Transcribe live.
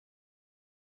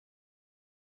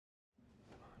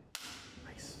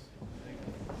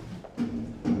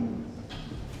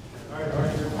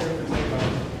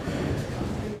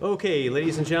Okay,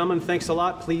 ladies and gentlemen, thanks a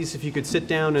lot. Please, if you could sit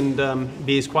down and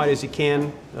be as quiet as you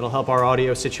can, that'll help our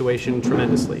audio situation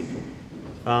tremendously.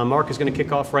 Mark is going to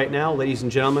kick off right now. Ladies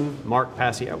and gentlemen, Mark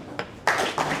Passio.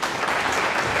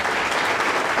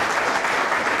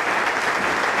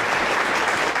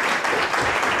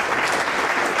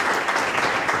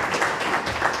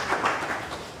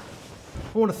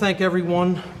 I want to thank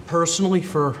everyone personally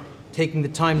for taking the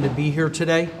time to be here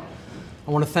today. I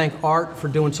want to thank Art for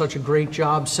doing such a great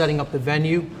job setting up the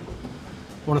venue.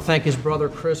 I want to thank his brother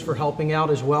Chris for helping out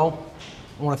as well.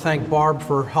 I want to thank Barb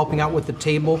for helping out with the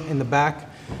table in the back.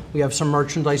 We have some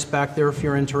merchandise back there if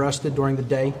you're interested during the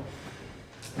day.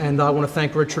 And I want to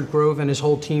thank Richard Grove and his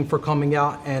whole team for coming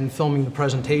out and filming the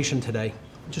presentation today.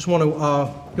 I just want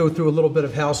to go through a little bit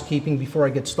of housekeeping before I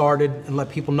get started and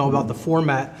let people know about the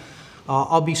format.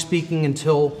 I'll be speaking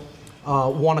until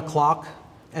 1 o'clock,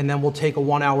 and then we'll take a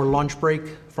 1-hour lunch break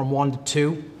from 1 to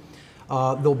 2.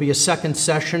 There'll be a second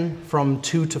session from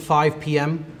 2 to 5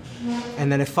 p.m., and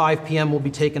then at 5 p.m. we'll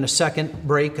be taking a second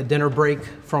break, a dinner break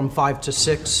from 5 to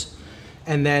 6,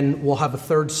 and then we'll have a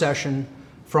third session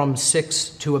from 6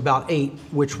 to about 8,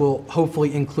 which will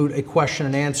hopefully include a question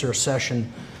and answer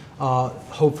session.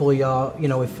 Hopefully,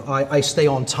 if I stay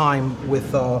on time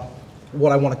with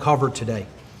what I want to cover today.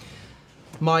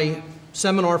 My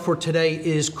seminar for today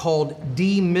is called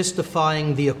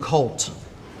Demystifying the Occult.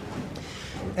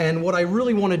 And what I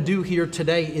really want to do here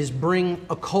today is bring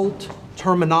occult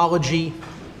terminology,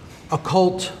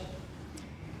 occult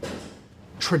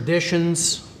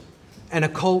traditions, and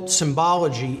occult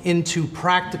symbology into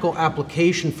practical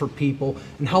application for people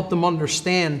and help them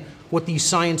understand what these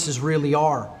sciences really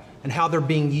are and how they're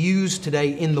being used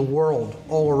today in the world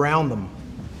all around them.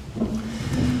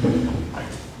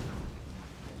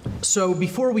 So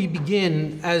before we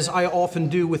begin, as I often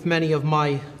do with many of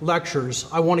my lectures,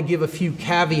 I want to give a few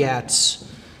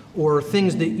caveats or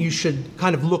things that you should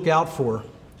kind of look out for.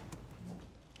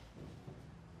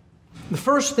 The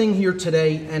first thing here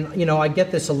today, and I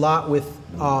get this a lot with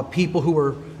people who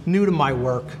are new to my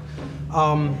work.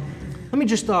 Let me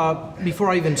just, before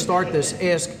I even start this,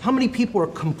 ask how many people are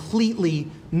completely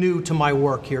new to my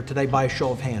work here today by a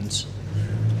show of hands?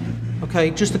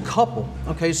 Okay, just a couple.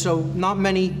 Okay, so not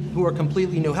many who are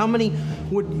completely new. How many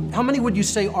would you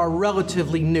say are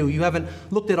relatively new? You haven't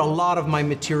looked at a lot of my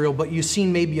material, but you've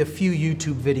seen maybe a few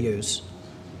YouTube videos.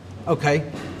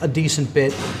 Okay, a decent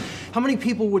bit. How many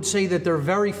people would say that they're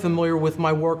very familiar with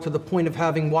my work to the point of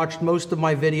having watched most of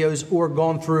my videos or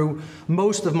gone through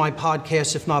most of my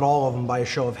podcasts, if not all of them, by a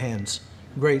show of hands?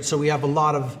 Great, so we have a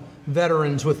lot of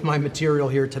veterans with my material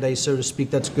here today, so to speak.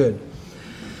 That's good.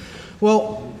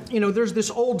 Well, there's this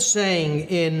old saying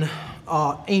in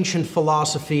ancient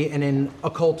philosophy and in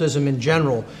occultism in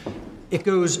general. It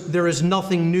goes, there is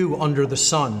nothing new under the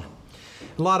sun.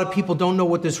 A lot of people don't know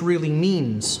what this really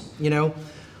means,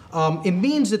 It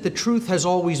means that the truth has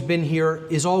always been here,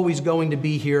 is always going to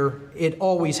be here. It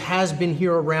always has been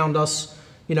here around us,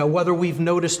 whether we've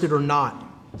noticed it or not.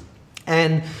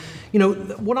 And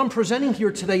what I'm presenting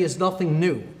here today is nothing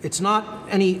new. It's not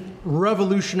any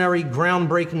revolutionary,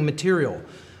 groundbreaking material.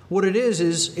 What it is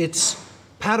it's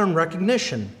pattern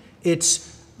recognition.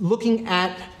 It's looking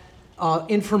at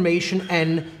information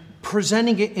and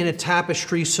presenting it in a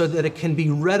tapestry so that it can be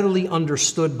readily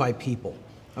understood by people,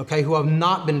 okay, who have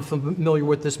not been familiar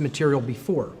with this material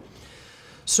before.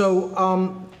 So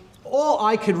all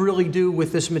I could really do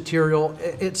with this material,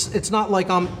 it's not like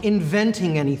I'm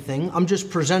inventing anything. I'm just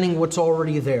presenting what's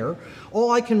already there.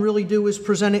 All I can really do is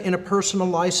present it in a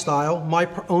personalized style, my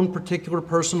own particular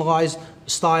personalized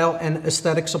style and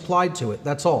aesthetics applied to it.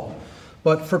 That's all.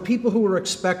 But for people who are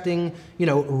expecting,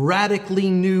 radically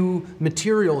new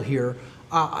material here,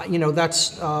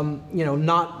 that's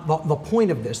not the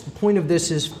point of this. The point of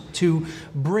this is to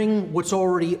bring what's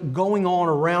already going on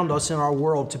around us in our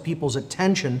world to people's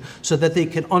attention so that they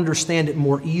can understand it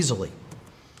more easily.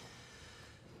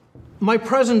 My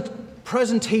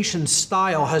presentation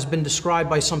style has been described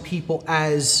by some people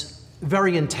as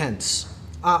very intense.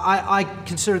 I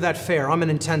consider that fair. I'm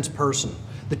an intense person.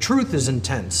 The truth is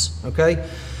intense, okay?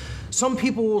 Some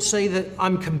people will say that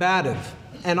I'm combative.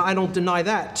 And I don't deny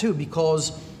that, too,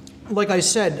 because, like I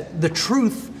said, the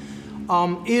truth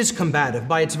is combative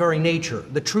by its very nature.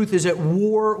 The truth is at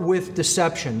war with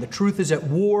deception. The truth is at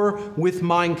war with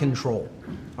mind control.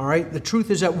 All right? The truth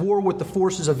is at war with the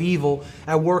forces of evil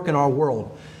at work in our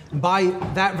world. By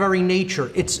that very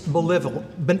nature, it's belligerent.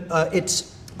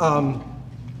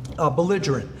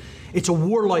 It's a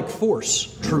warlike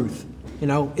force, truth,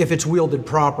 if it's wielded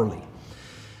properly.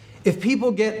 If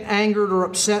people get angered or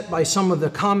upset by some of the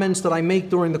comments that I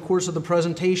make during the course of the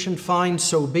presentation, fine,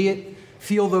 so be it.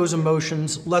 feel those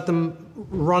emotions, let them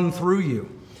run through you.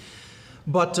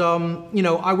 But, you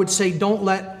know, I would say don't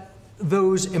let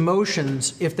those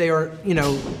emotions, if they are, you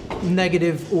know,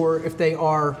 negative, or if they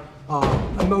are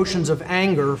emotions of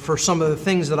anger for some of the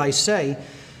things that I say,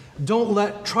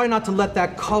 try not to let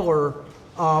that color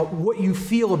what you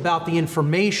feel about the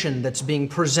information that's being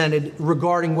presented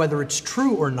regarding whether it's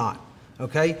true or not,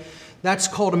 okay? That's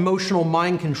called emotional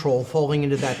mind control, falling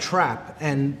into that trap.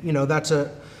 And, you know, that's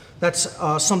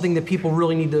something that people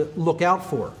really need to look out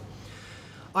for.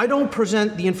 I don't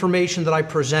present the information that I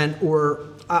present, or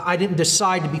I didn't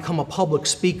decide to become a public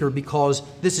speaker because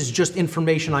this is just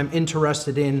information I'm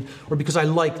interested in, or because I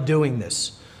like doing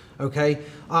this, okay?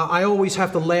 I always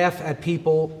have to laugh at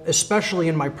people, especially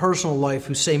in my personal life,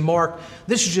 who say, Mark,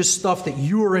 this is just stuff that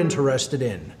you're interested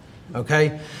in,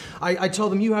 okay? I tell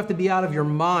them, you have to be out of your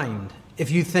mind if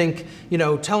you think, you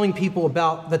know, telling people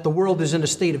about that the world is in a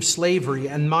state of slavery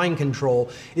and mind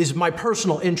control is my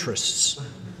personal interests,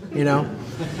 you know?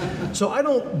 So I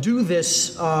don't do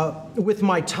this with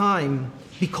my time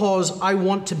because I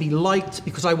want to be liked,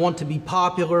 because I want to be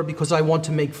popular, because I want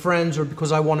to make friends, or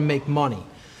because I want to make money.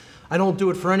 I don't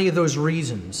do it for any of those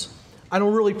reasons. I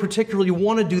don't really particularly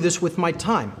want to do this with my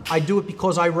time. I do it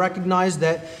because I recognize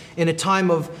that in a time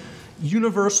of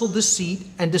universal deceit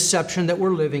and deception that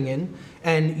we're living in,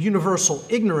 and universal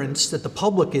ignorance that the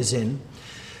public is in,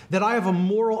 that I have a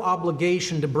moral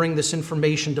obligation to bring this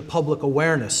information to public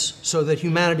awareness so that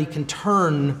humanity can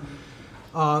turn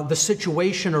the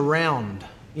situation around,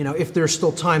 you know, if there's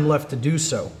still time left to do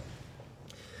so.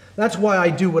 That's why I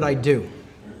do what I do.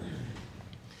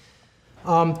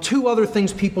 Two other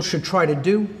things people should try to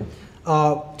do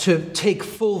to take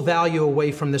full value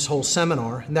away from this whole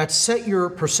seminar, and that's set your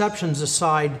perceptions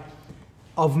aside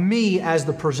of me as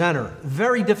the presenter.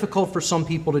 Very difficult for some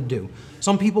people to do.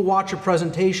 Some people watch a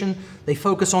presentation, they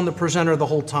focus on the presenter the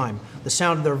whole time. The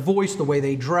sound of their voice, the way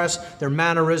they dress, their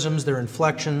mannerisms, their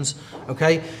inflections,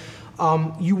 okay?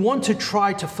 You want to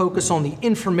try to focus on the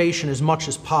information as much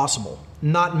as possible,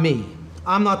 not me.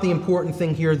 I'm not the important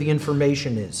thing here, the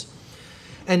information is.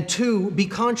 And two, be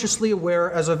consciously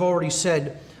aware, as I've already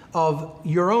said, of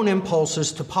your own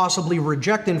impulses to possibly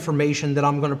reject information that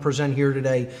I'm going to present here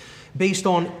today based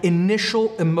on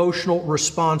initial emotional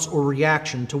response or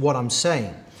reaction to what I'm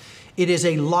saying. It is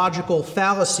a logical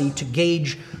fallacy to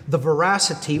gauge the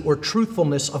veracity or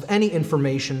truthfulness of any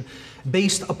information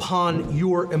based upon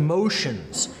your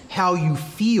emotions, how you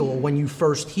feel when you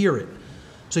first hear it.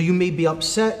 So you may be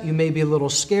upset, you may be a little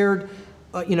scared.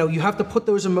 You know, you have to put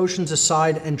those emotions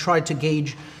aside and try to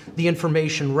gauge the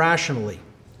information rationally.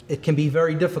 It can be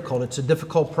very difficult. It's a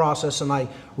difficult process, and I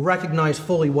recognize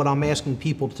fully what I'm asking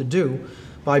people to do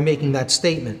by making that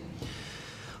statement.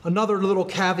 Another little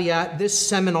caveat, this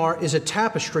seminar is a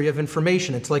tapestry of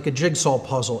information. It's like a jigsaw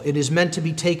puzzle. It is meant to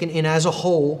be taken in as a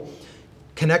whole,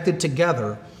 connected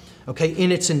together, okay,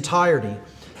 in its entirety.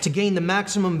 To gain the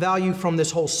maximum value from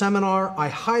this whole seminar, I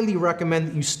highly recommend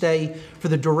that you stay for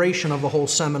the duration of the whole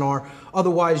seminar.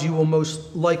 Otherwise, you will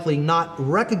most likely not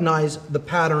recognize the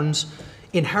patterns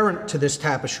inherent to this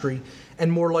tapestry,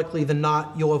 and more likely than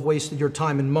not, you'll have wasted your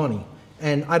time and money.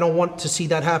 And I don't want to see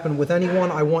that happen with anyone.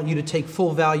 I want you to take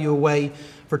full value away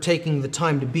for taking the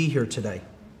time to be here today.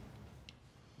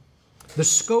 The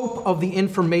scope of the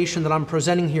information that I'm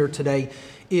presenting here today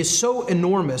is so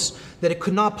enormous that it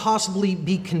could not possibly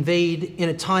be conveyed in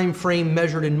a time frame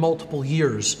measured in multiple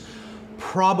years.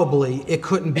 Probably it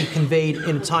couldn't be conveyed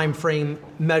in a time frame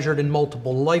measured in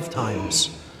multiple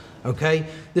lifetimes. Okay?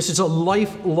 This is a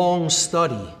lifelong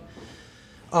study.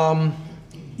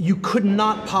 You could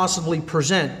not possibly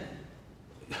present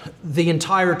the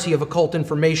entirety of occult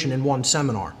information in one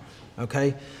seminar.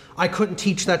 Okay? I couldn't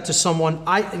teach that to someone.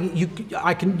 You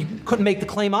couldn't make the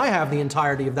claim I have the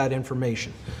entirety of that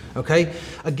information. Okay?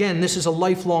 Again, this is a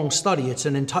lifelong study. It's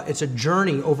a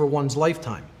journey over one's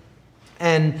lifetime.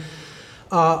 And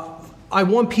I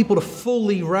want people to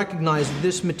fully recognize that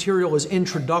this material is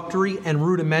introductory and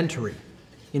rudimentary.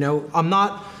 You know, I'm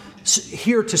not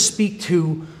here to speak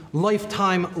to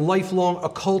lifelong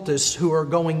occultists who are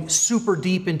going super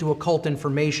deep into occult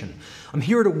information. I'm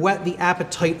here to whet the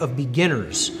appetite of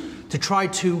beginners, to try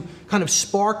to kind of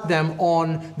spark them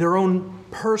on their own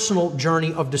personal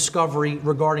journey of discovery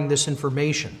regarding this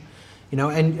information. You know,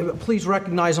 and please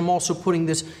recognize I'm also putting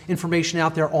this information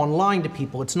out there online to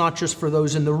people. It's not just for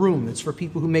those in the room. It's for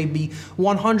people who may be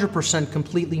 100%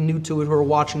 completely new to it, who are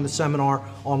watching the seminar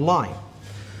online.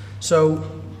 So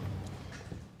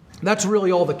that's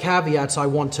really all the caveats I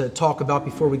want to talk about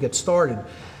before we get started.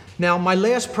 Now, my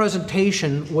last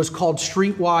presentation was called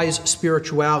Streetwise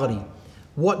Spirituality.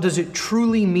 What does it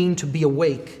truly mean to be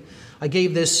awake? I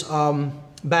gave this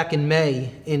back in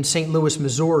May in St. Louis,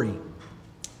 Missouri.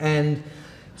 And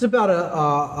it's about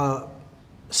a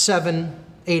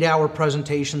 7-8 hour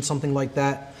presentation, something like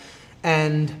that.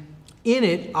 And in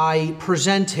it, I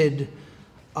presented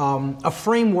a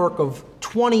framework of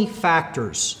 20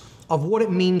 factors of what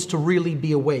it means to really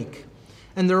be awake.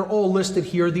 And they're all listed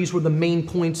here. These were the main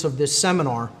points of this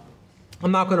seminar.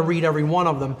 I'm not going to read every one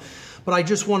of them, but I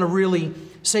just want to really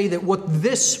say that what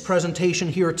this presentation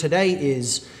here today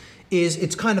is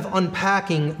it's kind of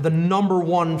unpacking the number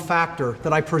one factor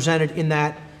that I presented in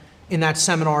that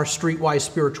seminar, Streetwise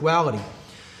Spirituality.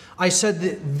 I said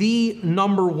that the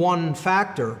number one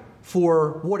factor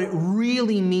for what it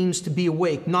really means to be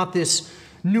awake, not this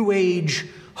New Age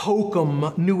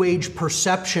hokum, New Age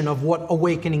perception of what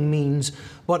awakening means,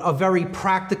 but a very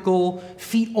practical,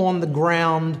 feet on the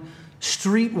ground,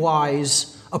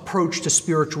 streetwise approach to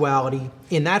spirituality.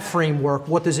 In that framework,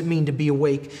 what does it mean to be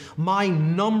awake? My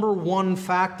number one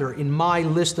factor in my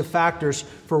list of factors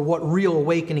for what real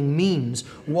awakening means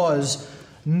was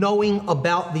knowing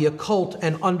about the occult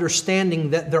and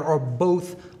understanding that there are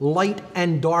both light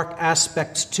and dark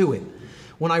aspects to it.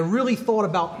 When I really thought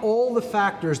about all the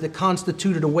factors that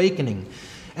constituted awakening,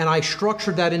 and I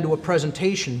structured that into a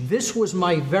presentation, this was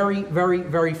my very, very,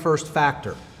 very first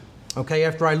factor, okay,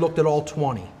 after I looked at all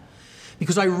 20.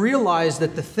 Because I realized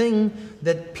that the thing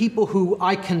that people who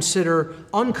I consider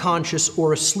unconscious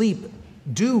or asleep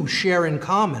do share in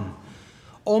common,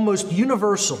 almost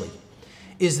universally,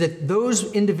 is that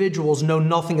those individuals know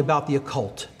nothing about the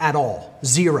occult at all.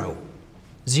 Zero.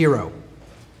 Zero.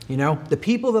 You know, the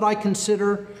people that I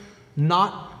consider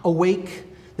not awake,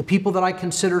 the people that I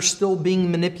consider still being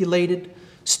manipulated,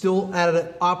 still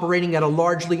operating at a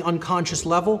largely unconscious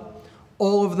level,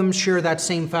 all of them share that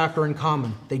same factor in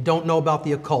common. They don't know about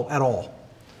the occult at all.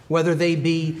 Whether they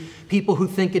be people who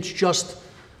think it's just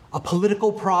a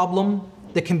political problem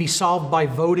that can be solved by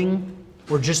voting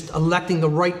or just electing the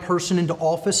right person into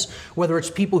office, whether it's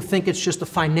people who think it's just a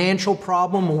financial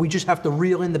problem and we just have to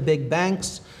reel in the big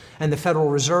banks and the Federal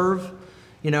Reserve,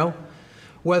 you know,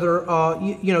 whether,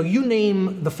 you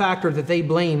name the factor that they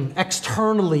blame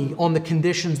externally on the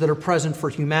conditions that are present for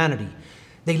humanity.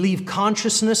 They leave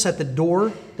consciousness at the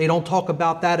door. They don't talk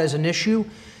about that as an issue.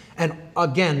 And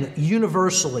again,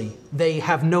 universally, they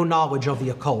have no knowledge of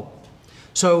the occult.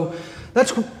 So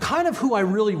that's kind of who I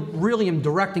really am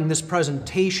directing this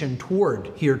presentation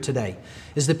toward here today,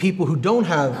 is the people who don't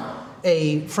have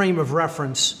a frame of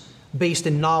reference based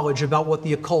in knowledge about what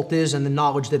the occult is and the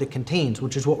knowledge that it contains,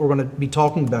 which is what we're going to be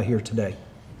talking about here today.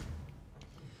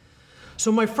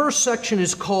 So my first section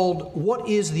is called, What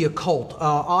is the Occult?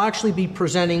 I'll actually be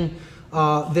presenting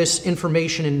this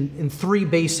information in three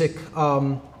basic, is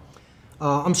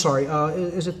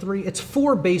it three? It's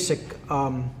four basic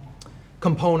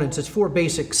components. It's four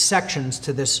basic sections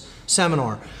to this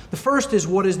seminar. The first is,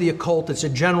 what is the occult? It's a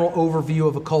general overview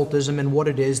of occultism and what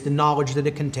it is, the knowledge that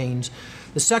it contains.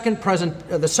 The second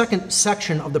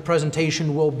section of the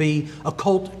presentation will be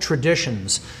occult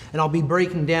traditions, and I'll be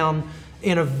breaking down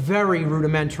in a very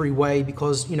rudimentary way,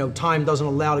 because time doesn't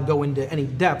allow to go into any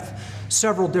depth,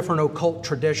 several different occult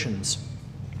traditions.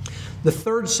 The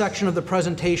third section of the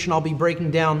presentation, I'll be breaking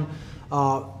down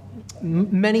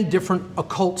many different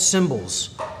occult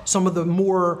symbols, some of the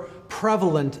more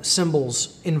prevalent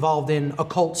symbols involved in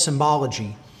occult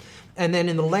symbology. And then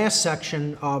in the last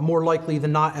section, more likely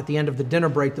than not at the end of the dinner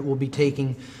break that we'll be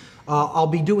taking, I'll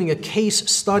be doing a case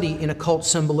study in occult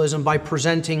symbolism by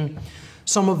presenting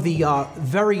some of the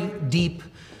very deep,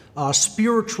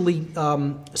 spiritually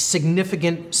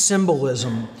significant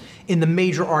symbolism in the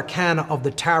major arcana of the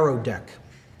tarot deck.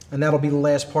 And that'll be the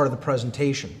last part of the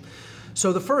presentation.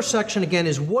 So the first section, again,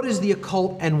 is what is the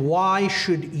occult and why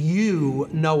should you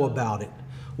know about it?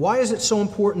 Why is it so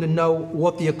important to know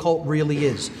what the occult really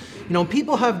is?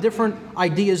 People have different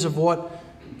ideas of what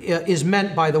is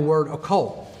meant by the word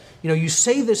occult. You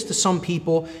say this to some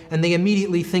people and they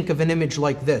immediately think of an image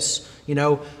like this,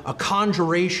 a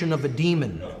conjuration of a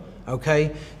demon,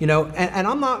 okay? And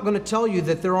I'm not going to tell you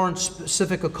that there aren't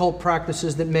specific occult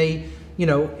practices that may,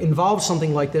 involve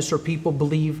something like this, or people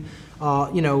believe,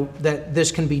 that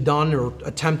this can be done or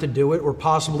attempt to do it or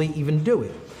possibly even do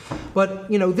it. But,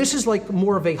 this is like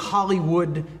more of a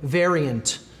Hollywood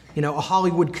variant, a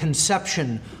Hollywood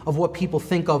conception of what people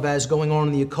think of as going on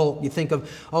in the occult. You think of,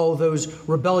 those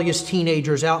rebellious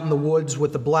teenagers out in the woods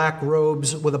with the black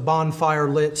robes with a bonfire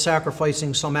lit,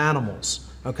 sacrificing some animals,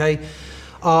 okay?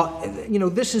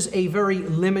 This is a very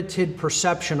limited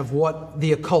perception of what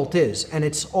the occult is, and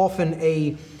it's often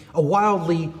a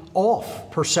wildly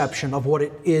off perception of what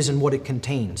it is and what it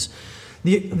contains.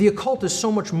 The occult is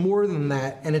so much more than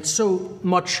that, and it's so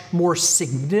much more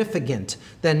significant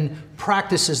than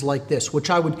practices like this,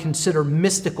 which I would consider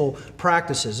mystical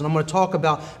practices. And I'm going to talk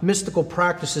about mystical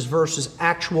practices versus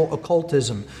actual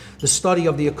occultism, the study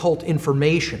of the occult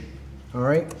information. All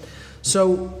right?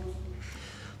 So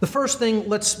the first thing,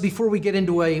 before we get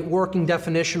into a working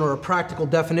definition or a practical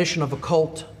definition of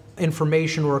occult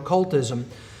information or occultism,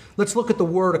 let's look at the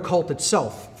word occult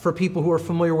itself. For people who are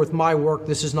familiar with my work,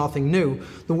 this is nothing new.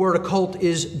 The word occult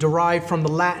is derived from the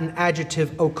Latin adjective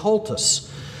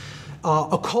occultus.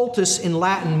 Occultus in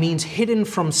Latin means hidden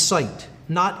from sight,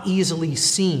 not easily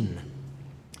seen.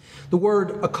 The word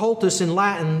occultus in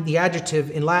Latin, the adjective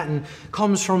in Latin,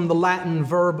 comes from the Latin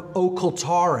verb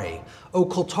occultare.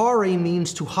 Occultare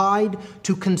means to hide,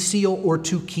 to conceal, or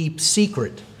to keep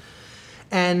secret.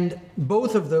 And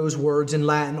both of those words in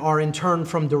Latin are in turn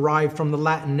derived from the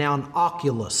Latin noun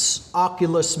oculus.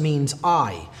 Oculus means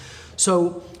eye.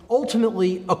 So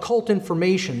ultimately, occult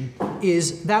information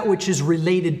is that which is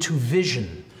related to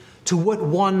vision, to what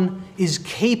one is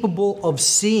capable of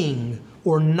seeing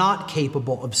or not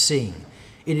capable of seeing.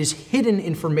 It is hidden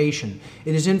information.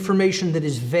 It is information that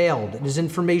is veiled. It is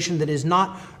information that is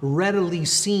not readily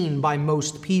seen by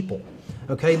most people.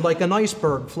 Okay, like an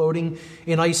iceberg floating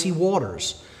in icy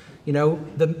waters. You know,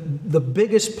 the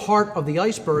biggest part of the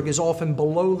iceberg is often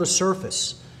below the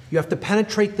surface. You have to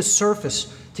penetrate the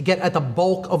surface to get at the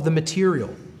bulk of the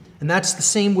material. And that's the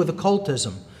same with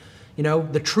occultism. You know,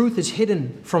 the truth is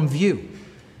hidden from view.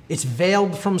 It's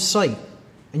veiled from sight.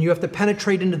 And you have to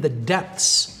penetrate into the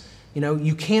depths. You know,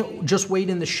 you can't just wade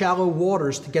in the shallow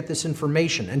waters to get this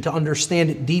information and to understand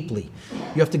it deeply.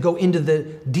 You have to go into the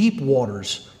deep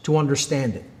waters to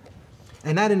understand it.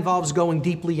 And that involves going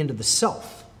deeply into the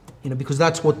self, you know, because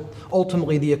that's what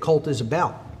ultimately the occult is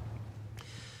about.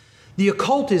 The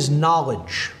occult is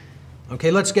knowledge.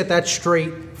 Okay, let's get that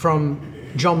straight from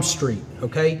Jump Street,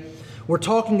 okay? We're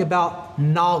talking about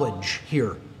knowledge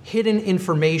here, hidden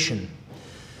information.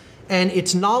 And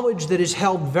it's knowledge that is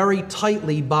held very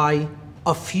tightly by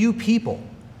a few people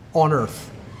on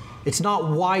earth. It's not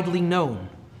widely known.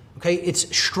 Okay?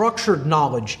 It's structured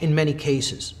knowledge in many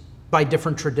cases by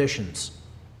different traditions.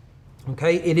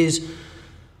 Okay? It is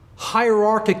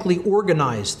hierarchically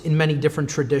organized in many different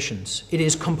traditions. It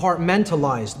is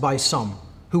compartmentalized by some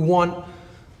who want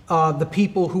the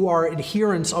people who are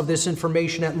adherents of this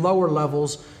information at lower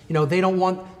levels, you know, they don't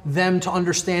want them to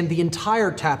understand the entire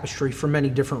tapestry for many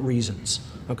different reasons.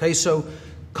 Okay, so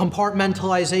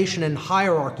compartmentalization and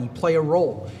hierarchy play a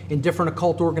role in different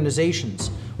occult organizations.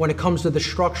 When it comes to the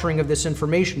structuring of this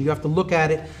information, you have to look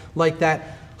at it like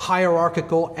that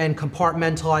hierarchical and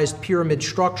compartmentalized pyramid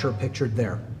structure pictured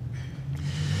there.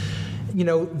 You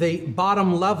know, the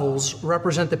bottom levels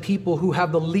represent the people who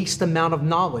have the least amount of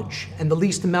knowledge, and the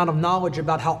least amount of knowledge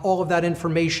about how all of that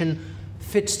information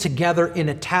fits together in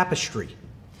a tapestry.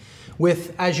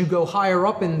 As you go higher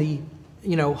up in the,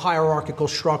 you know, hierarchical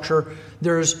structure,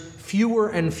 there's fewer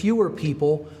and fewer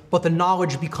people, but the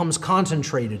knowledge becomes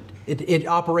concentrated. It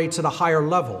operates at a higher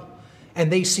level, and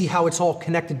they see how it's all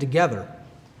connected together.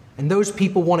 And those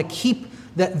people want to keep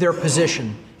their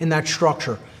position in that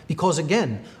structure. Because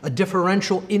again, a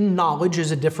differential in knowledge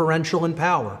is a differential in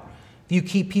power. If you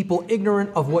keep people ignorant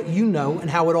of what you know and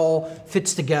how it all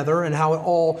fits together and how it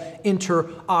all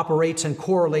interoperates and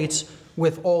correlates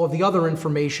with all of the other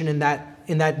information in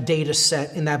that data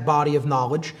set, in that body of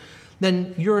knowledge,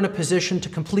 then you're in a position to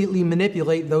completely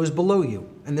manipulate those below you.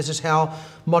 And this is how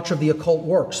much of the occult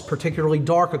works, particularly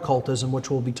dark occultism,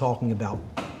 which we'll be talking about.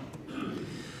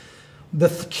 The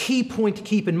key point to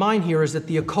keep in mind here is that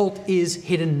the occult is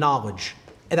hidden knowledge.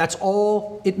 And that's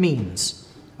all it means.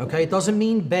 Okay? It doesn't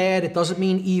mean bad, it doesn't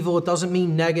mean evil, it doesn't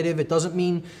mean negative, it doesn't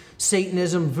mean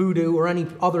Satanism, voodoo, or any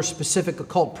other specific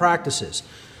occult practices.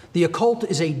 The occult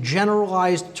is a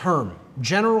generalized term,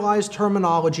 generalized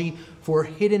terminology for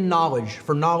hidden knowledge,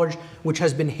 for knowledge which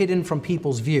has been hidden from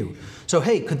people's view. So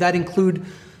hey, could that include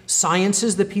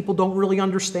sciences that people don't really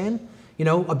understand? You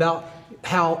know, about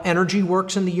how energy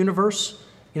works in the universe,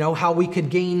 you know, how we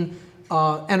could gain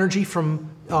energy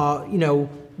from, you know,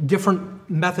 different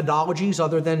methodologies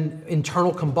other than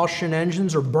internal combustion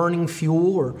engines or burning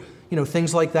fuel or, you know,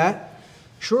 things like that.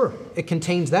 Sure, it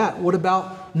contains that. What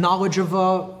about knowledge of,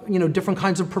 you know, different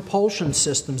kinds of propulsion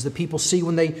systems that people see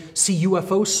when they see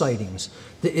UFO sightings?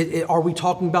 Are we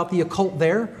talking about the occult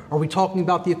there? Are we talking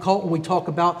about the occult when we talk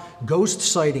about ghost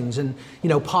sightings and, you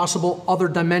know, possible other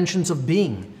dimensions of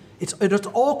being? It's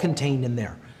all contained in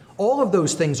there. All of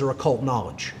those things are occult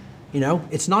knowledge. You know,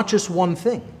 it's not just one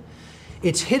thing.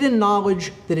 It's hidden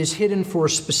knowledge that is hidden for a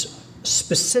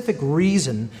specific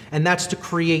reason, and that's to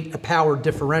create a power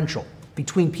differential.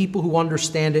 between people who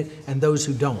understand it and those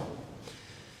who don't.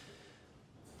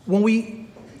 When we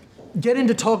get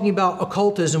into talking about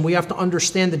occultism, we have to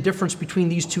understand the difference between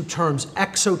these two terms,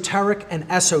 exoteric and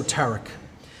esoteric.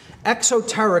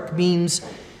 Exoteric means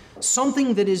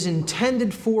something that is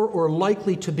intended for or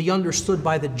likely to be understood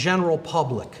by the general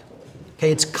public.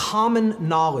 Okay, it's common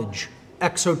knowledge,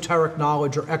 exoteric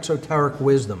knowledge or exoteric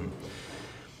wisdom.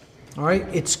 All right,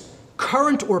 it's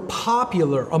current or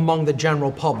popular among the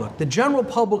general public. The general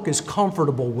public is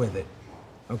comfortable with it.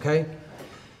 Okay?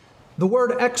 The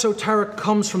word exoteric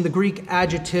comes from the Greek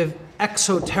adjective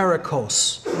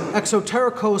exoterikos.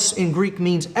 Exoterikos in Greek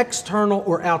means external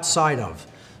or outside of.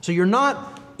 So you're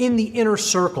not in the inner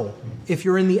circle if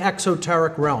you're in the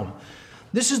exoteric realm.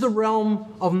 This is the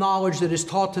realm of knowledge that is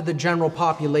taught to the general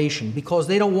population because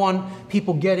they don't want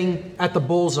people getting at the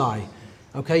bullseye.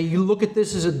 Okay, you look at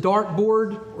this as a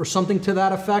dartboard or something to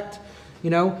that effect, you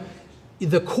know.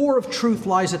 The core of truth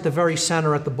lies at the very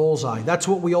center, at the bullseye. That's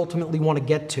what we ultimately want to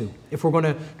get to if we're going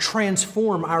to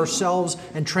transform ourselves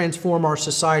and transform our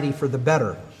society for the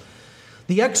better.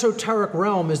 The exoteric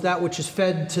realm is that which is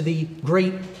fed to the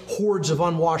great hordes of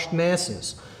unwashed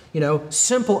masses. You know,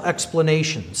 simple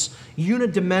explanations,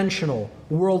 unidimensional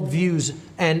worldviews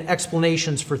and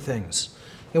explanations for things.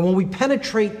 And when we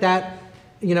penetrate that,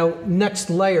 you know,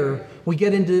 next layer, we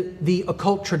get into the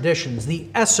occult traditions, the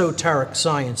esoteric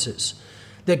sciences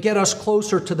that get us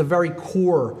closer to the very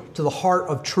core, to the heart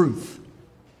of truth.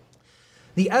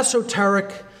 The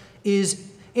esoteric is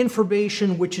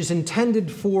information which is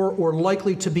intended for or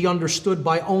likely to be understood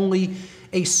by only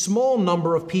a small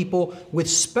number of people with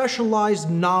specialized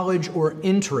knowledge or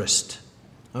interest.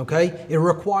 Okay? It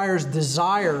requires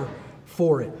desire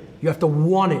for it. You have to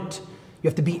want it. You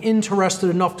have to be interested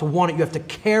enough to want it. You have to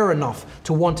care enough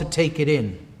to want to take it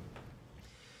in.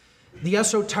 The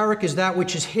esoteric is that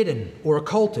which is hidden or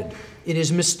occulted. It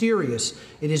is mysterious.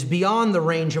 It is beyond the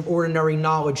range of ordinary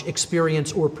knowledge,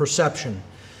 experience, or perception.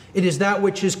 It is that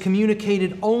which is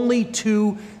communicated only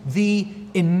to the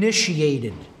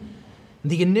initiated.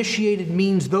 The initiated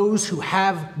means those who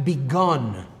have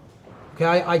begun.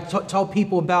 Okay, I tell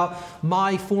people about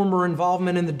my former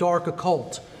involvement in the dark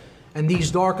occult. And these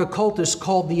dark occultists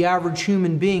called the average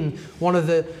human being, one of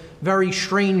the very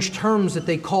strange terms that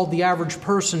they called the average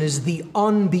person is the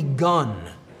unbegun,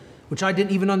 which I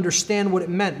didn't even understand what it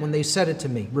meant when they said it to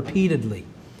me repeatedly.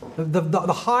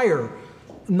 The higher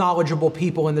knowledgeable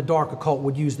people in the dark occult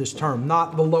would use this term,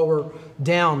 not the lower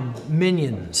down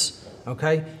minions.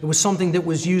 Okay? It was something that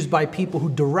was used by people who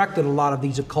directed a lot of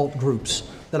these occult groups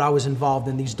that I was involved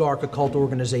in, these dark occult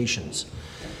organizations.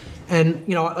 And,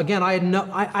 you know, again,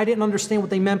 I didn't understand what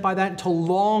they meant by that until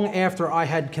long after I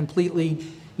had completely,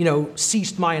 you know,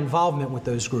 ceased my involvement with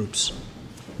those groups.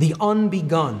 The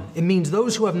unbegun. It means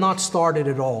those who have not started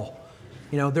at all.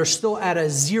 You know, they're still at a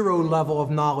zero level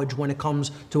of knowledge when it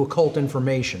comes to occult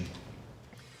information.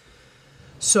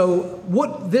 So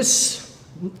what this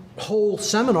whole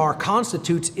seminar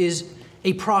constitutes is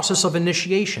a process of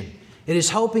initiation. It is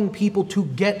helping people to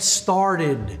get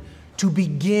started, to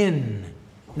begin.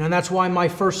 And that's why my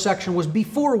first section was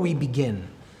before we begin.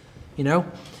 You know,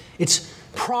 it's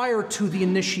prior to the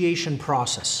initiation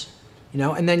process. You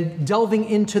know, and then delving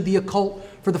into the occult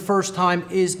for the first time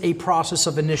is a process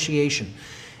of initiation.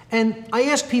 And I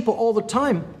ask people all the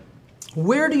time,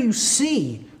 where do you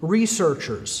see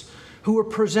researchers who are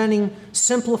presenting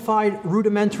simplified,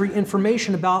 rudimentary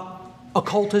information about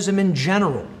occultism in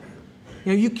general?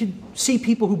 You know, you could see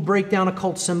people who break down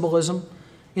occult symbolism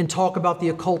and talk about the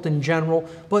occult in general,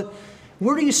 but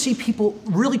where do you see people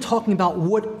really talking about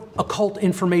what occult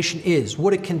information is,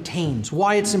 what it contains,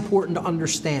 why it's important to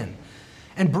understand,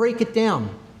 and break it down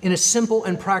in a simple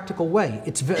and practical way?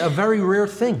 It's a very rare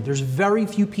thing. There's very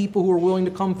few people who are willing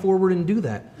to come forward and do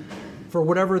that for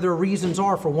whatever their reasons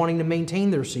are for wanting to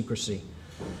maintain their secrecy.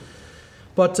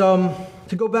 But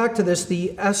to go back to this,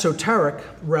 the esoteric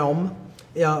realm,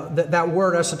 that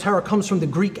word esoteric comes from the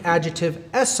Greek adjective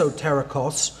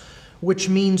esoterikos, which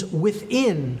means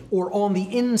within or on the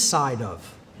inside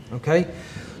of. Okay?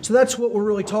 So that's what we're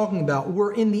really talking about.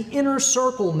 We're in the inner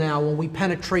circle now when we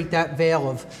penetrate that veil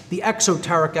of the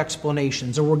exoteric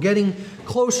explanations, and we're getting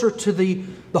closer to the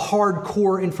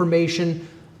hardcore information,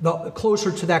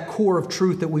 closer to that core of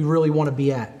truth that we really want to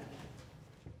be at.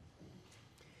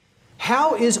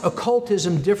 How is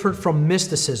occultism different from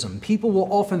mysticism? People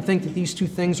will often think that these two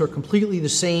things are completely the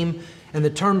same and the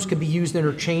terms can be used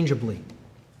interchangeably.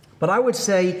 But I would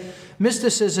say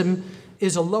mysticism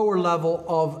is a lower level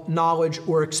of knowledge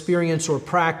or experience or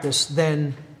practice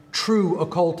than true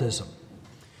occultism,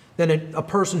 than a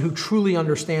person who truly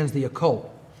understands the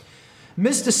occult.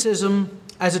 Mysticism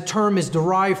as a term is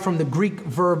derived from the Greek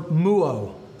verb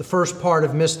muo, the first part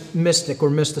of mystic or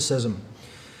mysticism.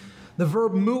 The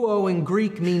verb muo in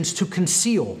Greek means to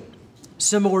conceal,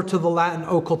 similar to the Latin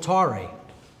occultare.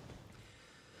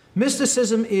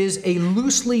 Mysticism is a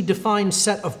loosely defined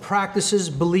set of practices,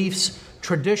 beliefs,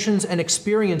 traditions, and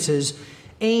experiences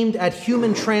aimed at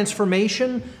human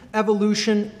transformation,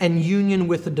 evolution, and union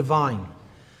with the divine.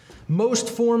 Most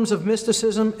forms of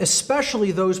mysticism,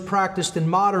 especially those practiced in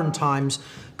modern times,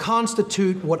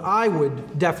 constitute what I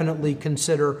would definitely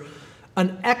consider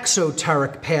an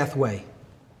exoteric pathway,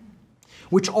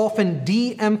 which often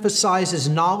de-emphasizes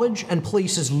knowledge and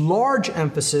places large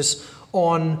emphasis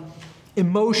on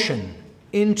emotion,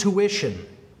 intuition,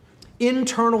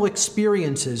 internal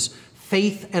experiences,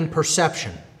 faith, and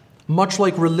perception, much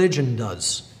like religion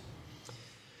does.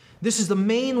 This is the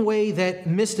main way that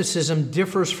mysticism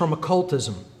differs from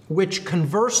occultism, which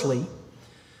conversely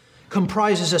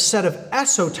comprises a set of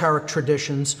esoteric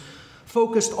traditions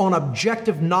focused on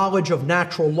objective knowledge of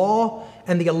natural law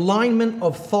and the alignment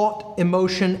of thought,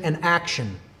 emotion, and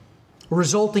action,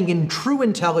 resulting in true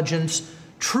intelligence,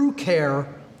 true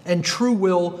care, and true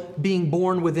will being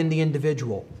born within the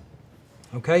individual.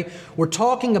 Okay? We're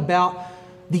talking about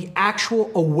the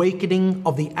actual awakening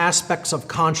of the aspects of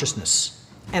consciousness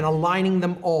and aligning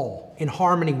them all in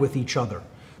harmony with each other.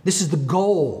 This is the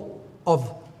goal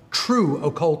of true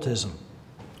occultism.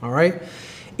 All right?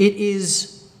 It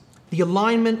is the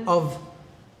alignment of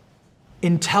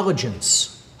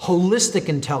intelligence, holistic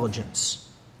intelligence,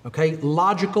 okay?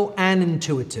 Logical and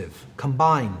intuitive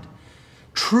combined.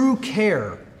 True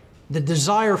care, the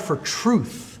desire for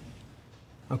truth,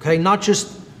 okay? Not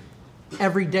just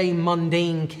everyday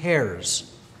mundane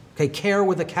cares, okay? Care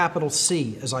with a capital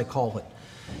C, as I call it.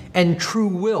 And true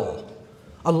will,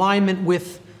 alignment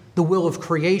with the will of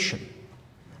creation,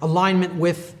 alignment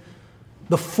with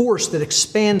the force that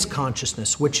expands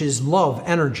consciousness, which is love,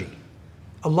 energy,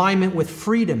 alignment with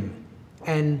freedom,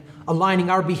 and aligning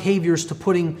our behaviors to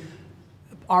putting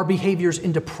our behaviors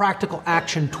into practical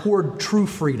action toward true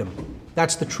freedom.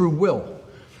 That's the true will.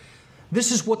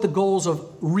 This is what the goals of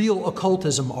real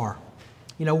occultism are.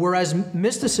 You know, whereas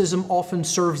mysticism often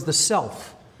serves the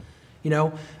self. You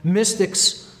know,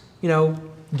 mystics, you know,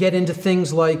 get into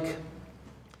things like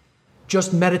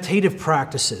just meditative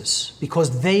practices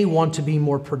because they want to be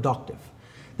more productive.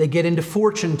 They get into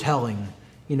fortune telling,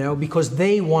 you know, because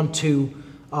they want to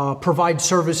provide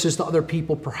services to other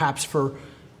people, perhaps for,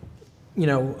 you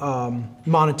know,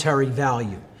 monetary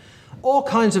value. All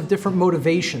kinds of different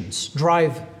motivations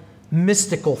drive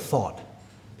mystical thought.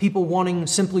 People wanting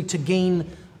simply to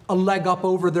gain a leg up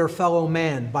over their fellow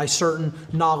man by certain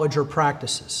knowledge or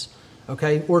practices,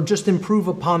 okay, or just improve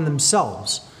upon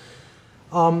themselves.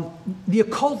 The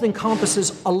occult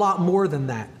encompasses a lot more than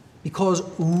that, because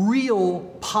real,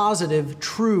 positive,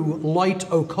 true, light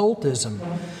occultism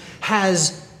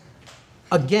has,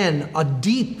 again, a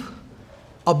deep,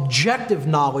 objective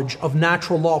knowledge of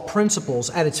natural law principles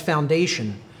at its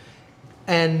foundation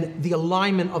and the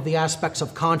alignment of the aspects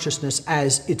of consciousness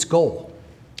as its goal,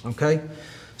 okay?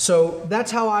 So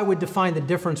that's how I would define the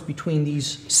difference between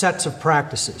these sets of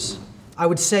practices. I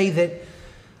would say that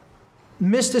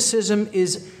mysticism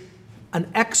is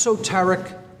an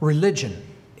exoteric religion.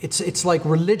 It's like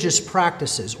religious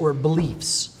practices or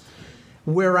beliefs,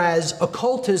 whereas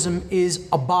occultism is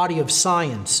a body of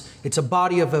science. It's a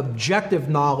body of objective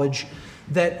knowledge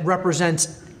that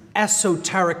represents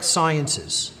esoteric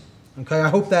sciences. Okay, I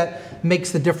hope that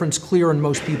makes the difference clear in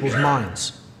most people's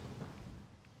minds.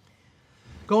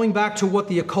 Going back to what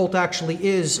the occult actually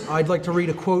is, I'd like to read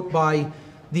a quote by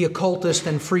the occultist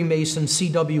and Freemason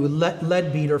C.W.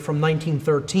 Leadbeater from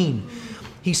 1913.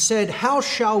 He said, "How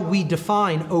shall we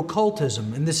define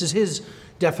occultism?" And this is his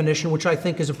definition, which I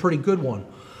think is a pretty good one.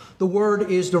 The word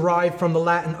is derived from the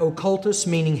Latin occultus,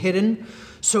 meaning hidden,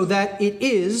 so that it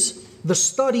is the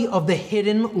study of the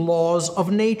hidden laws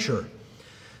of nature.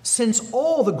 Since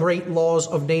all the great laws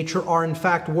of nature are in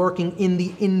fact working in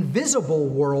the invisible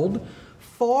world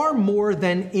far more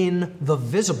than in the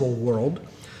visible world,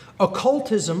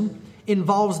 occultism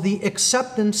involves the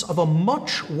acceptance of a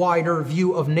much wider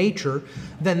view of nature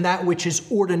than that which is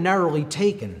ordinarily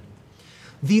taken.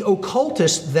 The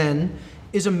occultist, then,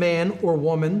 is a man or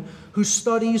woman who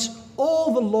studies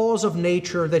all the laws of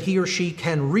nature that he or she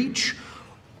can reach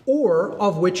or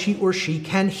of which he or she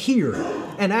can hear.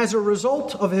 And as a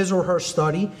result of his or her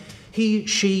study,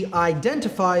 she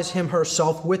identifies him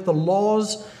herself with the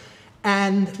laws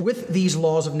and with these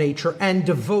laws of nature and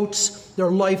devotes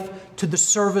their life to the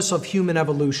service of human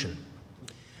evolution.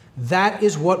 That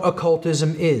is what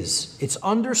occultism is. It's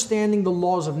understanding the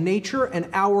laws of nature and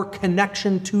our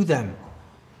connection to them.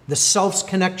 the self's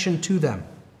connection to them.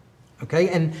 Okay?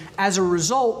 And as a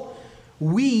result,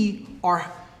 we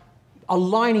are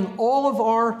aligning all of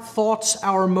our thoughts,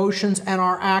 our emotions, and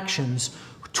our actions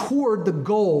toward the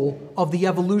goal of the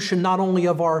evolution not only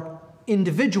of our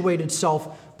individuated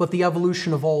self, but the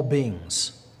evolution of all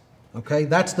beings. Okay?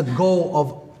 That's the goal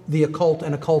of the occult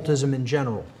and occultism in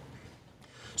general.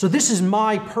 So this is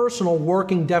my personal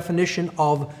working definition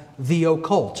of the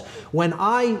occult. When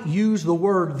I use the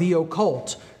word the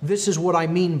occult, this is what I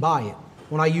mean by it,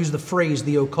 when I use the phrase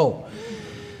the occult.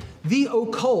 The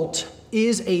occult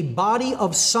is a body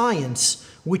of science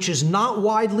which is not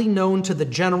widely known to the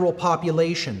general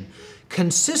population,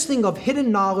 consisting of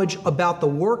hidden knowledge about the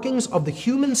workings of the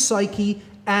human psyche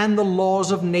and the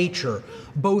laws of nature,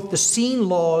 both the seen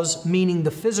laws, meaning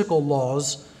the physical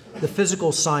laws, the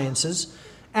physical sciences,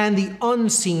 and the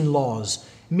unseen laws,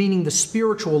 meaning the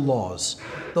spiritual laws,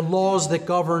 the laws that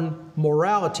govern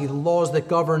morality, the laws that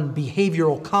govern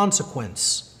behavioral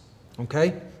consequence.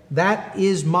 Okay? That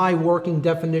is my working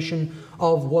definition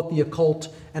of what the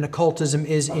occult and occultism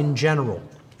is in general.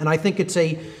 And I think it's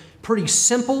a pretty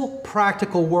simple,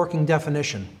 practical working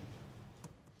definition.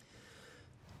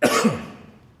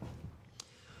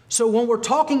 So when we're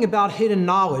talking about hidden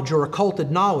knowledge or occulted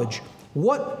knowledge,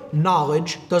 what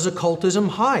knowledge does occultism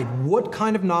hide? What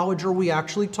kind of knowledge are we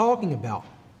actually talking about?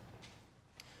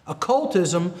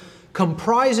 Occultism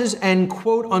comprises and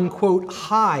quote-unquote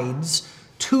hides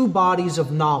two bodies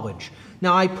of knowledge.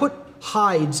 Now, I put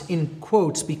hides in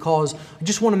quotes because I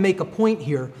just want to make a point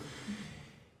here.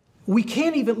 We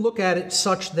can't even look at it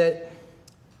such that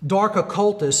dark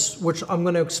occultists, which I'm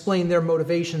going to explain their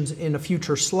motivations in a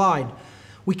future slide,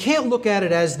 we can't look at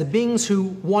it as the beings who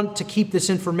want to keep this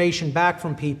information back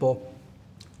from people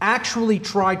actually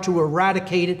try to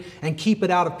eradicate it and keep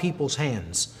it out of people's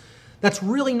hands. That's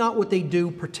really not what they do,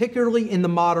 particularly in the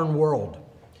modern world.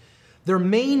 Their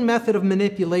main method of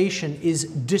manipulation is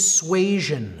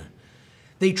dissuasion.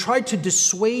 They try to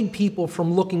dissuade people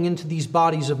from looking into these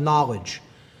bodies of knowledge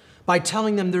by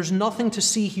telling them there's nothing to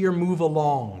see here, move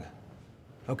along.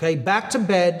 Okay, back to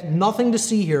bed, nothing to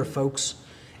see here, folks.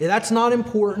 That's not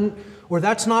important, or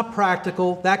that's not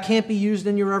practical, that can't be used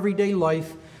in your everyday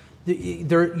life.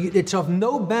 It's of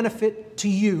no benefit to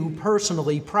you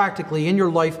personally, practically in your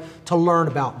life to learn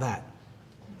about that.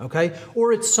 Okay?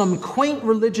 Or it's some quaint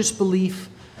religious belief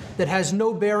that has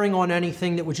no bearing on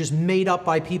anything, that was just made up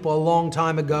by people a long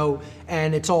time ago,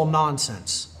 and it's all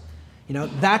nonsense. You know,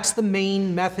 that's the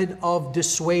main method of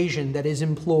dissuasion that is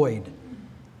employed.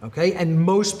 Okay? And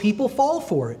most people fall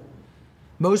for it.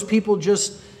 Most people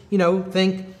just, you know,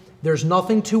 think there's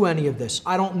nothing to any of this.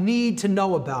 I don't need to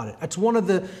know about it. It's one of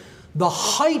the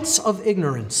heights of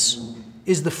ignorance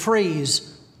is the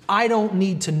phrase, I don't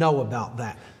need to know about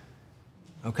that.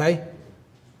 Okay?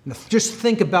 Now, just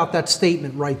think about that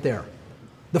statement right there.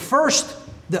 The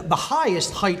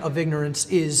highest height of ignorance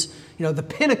is, you know, the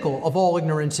pinnacle of all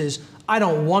ignorance is, I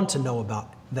don't want to know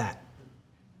about that.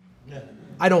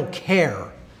 I don't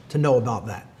care to know about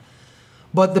that.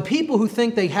 But the people who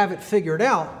think they have it figured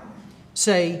out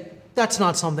say, that's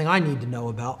not something I need to know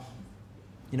about.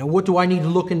 You know, what do I need to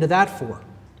look into that for?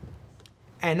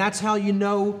 And that's how you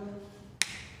know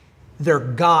they're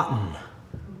gotten.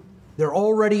 They're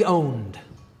already owned.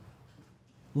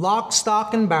 Lock,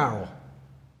 stock, and barrel.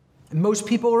 And most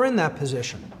people are in that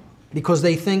position because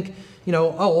they think, you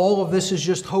know, oh, all of this is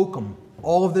just hokum.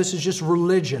 All of this is just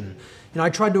religion. You know, I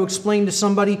tried to explain to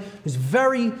somebody who's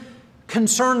very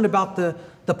concerned about the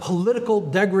political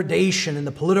degradation and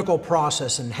the political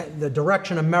process and the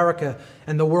direction America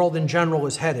and the world in general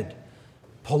is headed,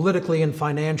 politically and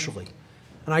financially.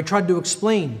 And I tried to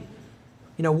explain,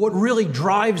 you know, what really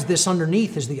drives this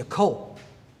underneath is the occult.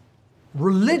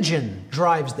 Religion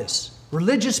drives this.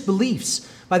 Religious beliefs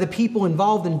by the people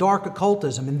involved in dark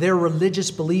occultism and their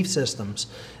religious belief systems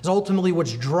is ultimately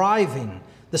what's driving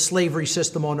the slavery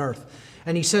system on earth.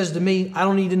 And he says to me, I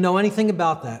don't need to know anything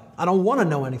about that. I don't want to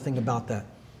know anything about that.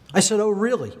 I said, oh,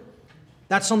 really?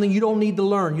 That's something you don't need to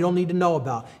learn, you don't need to know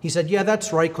about. He said, yeah,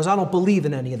 that's right, because I don't believe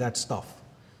in any of that stuff.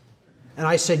 And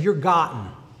I said, you're gotten.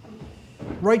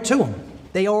 Right to them.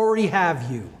 They already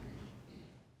have you.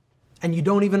 And you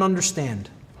don't even understand,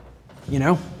 you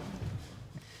know?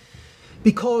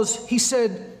 Because he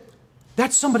said,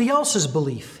 that's somebody else's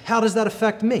belief. How does that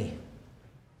affect me?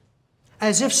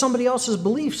 As if somebody else's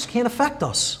beliefs can't affect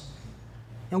us.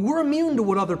 And we're immune to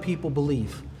what other people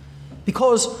believe.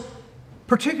 Because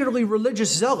particularly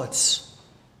religious zealots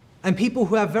and people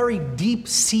who have very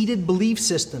deep-seated belief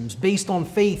systems based on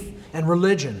faith and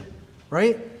religion,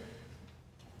 right?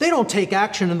 They don't take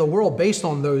action in the world based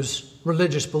on those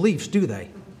religious beliefs, do they?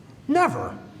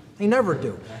 Never. They never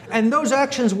do. And those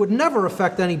actions would never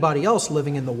affect anybody else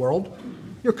living in the world.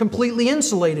 You're completely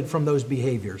insulated from those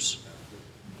behaviors.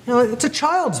 You know, it's a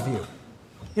child's view.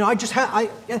 You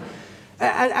know,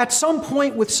 at some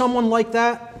point with someone like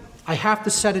that, I have to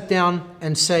set it down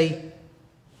and say,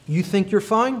 you think you're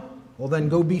fine? Well, then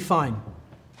go be fine.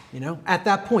 You know, at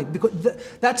that point, because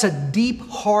that's a deep,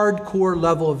 hardcore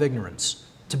level of ignorance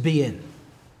to be in.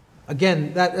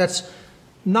 Again, that's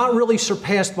not really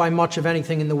surpassed by much of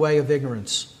anything in the way of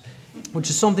ignorance, which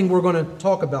is something we're going to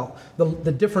talk about,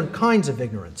 the different kinds of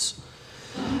ignorance.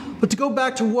 But to go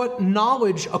back to what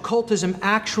knowledge occultism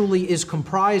actually is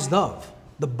comprised of,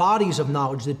 the bodies of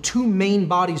knowledge, the two main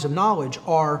bodies of knowledge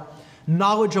are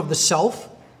knowledge of the self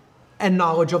and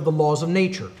knowledge of the laws of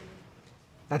nature.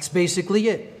 That's basically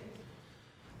it.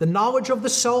 The knowledge of the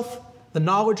self, the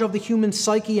knowledge of the human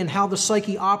psyche and how the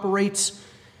psyche operates,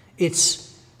 its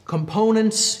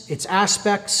components, its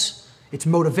aspects, its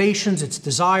motivations, its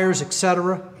desires,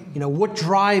 etc. You know, what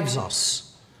drives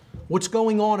us? What's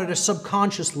going on at a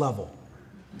subconscious level?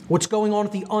 What's going on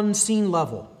at the unseen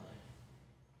level?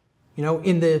 You know,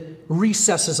 in the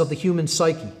recesses of the human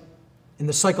psyche, in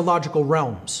the psychological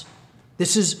realms.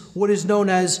 This is what is known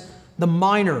as the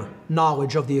minor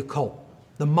knowledge of the occult,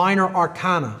 the minor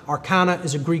arcana. Arcana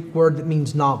is a Greek word that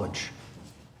means knowledge.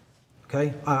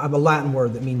 Okay, I have a Latin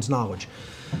word that means knowledge.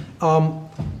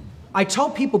 I tell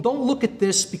people don't look at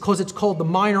this because it's called the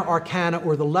minor arcana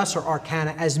or the lesser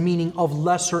arcana as meaning of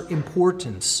lesser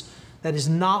importance. That is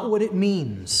not what it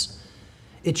means.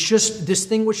 It's just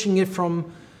distinguishing it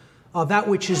from that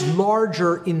which is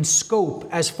larger in scope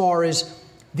as far as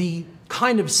the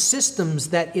kind of systems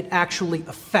that it actually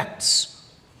affects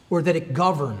or that it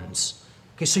governs.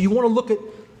 Okay, so you want to look at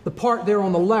the part there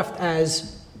on the left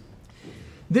as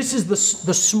this is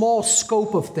the small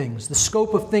scope of things, the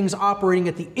scope of things operating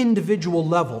at the individual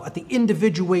level, at the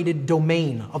individuated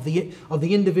domain of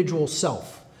the individual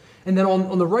self. And then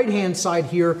on the right-hand side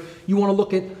here, you want to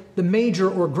look at the major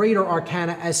or greater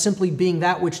arcana as simply being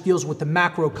that which deals with the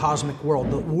macrocosmic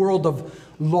world, the world of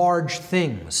large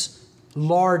things,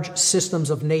 large systems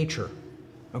of nature,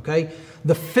 okay?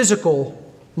 The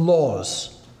physical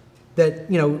laws that,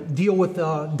 you know, deal with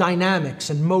dynamics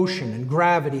and motion and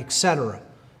gravity, etc.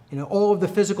 You know, all of the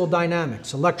physical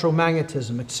dynamics,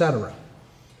 electromagnetism, etc.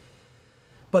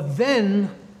 But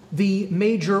then the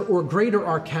major or greater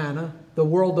arcana, the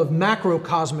world of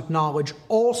macrocosmic knowledge,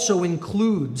 also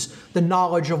includes the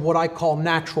knowledge of what I call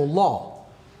natural law,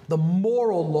 the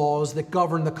moral laws that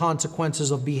govern the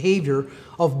consequences of behavior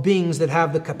of beings that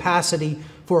have the capacity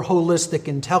for holistic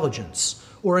intelligence,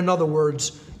 or in other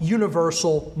words,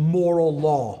 universal moral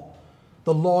law,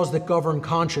 the laws that govern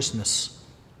consciousness.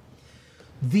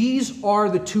 These are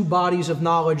the two bodies of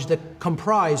knowledge that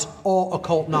comprise all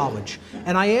occult knowledge.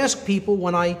 And I ask people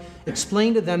when I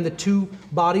explain to them the two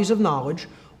bodies of knowledge,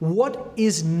 what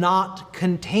is not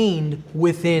contained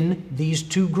within these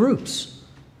two groups?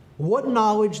 What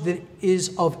knowledge that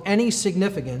is of any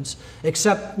significance,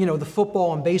 except, you know, the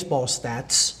football and baseball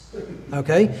stats,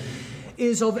 okay,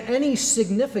 is of any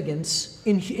significance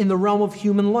in the realm of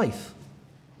human life?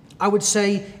 I would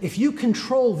say if you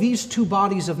control these two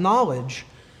bodies of knowledge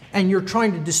and you're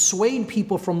trying to dissuade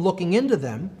people from looking into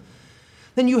them,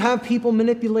 then you have people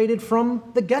manipulated from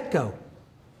the get-go.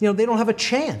 You know, they don't have a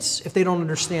chance if they don't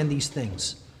understand these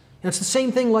things. And it's the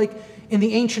same thing like in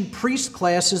the ancient priest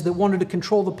classes that wanted to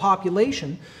control the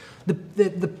population.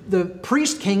 The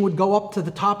priest king would go up to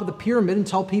the top of the pyramid and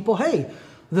tell people, hey,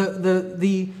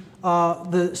 the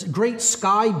great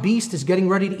sky beast is getting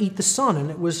ready to eat the sun, and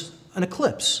it was an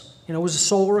eclipse. You know, it was a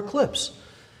solar eclipse.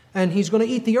 And he's going to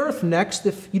eat the earth next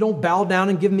if you don't bow down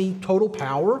and give me total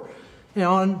power. You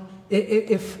know, and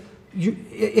if you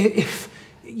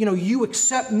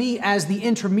accept me as the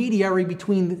intermediary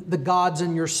between the gods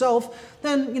and yourself,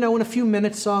 then, you know, in a few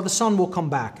minutes the sun will come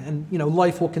back and, you know,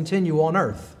 life will continue on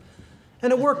earth.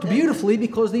 And it worked beautifully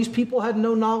because these people had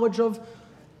no knowledge of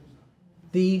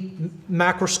the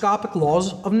macroscopic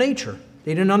laws of nature.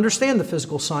 They didn't understand the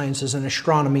physical sciences and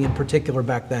astronomy in particular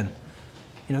back then.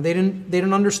 You know, they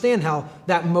didn't understand how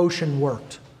that motion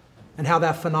worked and how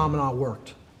that phenomena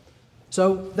worked.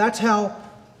 So that's how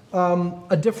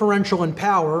a differential in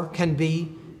power can be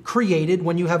created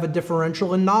when you have a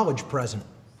differential in knowledge present.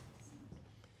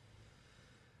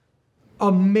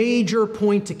 A major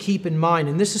point to keep in mind,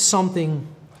 and this is something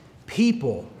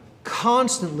people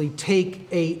constantly take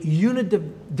a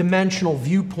unidimensional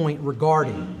viewpoint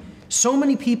regarding. So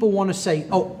many people want to say,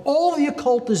 oh, all the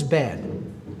occult is bad.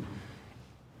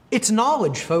 It's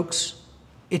knowledge, folks.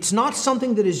 It's not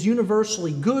something that is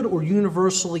universally good or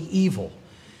universally evil.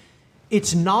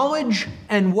 It's knowledge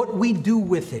and what we do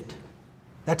with it.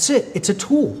 That's it. It's a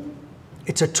tool.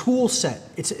 It's a tool set.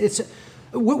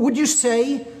 Would you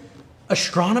say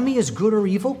astronomy is good or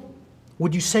evil?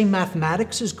 Would you say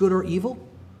mathematics is good or evil?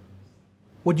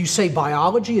 Would you say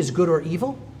biology is good or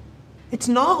evil? It's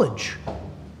knowledge.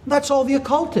 That's all the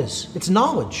occult is. It's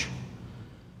knowledge.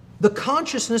 The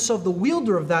consciousness of the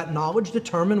wielder of that knowledge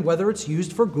determine whether it's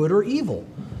used for good or evil.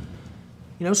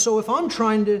 So if I'm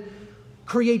trying to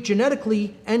create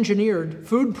genetically engineered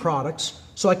food products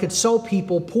so I could sell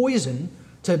people poison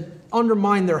to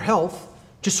undermine their health,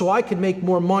 just so I could make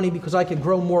more money because I could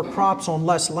grow more crops on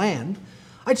less land,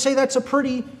 I'd say that's a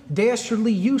pretty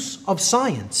dastardly use of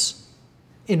science,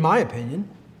 in my opinion,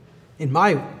 in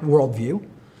my worldview.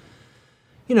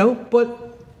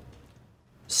 But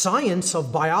science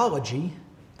of biology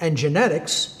and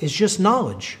genetics is just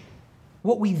knowledge.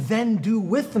 What we then do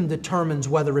with them determines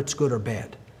whether it's good or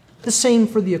bad. The same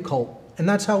for the occult, and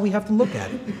that's how we have to look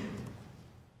at it.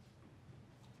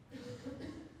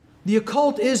 The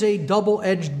occult is a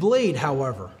double-edged blade,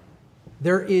 however.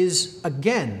 There is,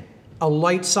 again, a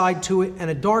light side to it and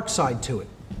a dark side to it.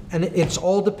 And it's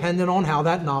all dependent on how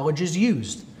that knowledge is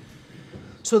used.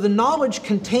 So the knowledge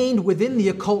contained within the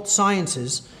occult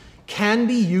sciences can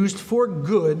be used for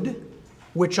good,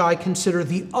 which I consider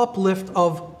the uplift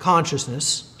of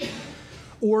consciousness,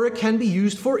 or it can be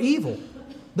used for evil,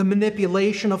 the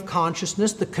manipulation of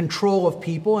consciousness, the control of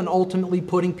people, and ultimately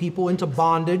putting people into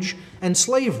bondage and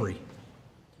slavery.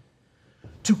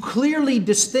 To clearly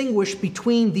distinguish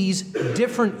between these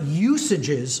different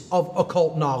usages of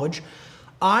occult knowledge,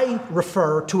 I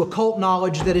refer to occult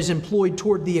knowledge that is employed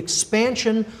toward the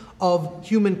expansion of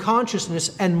human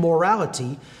consciousness and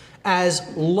morality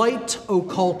as light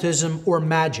occultism or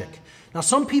magic. Now,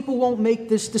 some people won't make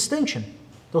this distinction.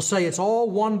 They'll say it's all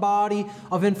one body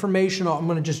of information. I'm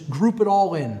going to just group it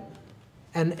all in.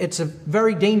 And it's a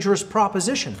very dangerous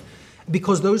proposition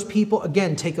because those people,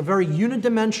 again, take a very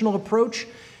unidimensional approach,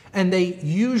 and they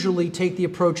usually take the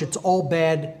approach it's all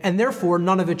bad, and therefore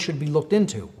none of it should be looked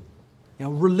into.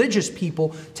 Religious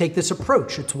people take this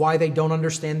approach. It's why they don't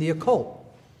understand the occult.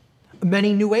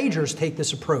 Many New Agers take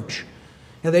this approach.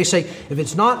 They say, if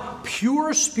it's not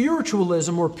pure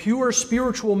spiritualism or pure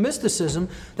spiritual mysticism,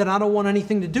 then I don't want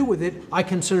anything to do with it. I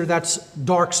consider that's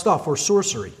dark stuff or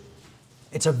sorcery.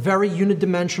 It's a very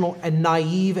unidimensional and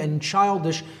naive and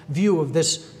childish view of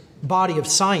this body of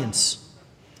science.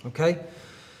 Okay?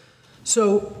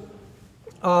 So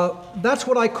that's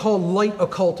what I call light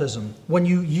occultism. When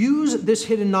you use this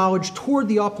hidden knowledge toward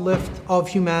the uplift of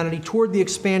humanity, toward the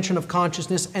expansion of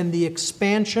consciousness and the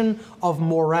expansion of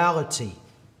morality.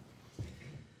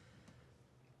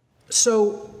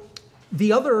 So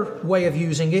the other way of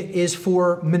using it is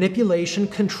for manipulation,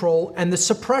 control, and the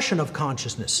suppression of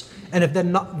consciousness. And if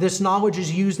this knowledge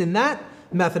is used in that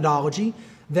methodology,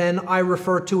 then I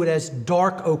refer to it as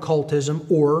dark occultism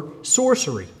or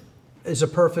sorcery, is a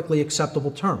perfectly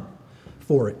acceptable term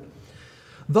for it.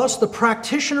 Thus, the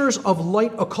practitioners of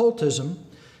light occultism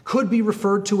could be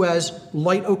referred to as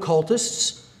light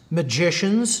occultists,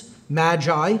 magicians,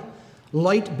 magi,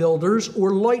 light builders,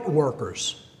 or light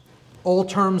workers. All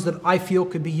terms that I feel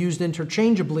could be used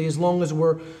interchangeably as long as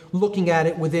we're looking at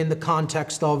it within the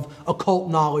context of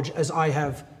occult knowledge as I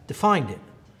have defined it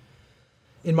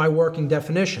in my working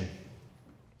definition.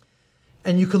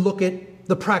 And you could look at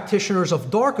the practitioners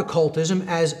of dark occultism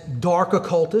as dark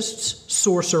occultists,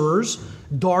 sorcerers,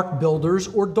 dark builders,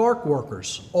 or dark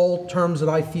workers, all terms that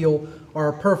I feel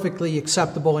are perfectly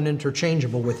acceptable and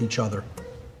interchangeable with each other.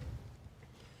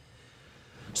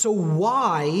 So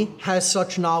why has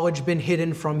such knowledge been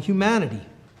hidden from humanity?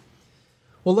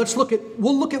 Well,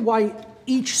 we'll look at why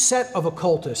each set of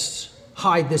occultists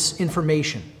hide this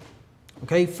information.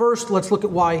 Okay, first let's look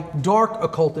at why dark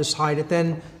occultists hide it.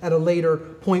 Then at a later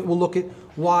point we'll look at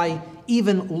why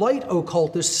even light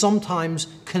occultists sometimes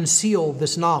conceal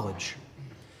this knowledge.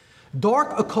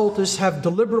 Dark occultists have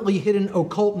deliberately hidden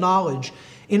occult knowledge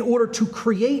in order to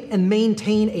create and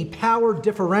maintain a power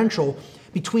differential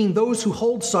between those who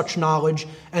hold such knowledge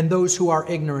and those who are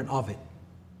ignorant of it.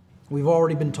 We've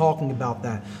already been talking about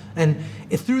that. And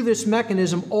through this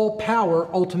mechanism, all power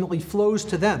ultimately flows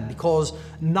to them because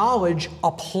knowledge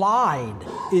applied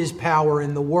is power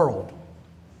in the world.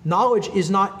 Knowledge is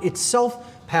not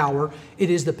itself power, it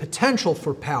is the potential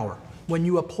for power. When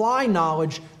you apply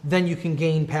knowledge, then you can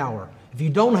gain power. If you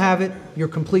don't have it, you're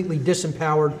completely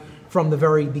disempowered from the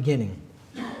very beginning.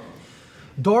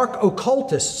 Dark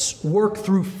occultists work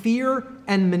through fear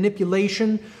and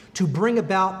manipulation to bring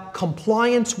about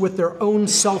compliance with their own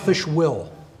selfish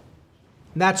will.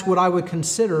 And that's what I would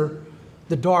consider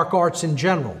the dark arts in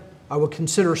general. I would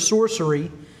consider sorcery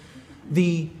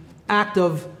the act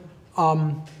of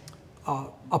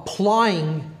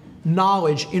applying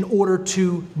knowledge in order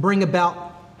to bring about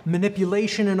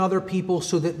manipulation in other people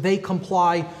so that they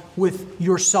comply with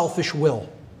your selfish will,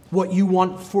 what you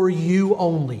want for you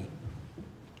only,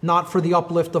 not for the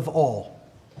uplift of all.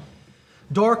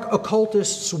 Dark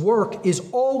occultists' work is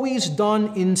always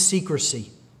done in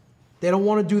secrecy. They don't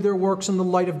want to do their works in the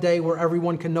light of day where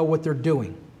everyone can know what they're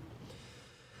doing.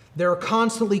 They're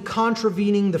constantly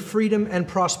contravening the freedom and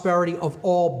prosperity of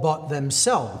all but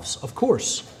themselves, of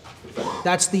course.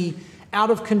 That's the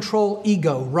out-of-control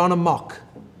ego run amok,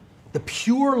 the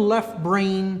pure left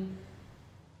brain,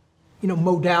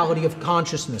 modality of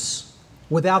consciousness,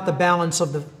 without the balance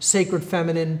of the sacred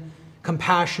feminine,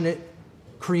 compassionate,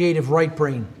 creative right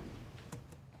brain.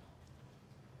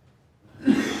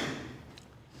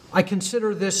 I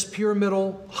consider this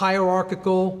pyramidal,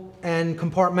 hierarchical, and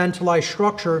compartmentalized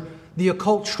structure the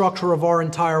occult structure of our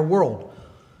entire world.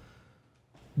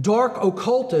 Dark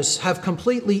occultists have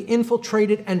completely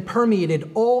infiltrated and permeated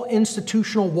all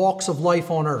institutional walks of life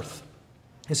on Earth.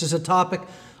 This is a topic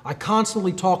I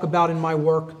constantly talk about in my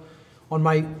work, on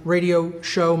my radio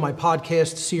show, my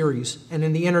podcast series, and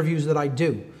in the interviews that I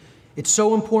do. It's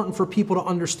so important for people to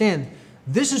understand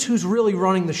this is who's really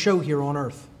running the show here on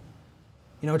Earth.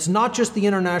 It's not just the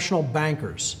international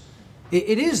bankers.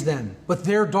 It is them, but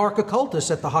they're dark occultists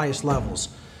at the highest levels.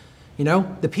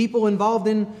 The people involved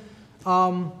in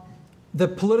the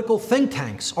political think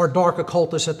tanks are dark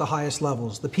occultists at the highest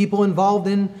levels. The people involved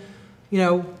in,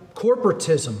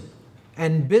 corporatism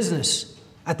and business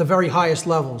at the very highest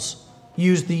levels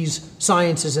use these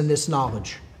sciences and this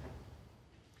knowledge.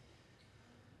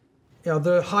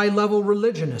 The high-level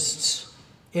religionists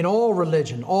in all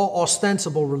religion, all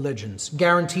ostensible religions,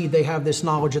 guaranteed they have this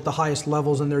knowledge at the highest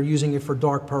levels and they're using it for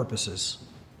dark purposes.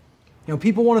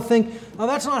 People want to think, oh,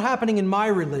 that's not happening in my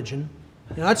religion.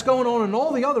 That's going on in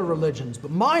all the other religions,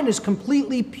 but mine is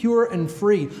completely pure and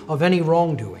free of any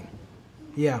wrongdoing.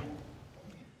 Yeah.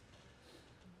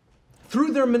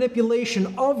 Through their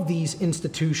manipulation of these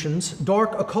institutions,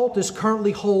 dark occultists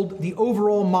currently hold the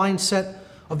overall mindset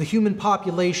of the human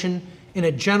population in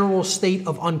a general state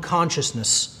of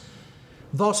unconsciousness,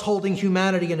 thus holding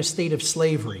humanity in a state of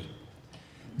slavery.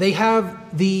 They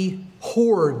have the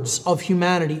hordes of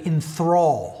humanity in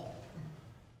thrall.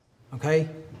 Okay?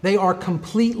 They are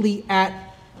completely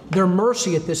at their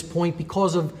mercy at this point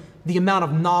because of the amount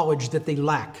of knowledge that they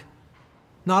lack.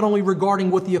 Not only regarding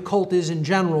what the occult is in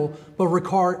general, but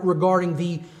regarding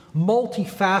the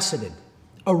multifaceted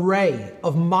array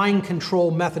of mind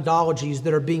control methodologies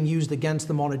that are being used against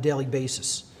them on a daily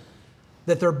basis,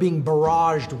 that they're being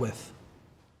barraged with.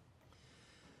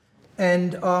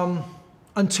 And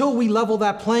until we level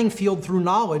that playing field through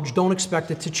knowledge, don't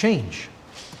expect it to change.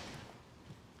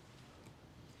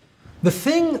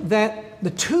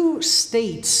 The two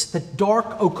states that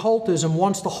dark occultism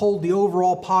wants to hold the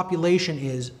overall population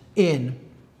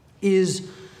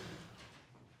is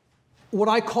what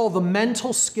I call the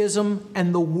mental schism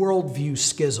and the worldview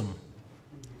schism.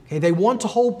 Okay, they want to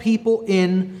hold people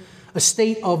in a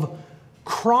state of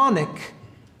chronic,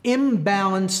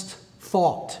 imbalanced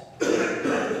thought.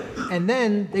 And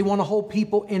then they want to hold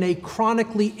people in a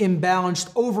chronically imbalanced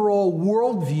overall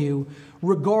worldview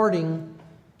regarding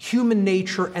human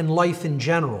nature and life in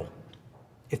general.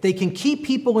 If they can keep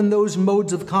people in those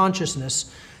modes of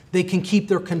consciousness, they can keep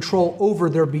their control over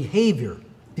their behavior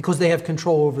because they have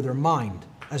control over their mind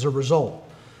as a result.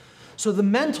 So the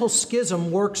mental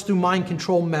schism works through mind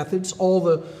control methods, all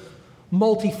the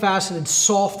multifaceted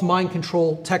soft mind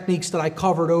control techniques that I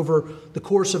covered over the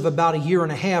course of about a year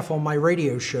and a half on my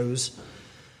radio shows.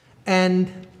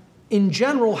 And in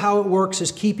general, how it works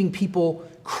is keeping people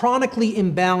chronically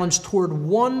imbalanced toward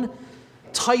one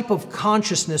type of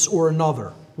consciousness or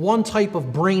another, one type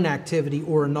of brain activity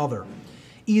or another.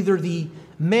 Either the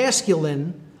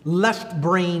masculine left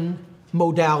brain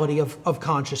modality of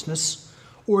consciousness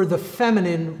or the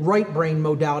feminine right brain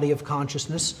modality of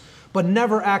consciousness, but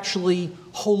never actually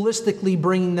holistically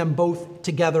bringing them both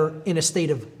together in a state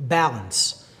of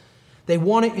balance. They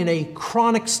want it in a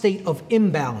chronic state of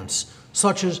imbalance,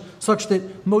 such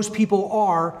that most people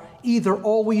are either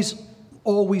always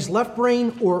left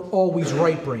brain or always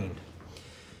right brained.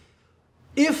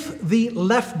 If the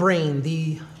left brain,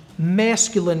 the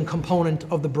masculine component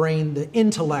of the brain, the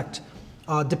intellect,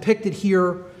 depicted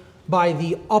here by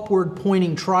the upward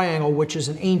pointing triangle, which is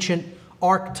an ancient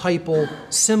archetypal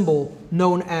symbol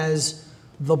known as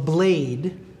the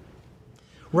blade,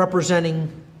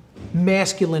 representing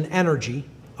masculine energy,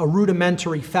 a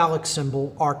rudimentary phallic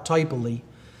symbol archetypally.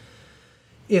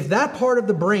 If that part of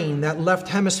the brain, that left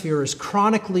hemisphere, is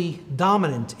chronically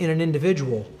dominant in an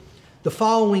individual, the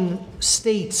following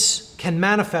states can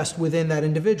manifest within that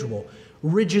individual: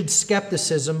 rigid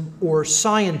skepticism or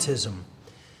scientism,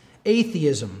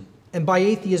 atheism, and by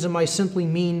atheism I simply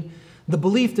mean the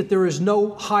belief that there is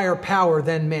no higher power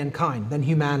than mankind, than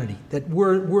humanity, that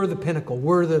we're the pinnacle,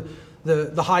 we're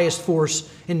the highest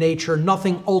force in nature.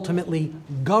 Nothing ultimately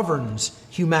governs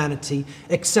humanity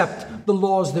except the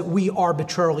laws that we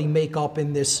arbitrarily make up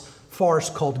in this farce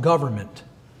called government.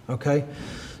 Okay?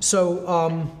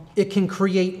 So it can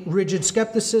create rigid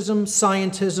skepticism,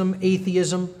 scientism,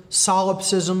 atheism,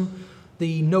 solipsism,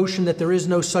 the notion that there is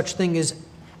no such thing as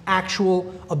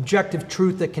actual objective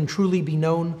truth that can truly be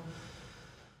known.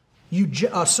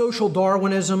 Social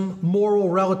Darwinism, moral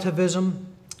relativism.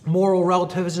 Moral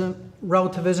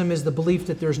relativism is the belief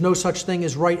that there's no such thing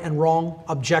as right and wrong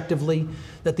objectively,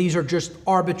 that these are just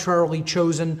arbitrarily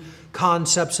chosen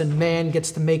concepts and man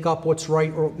gets to make up what's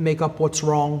right or make up what's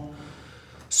wrong.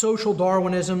 Social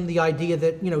Darwinism, the idea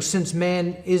that, since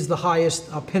man is the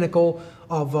highest pinnacle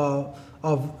of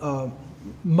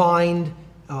mind,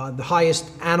 the highest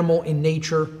animal in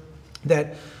nature,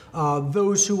 that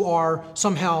those who are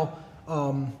somehow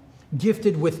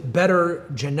gifted with better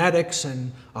genetics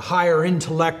and a higher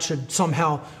intellect should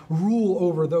somehow rule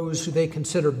over those who they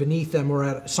consider beneath them or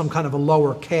at some kind of a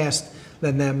lower caste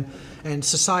than them. And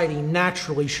society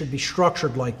naturally should be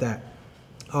structured like that,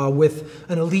 with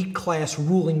an elite class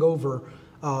ruling over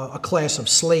a class of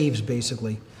slaves,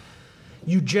 basically.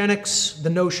 Eugenics, the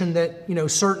notion that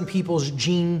certain people's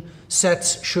gene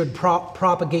sets should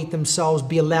propagate themselves,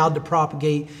 be allowed to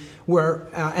propagate,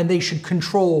 and they should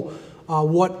control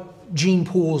what gene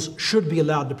pools should be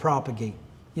allowed to propagate.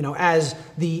 As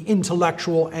the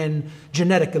intellectual and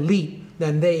genetic elite,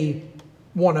 then they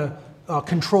want to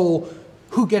control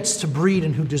who gets to breed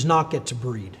and who does not get to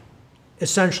breed.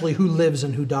 Essentially, who lives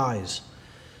and who dies.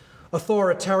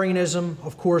 Authoritarianism,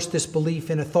 of course, this belief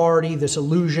in authority, this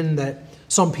illusion that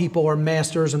some people are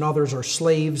masters and others are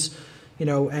slaves,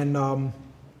 and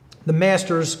the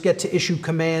masters get to issue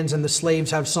commands and the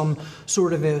slaves have some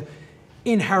sort of an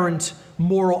inherent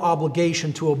moral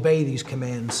obligation to obey these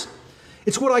commands.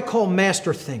 It's what I call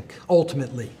masterthink,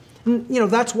 ultimately. And,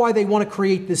 that's why they want to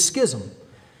create this schism.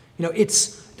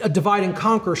 It's a divide and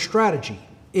conquer strategy.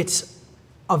 It's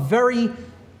a very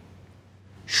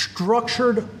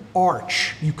structured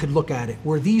arch, you could look at it,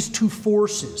 where these two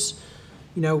forces,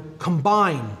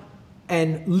 combine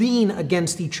and lean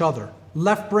against each other.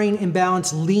 Left brain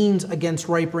imbalance leans against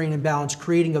right brain imbalance,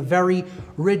 creating a very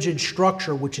rigid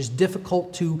structure which is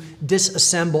difficult to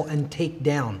disassemble and take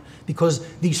down because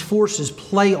these forces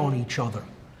play on each other.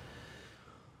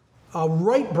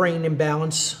 Right brain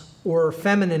imbalance or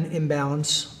feminine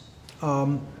imbalance,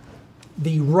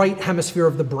 the right hemisphere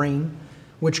of the brain,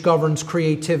 which governs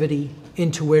creativity,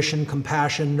 intuition,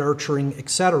 compassion, nurturing,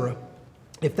 etc.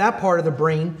 If that part of the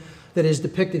brain that is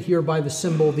depicted here by the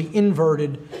symbol, the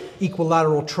inverted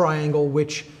equilateral triangle,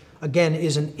 which again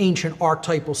is an ancient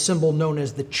archetypal symbol known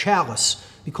as the chalice,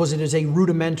 because it is a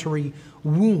rudimentary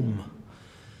womb.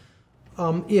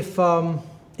 If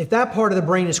that part of the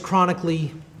brain is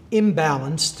chronically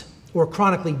imbalanced, or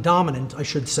chronically dominant, I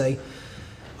should say,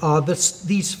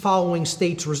 these following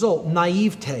states result: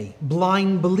 naivete,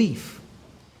 blind belief,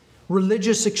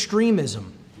 religious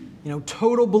extremism,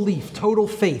 total belief, total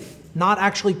faith, not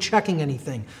actually checking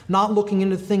anything, not looking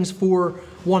into things for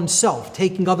oneself,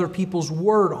 taking other people's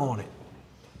word on it.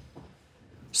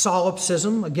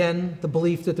 Solipsism, again, the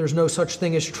belief that there's no such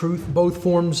thing as truth. Both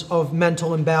forms of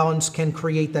mental imbalance can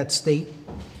create that state.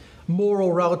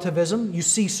 Moral relativism. You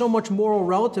see so much moral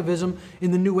relativism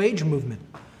in the New Age movement.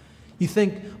 You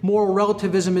think moral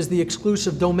relativism is the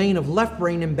exclusive domain of left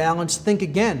brain imbalance. Think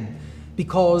again,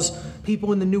 because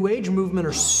people in the New Age movement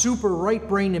are super right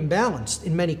brain imbalanced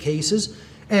in many cases,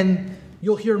 and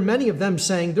you'll hear many of them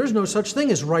saying there's no such thing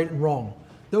as right and wrong.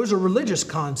 Those are religious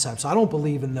concepts. I don't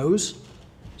believe in those.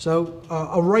 So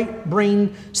a right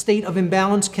brain state of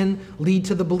imbalance can lead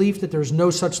to the belief that there's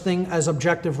no such thing as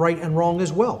objective right and wrong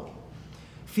as well.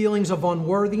 Feelings of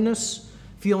unworthiness,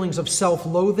 feelings of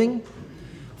self-loathing,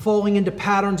 falling into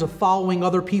patterns of following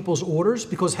other people's orders,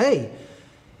 because hey,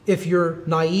 if you're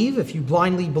naive, if you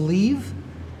blindly believe,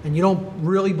 and you don't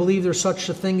really believe there's such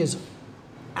a thing as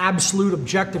absolute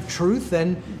objective truth,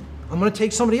 then I'm going to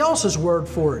take somebody else's word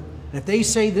for it. And if they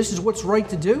say this is what's right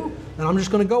to do, then I'm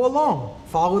just going to go along,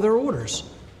 follow their orders.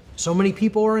 So many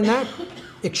people are in that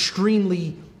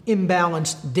extremely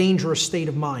imbalanced, dangerous state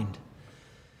of mind.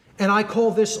 And I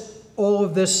call all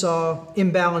of this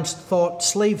imbalanced thought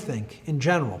slave think in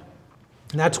general.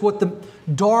 And that's what the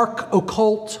dark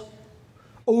occult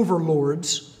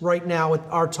overlords right now at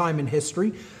our time in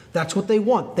history. That's what they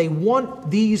want. They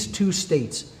want these two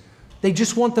states. They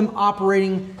just want them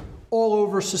operating all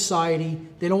over society.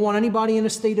 They don't want anybody in a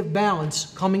state of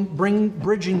balance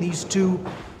bridging these two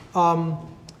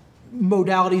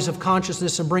modalities of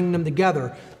consciousness and bringing them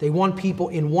together. They want people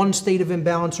in one state of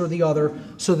imbalance or the other,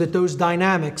 so that those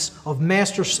dynamics of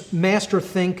master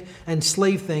think and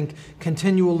slave think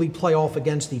continually play off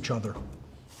against each other.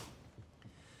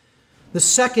 The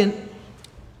second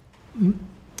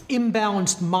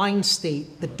imbalanced mind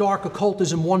state that dark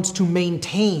occultism wants to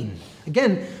maintain.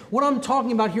 Again, what I'm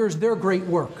talking about here is their great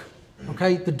work.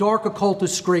 Okay? The dark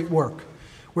occultists' great work.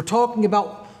 We're talking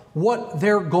about what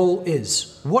their goal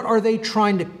is. What are they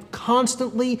trying to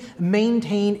constantly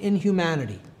maintain in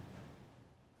humanity?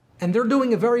 And they're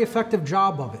doing a very effective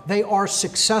job of it. They are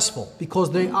successful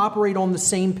because they operate on the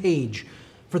same page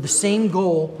for the same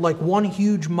goal, like one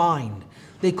huge mind.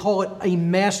 They call it a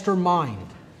mastermind.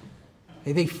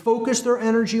 They focus their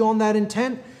energy on that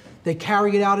intent. They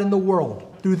carry it out in the world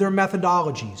through their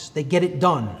methodologies. They get it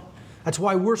done. That's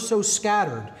why we're so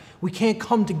scattered. We can't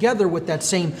come together with that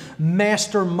same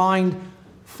mastermind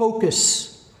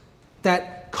focus,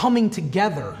 that coming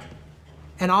together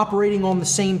and operating on the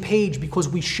same page because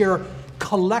we share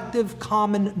collective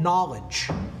common knowledge.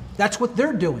 That's what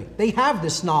they're doing. They have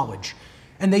this knowledge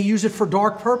and they use it for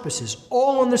dark purposes,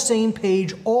 all on the same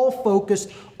page, all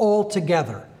focused, all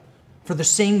together for the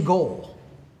same goal.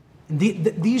 And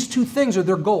these two things are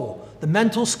their goal, the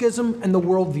mental schism and the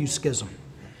worldview schism.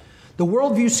 The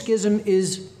worldview schism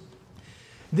is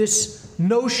this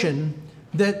notion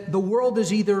that the world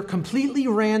is either completely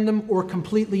random or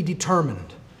completely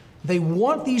determined. They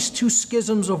want these two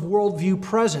schisms of worldview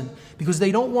present because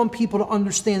they don't want people to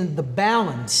understand the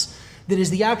balance that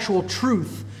is the actual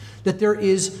truth, that there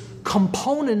is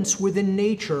components within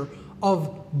nature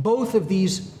of both of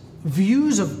these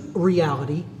views of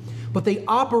reality, but they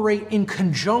operate in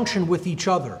conjunction with each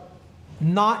other,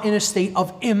 not in a state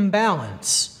of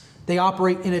imbalance. They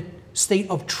operate in a state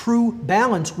of true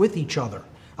balance with each other.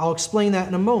 I'll explain that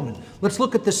in a moment. Let's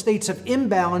look at the states of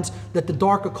imbalance that the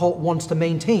dark occult wants to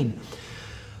maintain.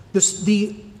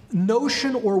 The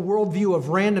notion or worldview of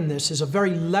randomness is a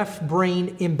very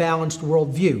left-brain imbalanced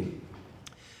worldview.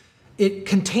 It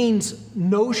contains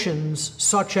notions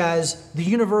such as the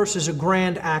universe is a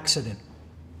grand accident.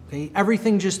 Okay?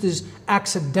 Everything just is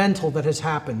accidental that has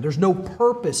happened. There's no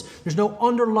purpose. There's no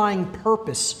underlying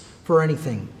purpose for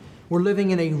anything. We're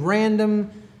living in a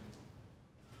random,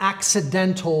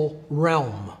 accidental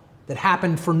realm that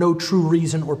happened for no true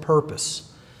reason or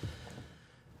purpose.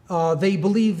 They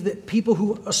believe that people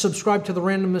who subscribe to the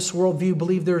randomness worldview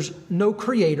believe there's no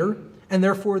creator, and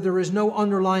therefore there is no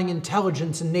underlying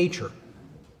intelligence in nature.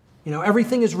 You know,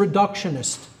 everything is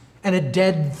reductionist and a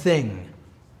dead thing.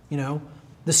 You know,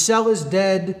 the cell is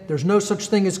dead, there's no such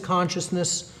thing as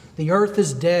consciousness, the earth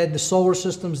is dead, the solar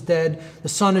system's dead, the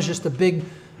sun is just a big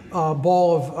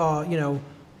ball of,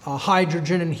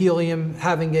 hydrogen and helium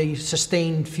having a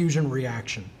sustained fusion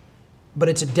reaction. But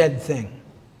it's a dead thing.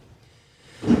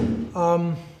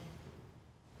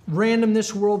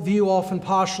 Randomness worldview often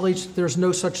postulates that there's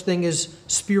no such thing as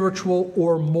spiritual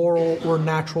or moral or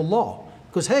natural law.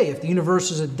 Because, hey, if the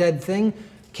universe is a dead thing,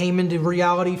 came into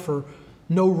reality for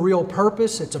no real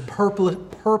purpose, it's a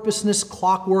purposeless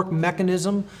clockwork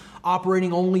mechanism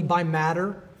operating only by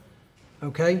matter,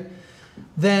 okay,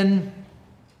 then,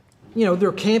 you know,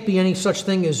 there can't be any such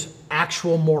thing as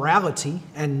actual morality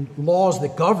and laws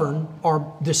that govern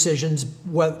our decisions,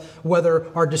 whether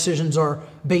our decisions are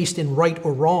based in right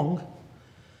or wrong.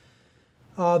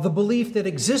 The belief that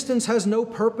existence has no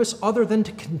purpose other than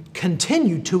to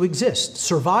continue to exist.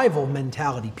 Survival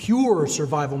mentality, pure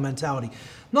survival mentality.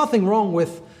 Nothing wrong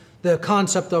with the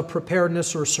concept of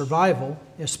preparedness or survival,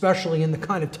 especially in the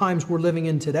kind of times we're living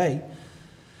in today.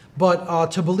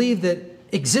 But to believe that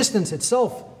existence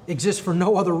itself exists for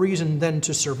no other reason than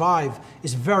to survive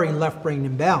is very left-brain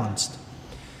imbalanced.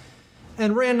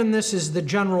 And randomness is the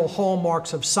general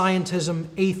hallmarks of scientism,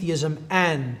 atheism,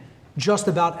 and just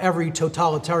about every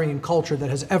totalitarian culture that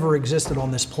has ever existed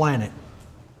on this planet.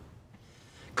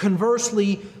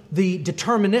 Conversely, the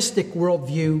deterministic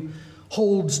worldview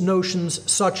holds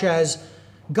notions such as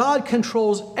God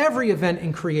controls every event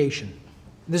in creation.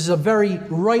 This is a very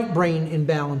right-brain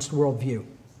imbalanced worldview.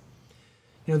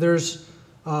 You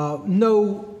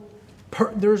know,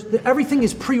 everything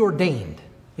is preordained.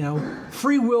 You know,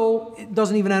 free will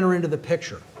doesn't even enter into the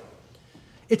picture.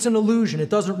 It's an illusion. It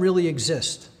doesn't really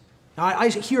exist. I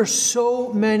hear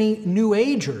so many New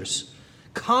Agers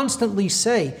constantly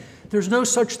say, there's no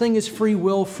such thing as free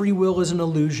will is an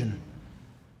illusion.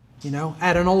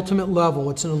 At an ultimate level,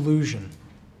 it's an illusion.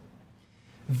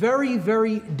 Very,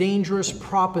 very dangerous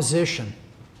proposition,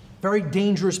 very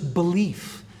dangerous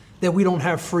belief that we don't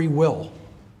have free will.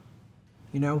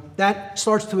 That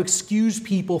starts to excuse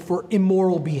people for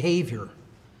immoral behavior.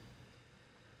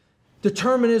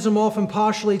 Determinism often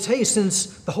postulates, hey, since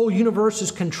the whole universe is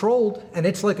controlled and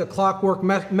it's like a clockwork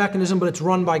mechanism, but it's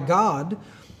run by God,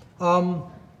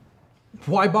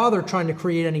 why bother trying to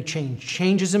create any change?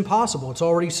 Change is impossible. It's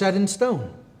already set in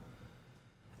stone.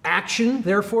 Action,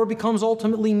 therefore, becomes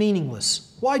ultimately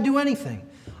meaningless. Why do anything?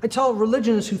 I tell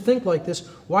religionists who think like this,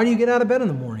 why do you get out of bed in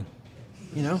the morning?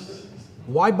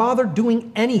 Why bother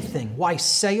doing anything? Why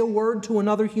say a word to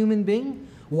another human being?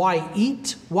 Why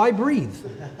eat? Why breathe?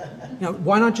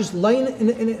 Why not just lay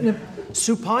in a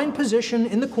supine position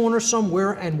in the corner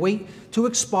somewhere and wait to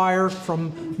expire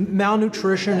from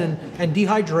malnutrition and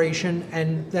dehydration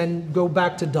and then go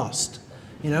back to dust?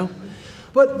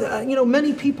 But,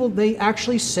 many people, they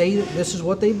actually say that this is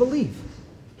what they believe.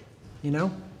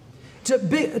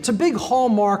 It's a big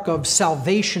hallmark of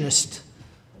salvationist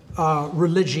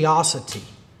religiosity,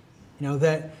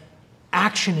 that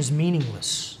action is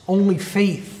meaningless. Only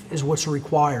faith is what's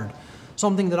required,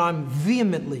 something that I'm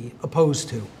vehemently opposed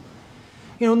to.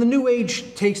 And the New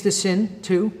Age takes this in,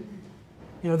 too.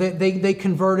 They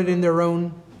convert it in their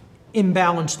own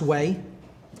imbalanced way,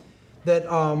 that,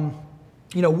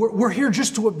 we're here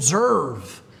just to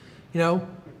observe,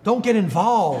 don't get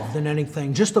involved in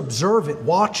anything, just observe it,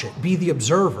 watch it, be the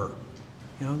observer.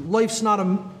 Life's not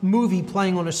a movie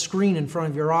playing on a screen in front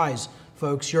of your eyes,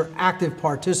 folks. You're active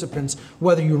participants,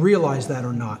 whether you realize that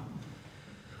or not.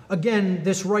 Again,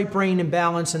 this right brain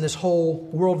imbalance and this whole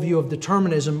worldview of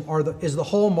determinism is the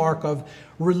hallmark of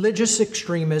religious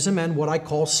extremism and what I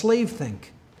call slave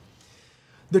think.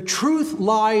 The truth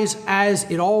lies, as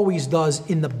it always does,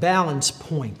 in the balance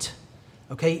point,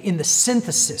 in the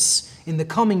synthesis, in the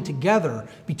coming together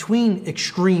between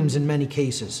extremes in many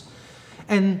cases.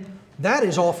 And that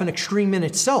is often extreme in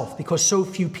itself because so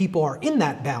few people are in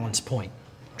that balance point,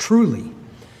 truly.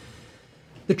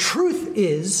 The truth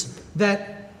is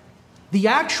that the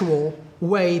actual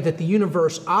way that the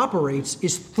universe operates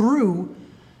is through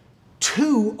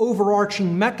two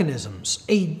overarching mechanisms,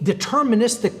 a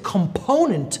deterministic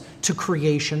component to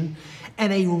creation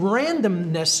and a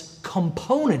randomness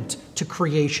component to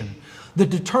creation. The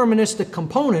deterministic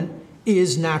component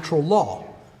is natural law,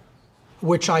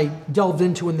 which I delved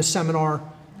into in the seminar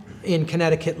in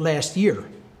Connecticut last year.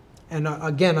 And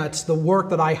again, that's the work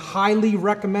that I highly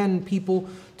recommend people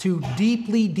to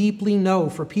deeply, deeply know.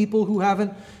 For people who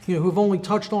haven't, who've only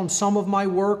touched on some of my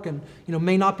work and,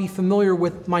 may not be familiar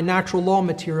with my natural law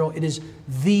material, it is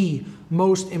the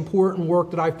most important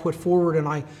work that I've put forward, and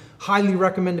I highly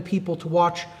recommend to people to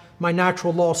watch my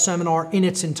natural law seminar in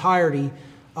its entirety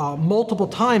multiple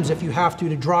times if you have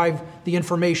to drive the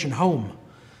information home.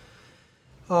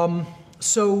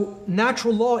 So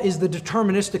natural law is the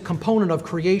deterministic component of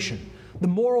creation. The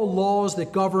moral laws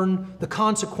that govern the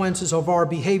consequences of our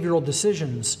behavioral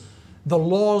decisions,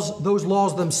 those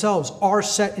laws themselves are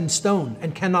set in stone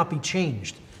and cannot be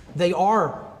changed. They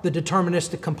are the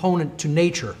deterministic component to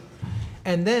nature.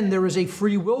 And then there is a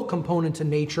free will component to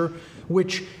nature,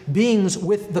 which beings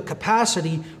with the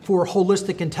capacity for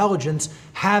holistic intelligence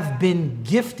have been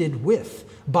gifted with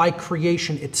by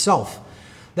creation itself.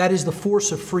 That is the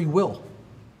force of free will.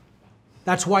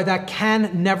 That's why that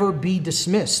can never be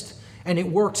dismissed. And it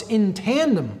works in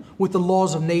tandem with the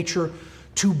laws of nature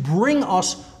to bring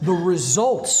us the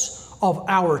results of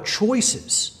our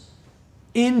choices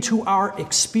into our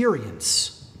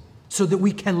experience so that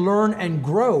we can learn and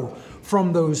grow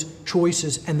from those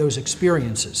choices and those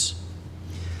experiences.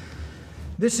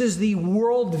 This is the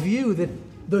worldview that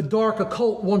the dark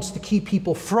occult wants to keep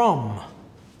people from,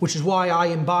 which is why I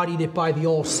embodied it by the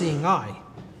all-seeing eye.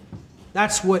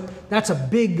 That's a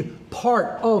big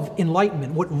part of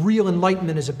enlightenment, what real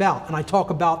enlightenment is about. And I talk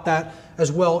about that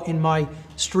as well in my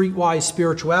Streetwise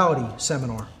Spirituality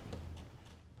seminar.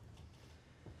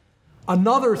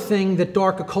 Another thing that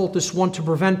dark occultists want to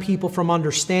prevent people from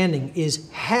understanding is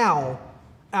how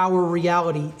our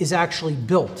reality is actually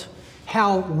built.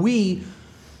 How we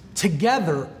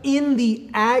together in the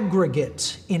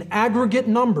aggregate, in aggregate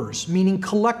numbers, meaning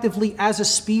collectively as a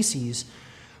species,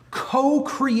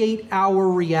 co-create our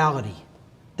reality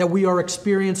that we are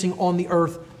experiencing on the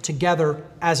earth together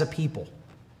as a people.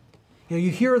 You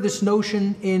hear this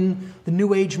notion in the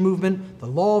New Age movement, the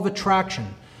law of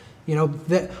attraction.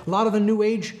 That a lot of the New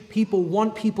Age people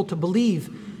want people to believe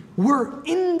we're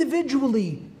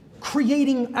individually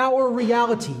creating our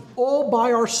reality all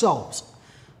by ourselves.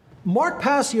 Mark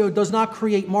Passio does not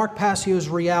create Mark Passio's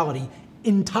reality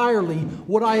entirely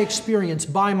what I experience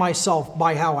by myself,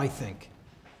 by how I think.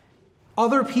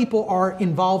 Other people are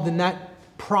involved in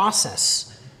that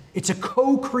process. It's a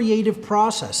co-creative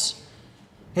process.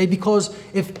 Okay? Because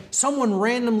if someone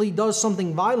randomly does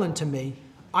something violent to me,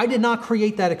 I did not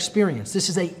create that experience. This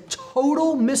is a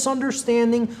total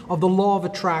misunderstanding of the law of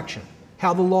attraction,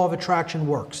 how the law of attraction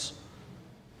works.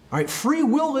 All right, free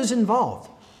will is involved.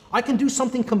 I can do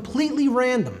something completely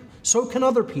random. So can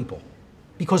other people,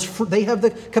 because they have the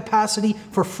capacity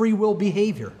for free will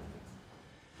behavior.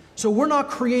 So we're not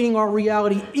creating our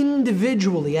reality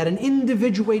individually, at an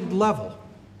individuated level.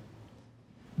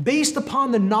 Based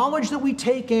upon the knowledge that we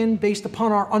take in, based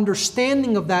upon our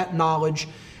understanding of that knowledge,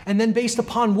 and then based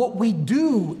upon what we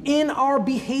do in our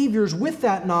behaviors with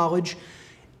that knowledge,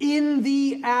 in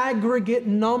the aggregate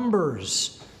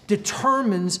numbers,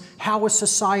 determines how a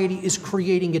society is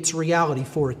creating its reality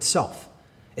for itself.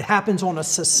 It happens on a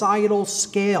societal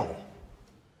scale.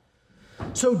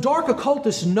 So dark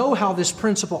occultists know how this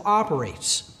principle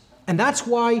operates. And that's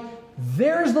why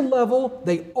there's the level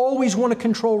they always want to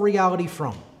control reality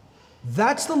from.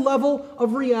 That's the level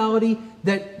of reality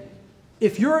that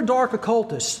if you're a dark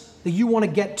occultist, that you want to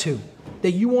get to,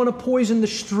 that you want to poison the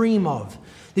stream of,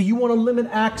 that you want to limit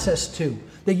access to,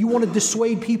 that you want to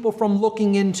dissuade people from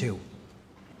looking into.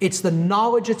 It's the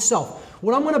knowledge itself.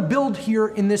 What I'm going to build here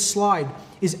in this slide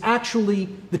is actually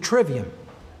the trivium.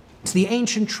 It's the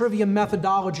ancient trivium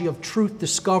methodology of truth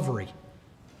discovery,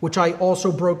 which I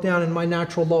also broke down in my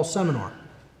natural law seminar.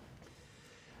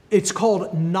 It's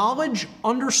called knowledge,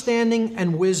 understanding,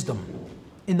 and wisdom.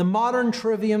 In the modern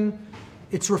trivium,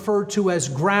 it's referred to as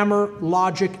grammar,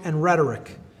 logic, and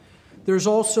rhetoric. There's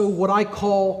also what I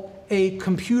call a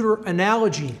computer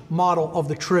analogy model of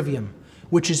the trivium,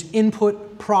 which is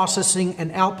input, processing,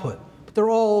 and output. But they're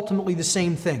all ultimately the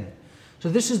same thing. So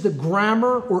this is the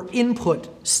grammar or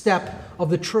input step of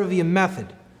the trivium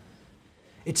method.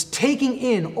 It's taking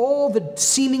in all the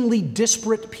seemingly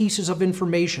disparate pieces of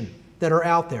information that are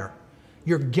out there.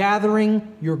 You're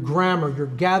gathering your grammar, you're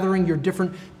gathering your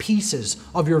different pieces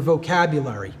of your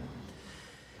vocabulary.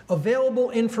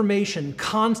 Available information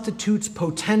constitutes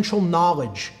potential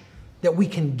knowledge that we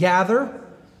can gather,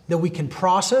 that we can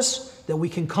process, that we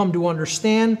can come to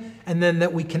understand, and then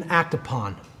that we can act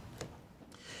upon.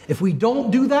 If we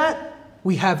don't do that,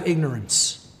 we have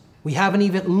ignorance. We haven't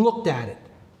even looked at it.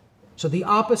 So the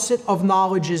opposite of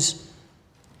knowledge is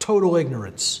total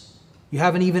ignorance. You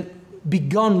haven't even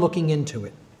begun looking into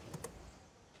it.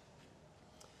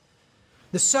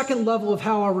 The second level of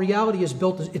how our reality is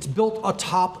built is it's built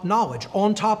atop knowledge.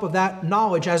 On top of that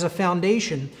knowledge as a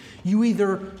foundation, you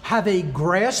either have a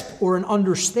grasp or an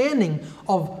understanding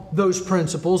of those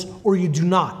principles or you do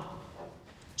not.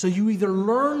 So you either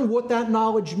learn what that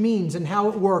knowledge means and how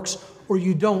it works, or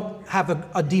you don't have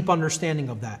a deep understanding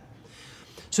of that.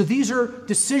 So these are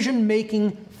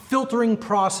decision-making, filtering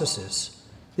processes.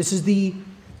 This is the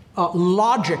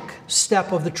logic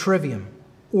step of the trivium,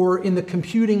 or in the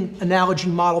computing analogy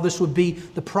model, this would be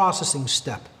the processing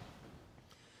step.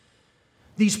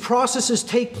 These processes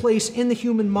take place in the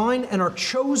human mind and are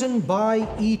chosen by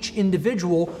each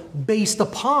individual based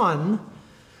upon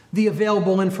the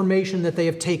available information that they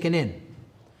have taken in.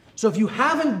 So if you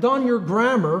haven't done your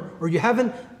grammar, or you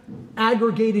haven't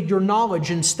aggregated your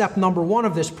knowledge in step number 1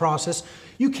 of this process,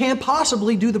 you can't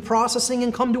possibly do the processing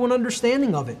and come to an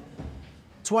understanding of it.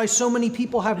 That's why so many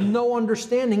people have no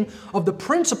understanding of the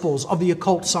principles of the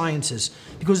occult sciences,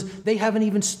 because they haven't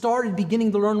even started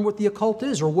beginning to learn what the occult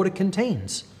is or what it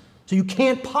contains. So you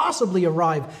can't possibly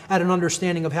arrive at an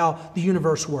understanding of how the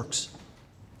universe works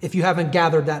if you haven't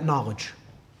gathered that knowledge.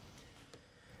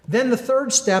 Then the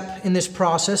third step in this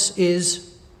process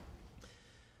is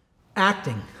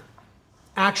acting,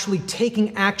 actually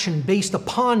taking action based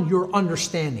upon your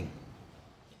understanding.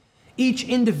 Each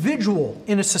individual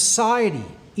in a society,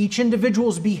 each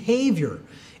individual's behavior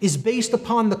is based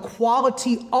upon the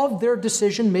quality of their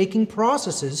decision-making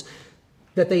processes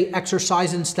that they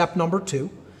exercise in step number 2,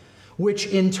 which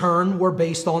in turn were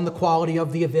based on the quality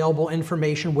of the available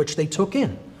information which they took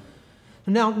in.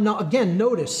 Now again,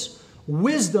 notice,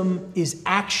 wisdom is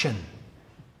action.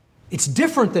 It's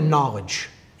different than knowledge.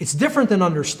 It's different than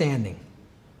understanding.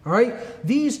 All right?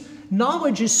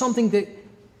 Knowledge is something that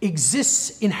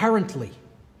exists inherently,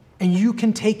 and you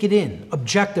can take it in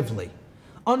objectively.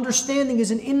 Understanding is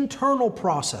an internal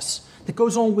process that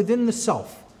goes on within the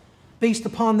self, based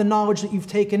upon the knowledge that you've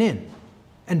taken in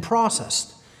and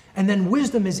processed. And then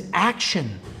wisdom is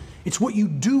action. It's what you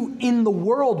do in the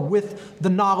world with the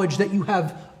knowledge that you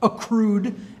have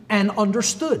accrued and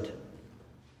understood.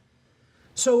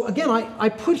 So again, I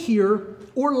put here,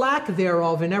 or lack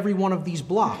thereof, in every one of these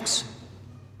blocks.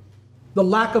 The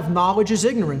lack of knowledge is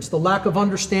ignorance. The lack of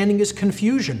understanding is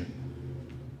confusion.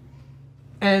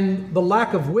 And the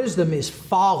lack of wisdom is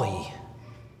folly.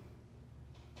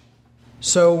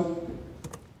 So,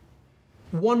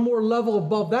 one more level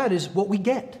above that is what we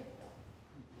get,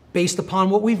 based upon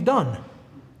what we've done.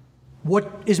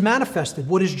 What is manifested?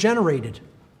 What is generated?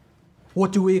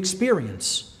 What do we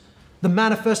experience? The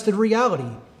manifested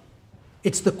reality.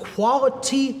 It's the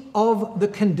quality of the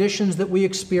conditions that we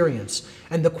experience.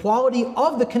 And the quality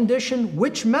of the condition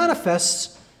which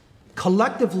manifests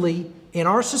collectively in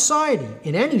our society,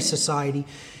 in any society,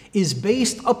 is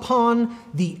based upon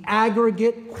the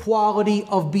aggregate quality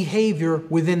of behavior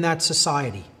within that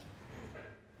society.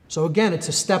 So again, it's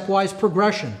a stepwise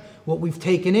progression. What we've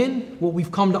taken in, what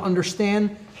we've come to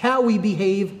understand, how we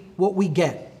behave, what we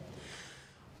get.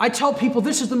 I tell people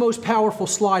this is the most powerful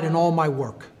slide in all my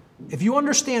work. If you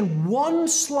understand one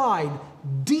slide,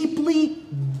 deeply,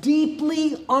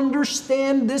 deeply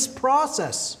understand this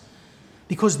process.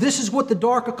 Because this is what the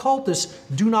dark occultists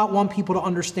do not want people to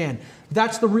understand.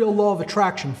 That's the real law of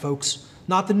attraction, folks.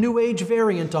 Not the New Age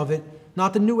variant of it.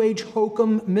 Not the New Age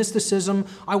hokum mysticism.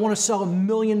 I want to sell 1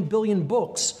 million billion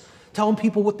books telling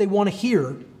people what they want to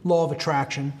hear, law of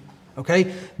attraction.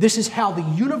 Okay? This is how the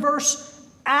universe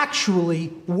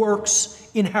actually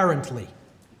works inherently.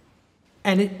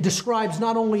 And it describes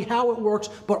not only how it works,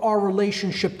 but our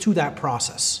relationship to that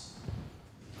process.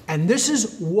 And this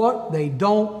is what they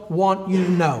don't want you to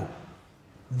know.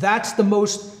 That's the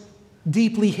most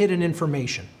deeply hidden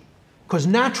information. Because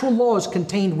natural law is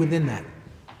contained within that.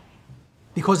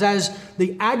 Because as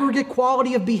the aggregate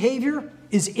quality of behavior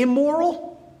is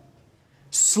immoral,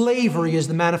 slavery is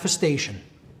the manifestation.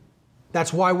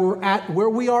 That's why we're at where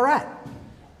we are at.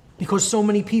 Because so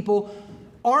many people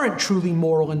aren't truly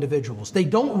moral individuals. They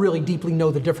don't really deeply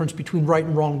know the difference between right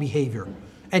and wrong behavior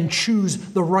and choose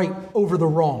the right over the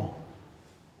wrong.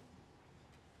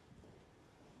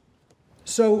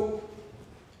 So,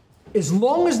 as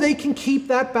long as they can keep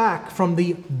that back from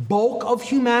the bulk of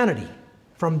humanity,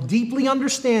 from deeply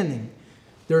understanding,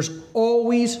 they're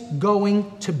always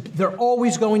going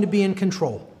to be in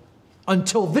control.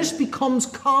 Until this becomes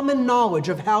common knowledge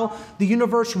of how the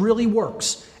universe really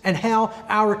works and how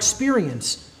our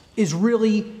experience is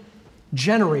really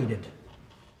generated.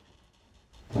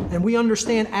 And we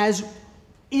understand as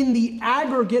in the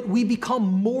aggregate we become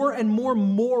more and more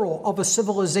moral of a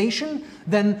civilization,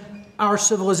 then our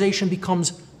civilization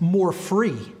becomes more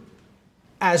free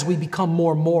as we become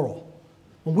more moral.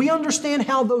 When we understand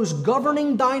how those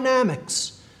governing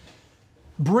dynamics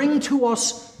bring to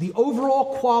us the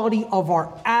overall quality of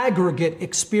our aggregate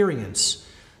experience,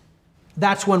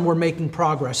 that's when we're making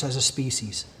progress as a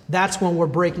species. That's when we're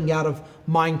breaking out of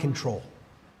mind control.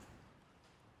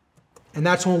 And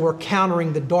that's when we're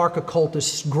countering the dark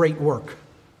occultists' great work.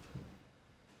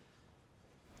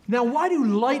 Now, why do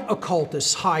light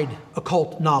occultists hide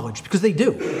occult knowledge? Because they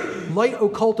do. Light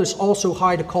occultists also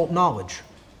hide occult knowledge.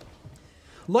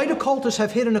 Light occultists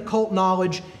have hidden occult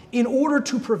knowledge in order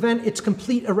to prevent its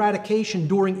complete eradication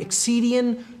during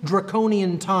Exedian,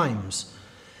 draconian times.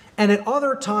 And at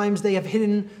other times, they have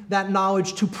hidden that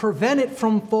knowledge to prevent it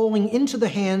from falling into the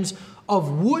hands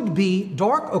of would-be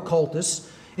dark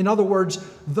occultists. In other words,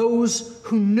 those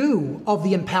who knew of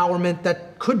the empowerment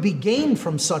that could be gained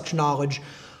from such knowledge,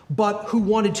 but who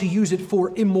wanted to use it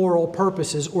for immoral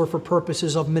purposes or for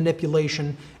purposes of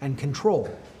manipulation and control.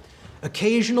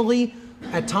 Occasionally,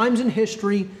 at times in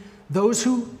history, those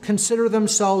who consider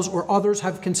themselves or others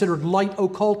have considered light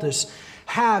occultists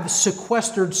have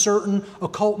sequestered certain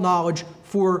occult knowledge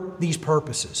for these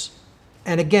purposes.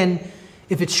 And again,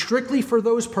 if it's strictly for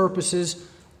those purposes,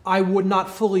 I would not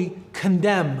fully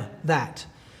condemn that.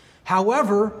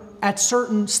 However, at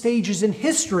certain stages in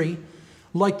history,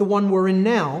 like the one we're in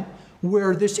now,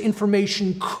 where this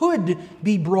information could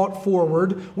be brought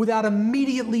forward without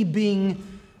immediately being,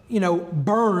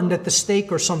 burned at the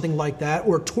stake or something like that,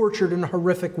 or tortured in a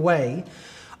horrific way,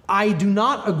 I do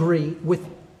not agree with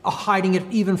hiding it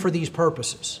even for these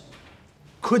purposes.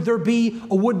 Could there be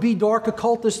a would-be dark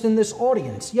occultist in this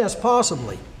audience? Yes,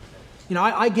 possibly.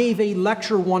 I gave a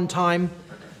lecture one time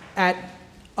at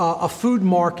a food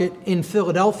market in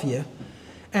Philadelphia,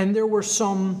 and there were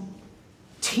some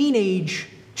teenage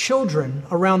children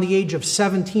around the age of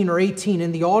 17 or 18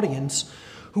 in the audience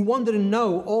who wanted to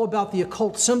know all about the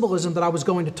occult symbolism that I was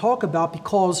going to talk about,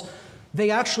 because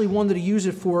they actually wanted to use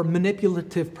it for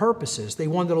manipulative purposes. They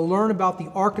wanted to learn about the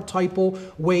archetypal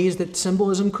ways that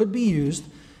symbolism could be used.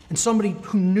 And somebody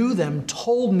who knew them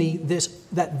told me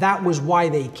that was why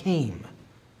they came.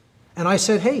 And I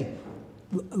said, hey,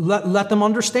 let them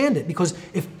understand it. Because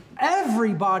if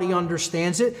everybody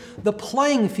understands it, the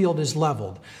playing field is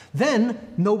leveled. Then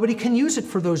nobody can use it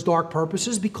for those dark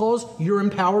purposes because you're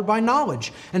empowered by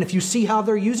knowledge. And if you see how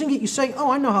they're using it, you say,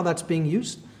 oh, I know how that's being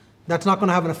used. That's not going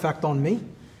to have an effect on me.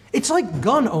 It's like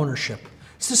gun ownership.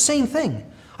 It's the same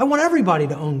thing. I want everybody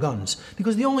to own guns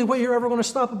because the only way you're ever going to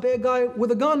stop a bad guy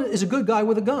with a gun is a good guy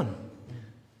with a gun.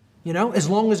 You know, as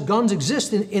long as guns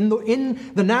exist in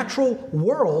the natural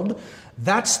world,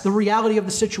 that's the reality of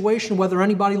the situation, whether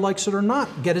anybody likes it or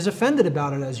not. Get as offended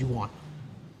about it as you want.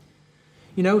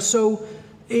 You know, so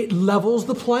it levels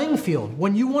the playing field.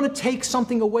 When you want to take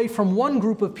something away from one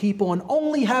group of people and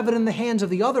only have it in the hands of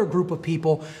the other group of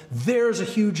people, there's a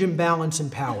huge imbalance in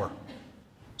power.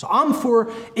 So I'm for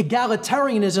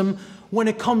egalitarianism when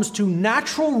it comes to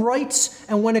natural rights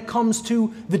and when it comes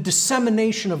to the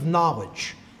dissemination of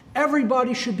knowledge.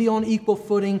 Everybody should be on equal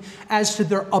footing as to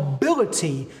their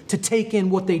ability to take in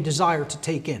what they desire to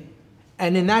take in.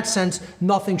 And in that sense,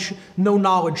 no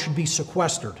knowledge should be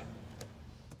sequestered.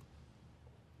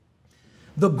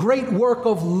 The great work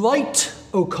of light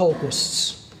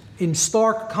occultists, in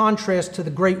stark contrast to the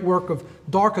great work of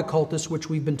dark occultists, which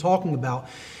we've been talking about,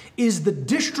 is the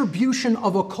distribution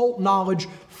of occult knowledge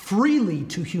freely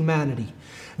to humanity,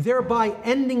 thereby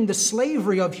ending the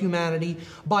slavery of humanity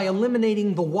by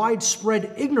eliminating the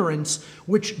widespread ignorance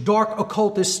which dark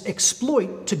occultists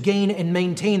exploit to gain and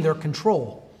maintain their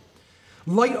control.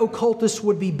 Light occultists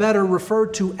would be better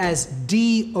referred to as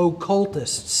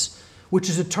de-occultists, which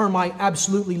is a term I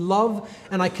absolutely love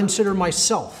and I consider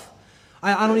myself.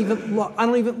 I don't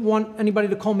even want anybody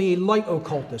to call me a light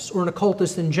occultist or an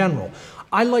occultist in general.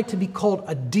 I like to be called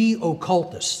a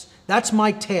de-occultist. That's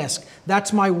my task.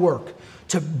 That's my work.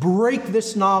 To break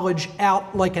this knowledge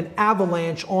out like an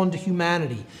avalanche onto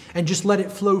humanity and just let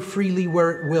it flow freely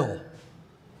where it will,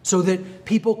 so that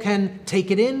people can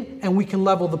take it in and we can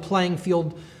level the playing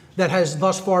field that has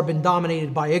thus far been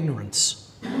dominated by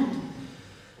ignorance.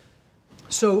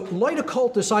 So light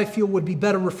occultists, I feel, would be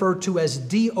better referred to as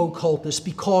de-occultists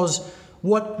because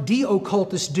what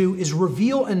de-occultists do is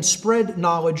reveal and spread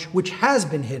knowledge which has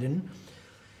been hidden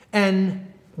and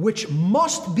which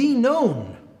must be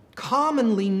known,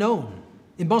 commonly known.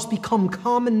 It must become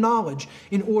common knowledge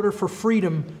in order for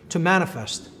freedom to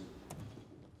manifest.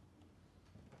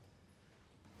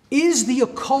 Is the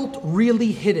occult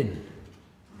really hidden?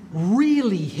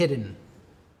 Really hidden?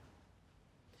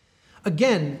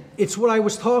 Again, it's what I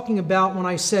was talking about when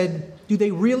I said, do they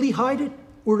really hide it,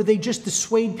 or do they just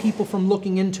dissuade people from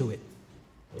looking into it?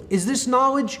 Is this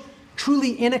knowledge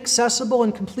truly inaccessible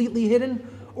and completely hidden,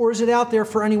 or is it out there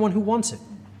for anyone who wants it?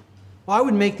 Well, I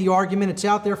would make the argument it's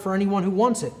out there for anyone who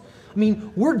wants it. I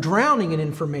mean, we're drowning in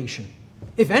information.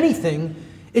 If anything,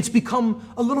 it's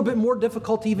become a little bit more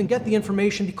difficult to even get the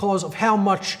information because of how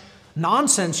much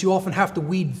nonsense you often have to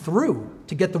weed through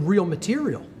to get the real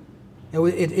material.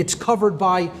 It's covered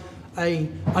by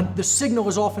the signal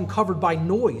is often covered by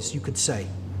noise, you could say.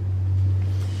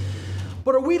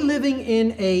 But are we living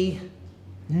in a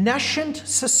nescient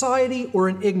society or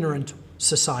an ignorant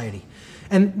society?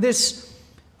 And this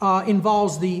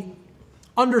involves the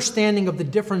understanding of the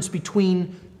difference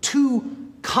between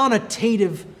two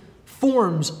connotative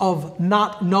forms of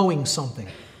not knowing something.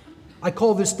 I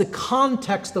call this the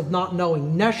context of not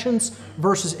knowing, nescience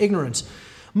versus ignorance.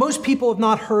 Most people have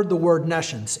not heard the word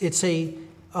nescience. It's a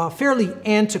fairly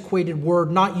antiquated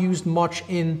word, not used much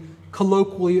in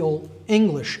colloquial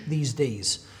English these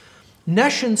days.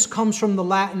 Nescience comes from the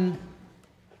Latin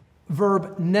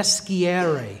verb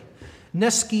nesciere.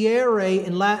 Nesciere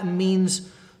in Latin means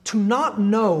to not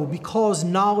know because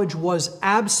knowledge was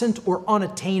absent or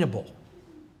unattainable.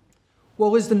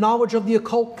 Well, is the knowledge of the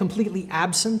occult completely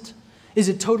absent? Is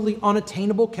it totally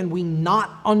unattainable? Can we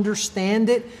not understand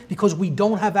it because we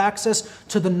don't have access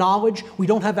to the knowledge? We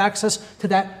don't have access to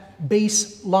that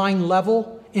baseline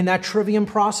level in that trivium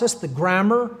process, the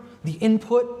grammar, the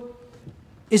input?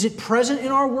 Is it present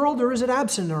in our world or is it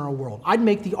absent in our world? I'd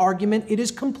make the argument it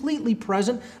is completely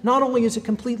present. Not only is it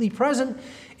completely present,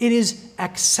 it is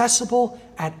accessible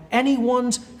at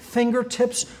anyone's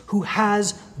fingertips who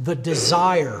has the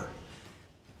desire.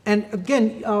 And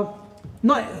again,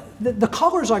 the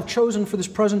colors I've chosen for this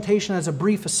presentation as a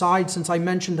brief aside, since I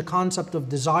mentioned the concept of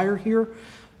desire here,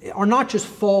 are not just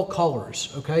fall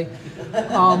colors, okay?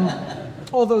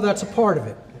 Although that's a part of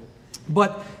it.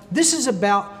 But this is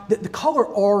about, the color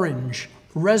orange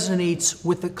resonates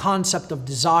with the concept of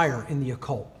desire in the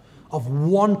occult, of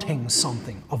wanting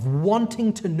something, of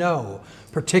wanting to know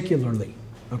particularly,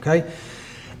 okay?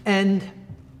 And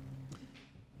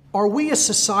are we a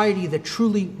society that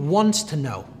truly wants to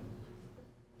know?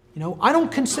 You know, I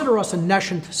don't consider us a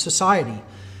nescient society.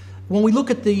 When we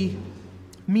look at the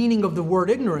meaning of the word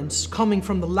ignorance, coming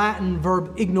from the Latin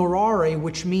verb ignorare,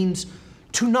 which means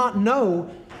to not know,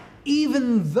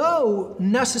 even though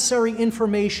necessary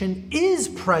information is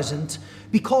present,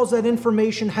 because that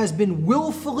information has been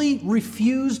willfully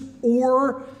refused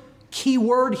or, key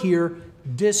word here,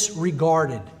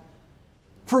 disregarded.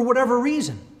 For whatever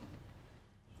reason.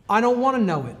 I don't want to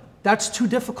know it. That's too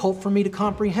difficult for me to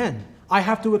comprehend. I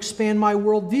have to expand my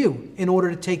worldview in order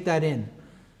to take that in.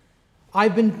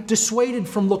 I've been dissuaded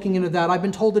from looking into that. I've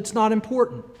been told it's not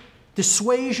important.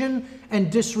 Dissuasion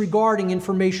and disregarding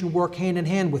information work hand in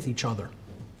hand with each other.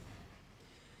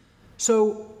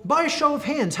 So, by a show of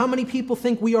hands, how many people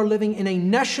think we are living in a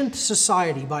nescient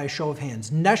society? By a show of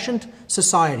hands, nescient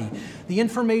society. The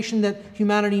information that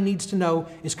humanity needs to know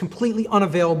is completely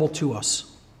unavailable to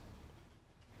us.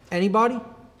 Anybody?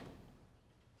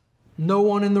 No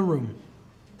one in the room.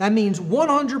 That means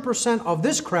 100% of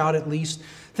this crowd, at least,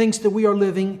 thinks that we are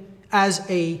living as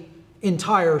an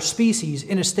entire species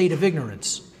in a state of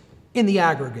ignorance, in the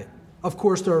aggregate. Of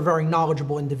course, there are very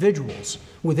knowledgeable individuals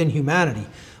within humanity,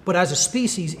 but as a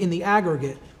species, in the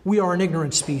aggregate, we are an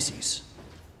ignorant species.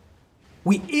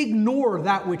 We ignore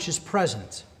that which is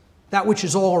present, that which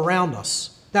is all around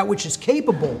us, that which is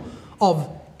capable of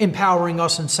empowering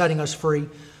us and setting us free,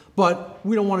 but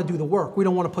we don't want to do the work. We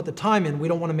don't want to put the time in. We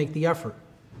don't want to make the effort.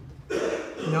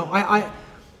 You know,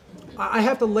 I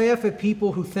have to laugh at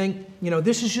people who think, you know,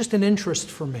 this is just an interest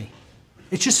for me.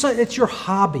 It's your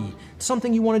hobby. It's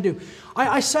something you want to do.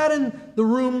 I sat in the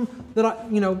room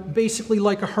that basically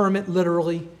like a hermit,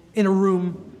 literally, in a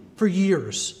room for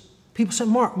years. People said,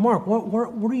 Mark,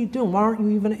 what are you doing? Why aren't you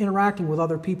even interacting with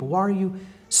other people? Why are you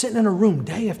sitting in a room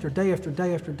day after day after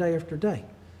day after day after day?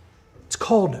 It's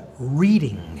called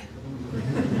reading.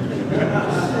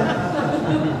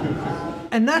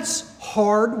 And that's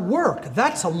hard work.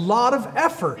 That's a lot of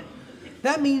effort.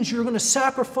 That means you're going to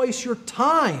sacrifice your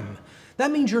time.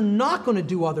 That means you're not going to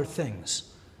do other things,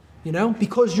 you know,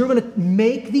 because you're going to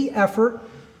make the effort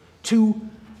to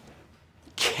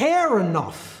care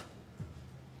enough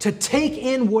to take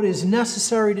in what is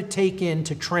necessary to take in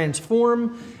to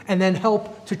transform and then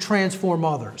help to transform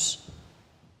others.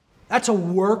 That's a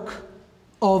work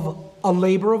of a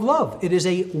labor of love. It is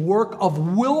a work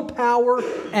of willpower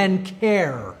and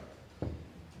care,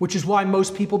 which is why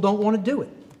most people don't want to do it.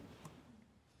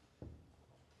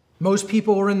 Most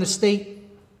people are in the state,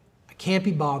 I can't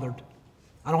be bothered.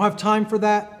 I don't have time for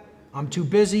that. I'm too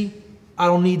busy. I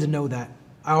don't need to know that.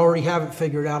 I already have it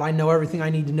figured out. I know everything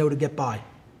I need to know to get by.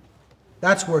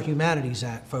 That's where humanity's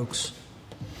at, folks.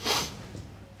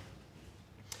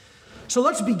 So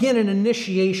let's begin an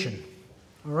initiation.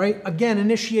 All right? Again,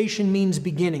 initiation means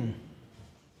beginning.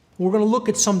 We're going to look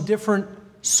at some different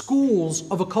schools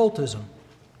of occultism,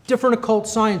 different occult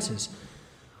sciences.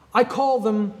 I call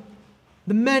them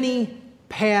the many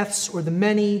paths or the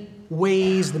many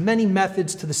ways, the many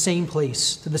methods to the same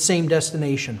place, to the same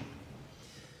destination.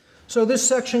 So this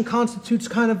section constitutes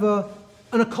kind of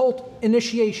an occult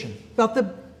initiation, about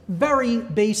the very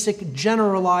basic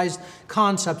generalized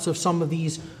concepts of some of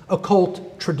these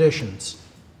occult traditions.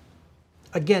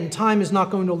 Again, time is not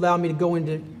going to allow me to go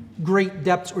into great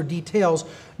depths or details,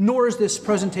 nor is this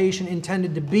presentation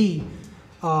intended to be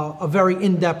a very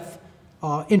in-depth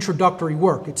introductory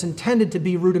work. It's intended to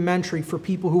be rudimentary for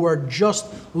people who are just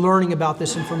learning about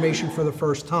this information for the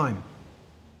first time.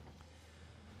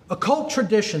 Occult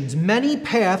traditions, many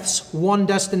paths, one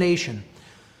destination.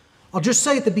 I'll just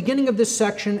say at the beginning of this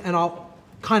section, and I'll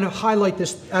kind of highlight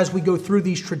this as we go through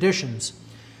these traditions.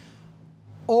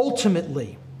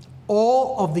 Ultimately,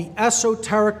 all of the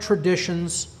esoteric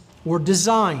traditions were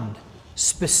designed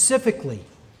specifically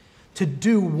to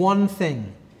do one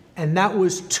thing, and that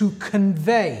was to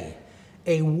convey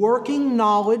a working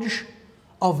knowledge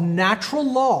of natural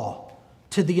law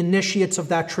to the initiates of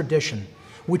that tradition,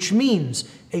 which means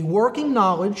a working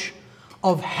knowledge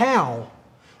of how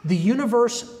the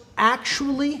universe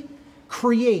actually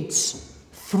creates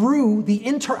through the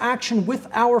interaction with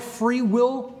our free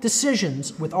will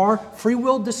decisions, with our free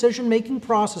will decision-making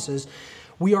processes.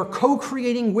 We are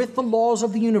co-creating with the laws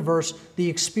of the universe the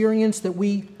experience that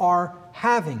we are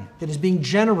having, that is being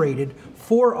generated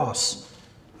for us,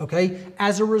 okay,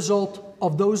 as a result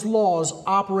of those laws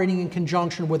operating in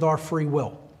conjunction with our free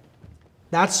will.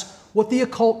 That's what the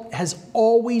occult has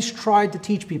always tried to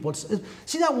teach people.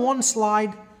 See that one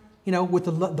slide, you know, with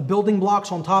the building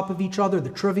blocks on top of each other, the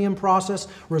trivium process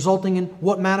resulting in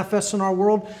what manifests in our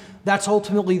world? That's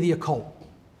ultimately the occult.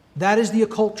 That is the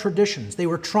occult traditions. They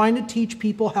were trying to teach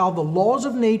people how the laws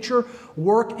of nature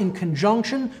work in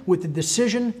conjunction with the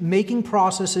decision-making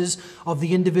processes of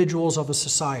the individuals of a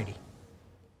society.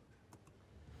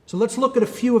 So let's look at a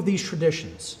few of these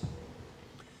traditions.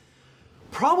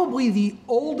 Probably the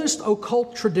oldest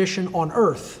occult tradition on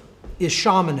earth is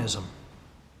shamanism.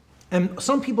 And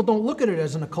some people don't look at it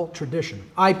as an occult tradition.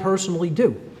 I personally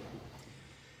do.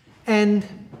 And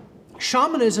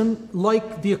shamanism,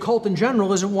 like the occult in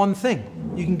general, isn't one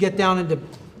thing. You can get down into,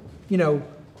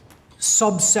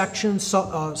 subsections,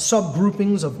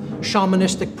 subgroupings of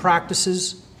shamanistic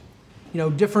practices.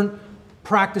 Different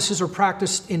practices are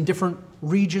practiced in different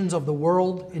regions of the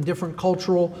world, in different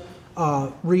cultural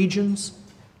regions,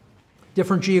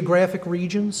 different geographic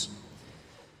regions.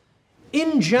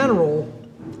 In general,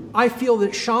 I feel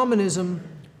that shamanism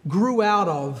grew out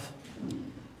of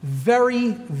very,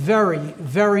 very,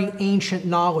 very ancient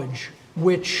knowledge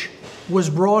which was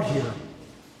brought here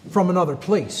from another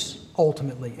place,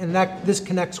 ultimately. And this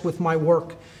connects with my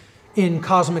work in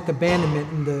cosmic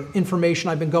abandonment and the information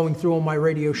I've been going through on my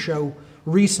radio show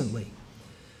recently.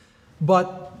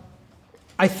 But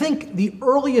I think the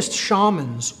earliest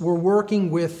shamans were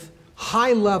working with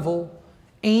high-level,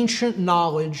 ancient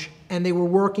knowledge, and they were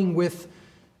working with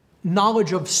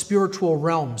knowledge of spiritual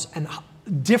realms and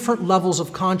different levels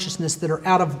of consciousness that are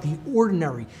out of the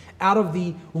ordinary, out of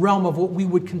the realm of what we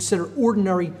would consider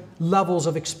ordinary levels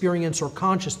of experience or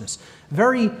consciousness.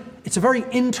 It's a very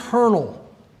internal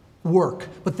work.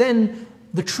 But then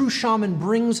the true shaman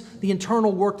brings the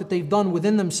internal work that they've done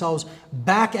within themselves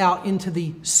back out into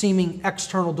the seeming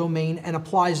external domain and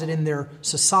applies it in their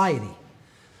society.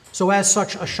 So as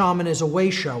such, a shaman is a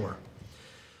way shower.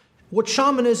 What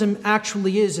shamanism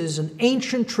actually is an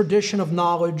ancient tradition of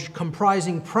knowledge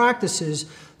comprising practices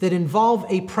that involve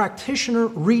a practitioner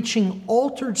reaching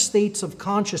altered states of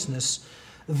consciousness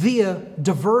via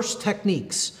diverse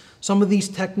techniques. Some of these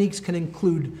techniques can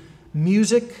include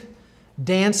music,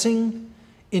 dancing,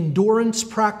 endurance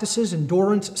practices,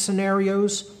 endurance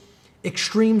scenarios,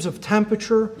 extremes of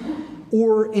temperature,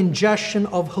 or ingestion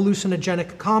of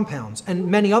hallucinogenic compounds,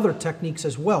 and many other techniques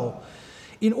as well,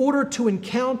 in order to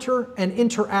encounter and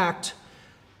interact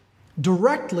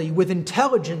directly with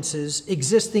intelligences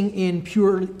existing in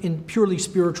purely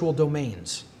spiritual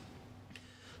domains.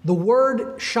 The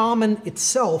word shaman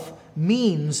itself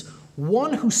means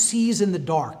one who sees in the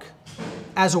dark.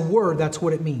 As a word, that's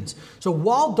what it means. So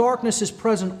while darkness is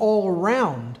present all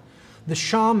around, the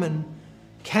shaman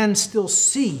can still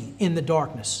see in the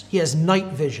darkness. He has night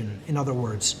vision, in other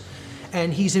words.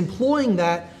 And he's employing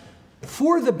that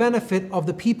for the benefit of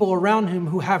the people around him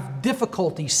who have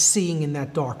difficulty seeing in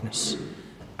that darkness.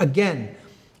 Again,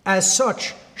 as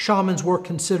such, shamans were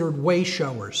considered way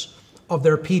showers of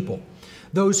their people,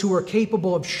 those who are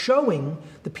capable of showing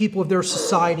the people of their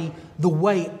society the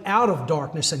way out of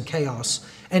darkness and chaos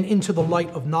and into the light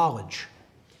of knowledge.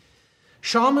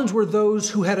 Shamans were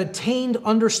those who had attained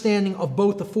understanding of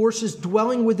both the forces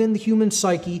dwelling within the human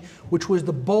psyche, which was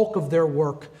the bulk of their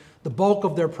work. The bulk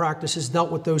of their practices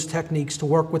dealt with those techniques to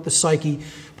work with the psyche,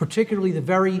 particularly the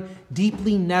very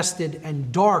deeply nested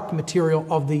and dark material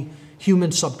of the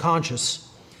human subconscious.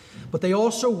 But they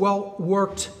also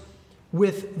worked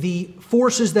with the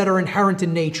forces that are inherent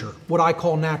in nature, what I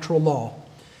call natural law.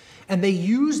 And they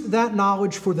used that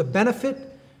knowledge for the benefit,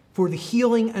 for the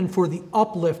healing, and for the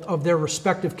uplift of their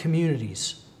respective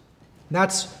communities.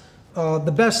 That's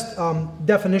the best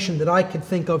definition that I could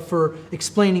think of for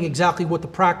explaining exactly what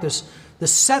the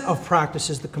set of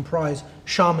practices that comprise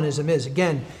shamanism is.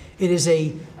 Again, it is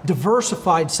a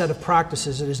diversified set of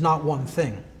practices. It is not one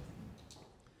thing.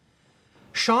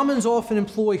 Shamans often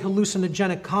employ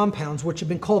hallucinogenic compounds, which have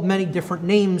been called many different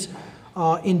names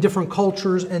in different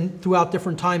cultures and throughout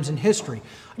different times in history.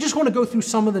 I just want to go through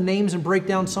some of the names and break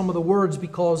down some of the words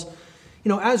because,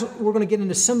 as we're going to get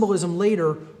into symbolism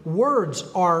later, words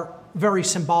are very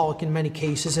symbolic in many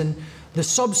cases, and the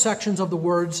subsections of the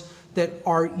words that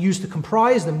are used to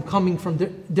comprise them coming from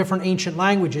different ancient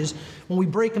languages, when we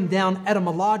break them down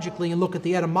etymologically and look at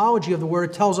the etymology of the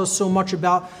word, it tells us so much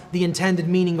about the intended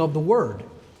meaning of the word.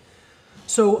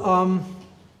 So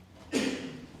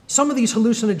some of these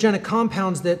hallucinogenic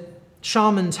compounds that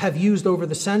shamans have used over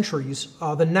the centuries,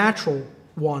 the natural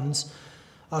ones,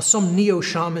 some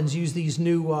neo-shamans use these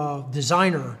new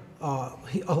designer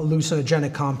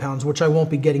hallucinogenic compounds, which I won't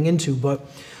be getting into, but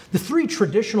the three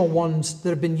traditional ones that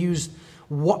have been used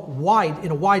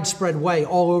in a widespread way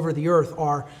all over the earth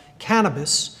are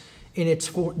cannabis in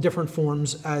its different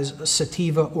forms as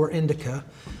sativa or indica,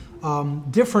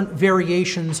 different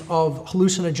variations of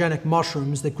hallucinogenic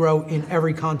mushrooms that grow in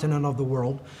every continent of the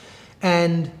world,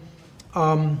 and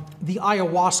the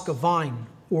ayahuasca vine,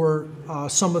 or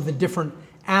some of the different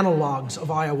analogs of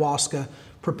ayahuasca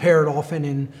prepared often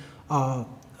in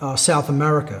South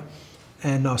America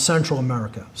and Central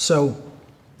America. So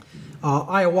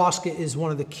Ayahuasca is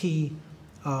one of the key,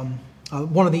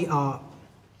 one of the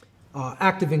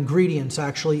active ingredients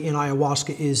actually in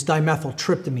ayahuasca is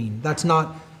dimethyltryptamine. That's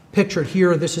not pictured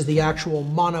here. This is the actual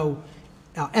MAO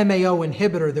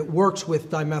inhibitor that works with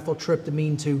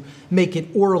dimethyltryptamine to make it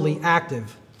orally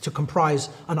active, to comprise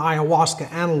an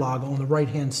ayahuasca analog on the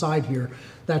right-hand side here.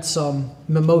 That's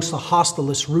Mimosa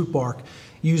hostilis root bark,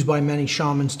 used by many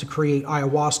shamans to create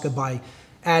ayahuasca by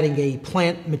adding a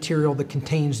plant material that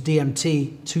contains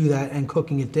DMT to that and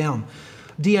cooking it down.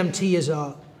 DMT is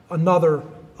another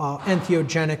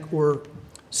entheogenic or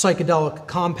psychedelic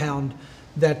compound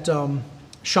that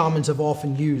shamans have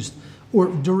often used, or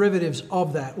derivatives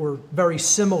of that, or very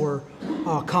similar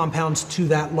compounds to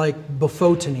that, like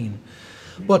bufotenine.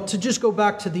 But to just go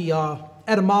back to the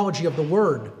etymology of the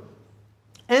word,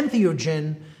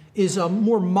 entheogen is a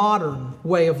more modern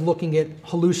way of looking at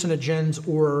hallucinogens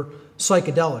or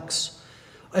psychedelics.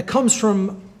 It comes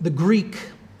from the Greek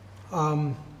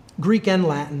and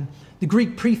Latin. The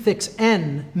Greek prefix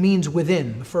 "en" means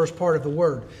within, the first part of the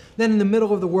word. Then in the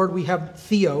middle of the word we have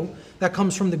theo. That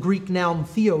comes from the Greek noun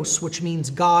theos, which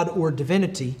means God or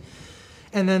divinity.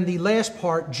 And then the last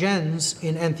part, gens,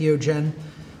 in entheogen,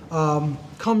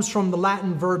 comes from the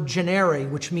Latin verb genere,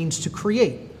 which means to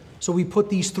create. So we put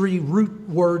these three root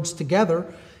words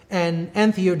together, and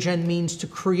entheogen means to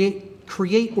create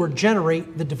or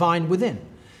generate the divine within.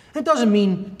 It doesn't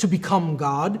mean to become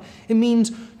God. It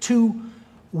means to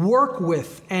work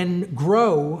with and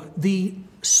grow the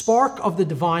spark of the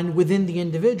divine within the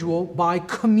individual by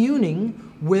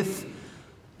communing with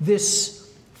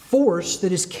this force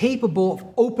that is capable of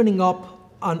opening up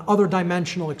an other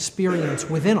dimensional experience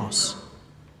within us.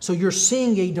 So you're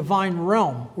seeing a divine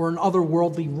realm or an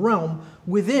otherworldly realm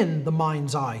within the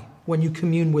mind's eye when you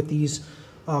commune with these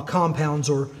compounds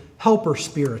or helper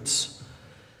spirits.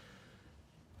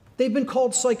 They've been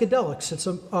called psychedelics. It's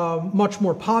a much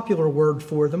more popular word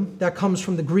for them. That comes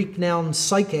from the Greek noun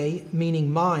psyche,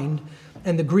 meaning mind,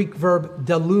 and the Greek verb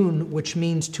delun, which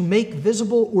means to make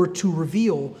visible or to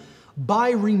reveal by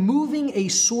removing a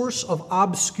source of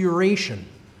obscuration.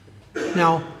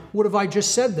 Now, what have I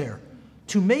just said there?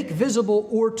 To make visible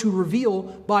or to reveal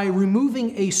by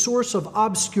removing a source of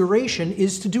obscuration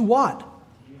is to do what?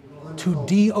 To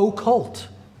de-occult.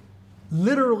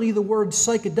 Literally, the word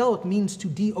psychedelic means to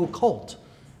de-occult.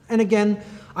 And again,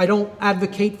 I don't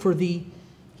advocate for the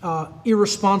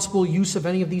irresponsible use of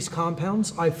any of these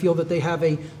compounds. I feel that they have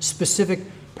a specific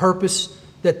purpose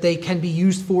that they can be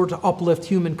used for to uplift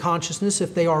human consciousness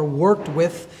if they are worked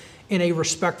with in a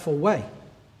respectful way.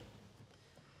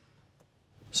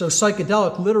 So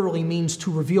psychedelic literally means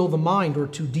to reveal the mind or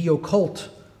to de-occult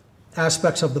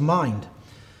aspects of the mind.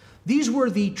 These were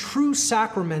the true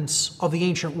sacraments of the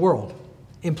ancient world,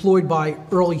 employed by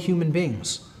early human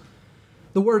beings.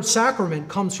 The word sacrament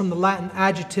comes from the Latin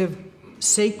adjective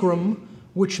sacrum,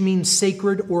 which means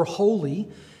sacred or holy,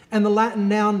 and the Latin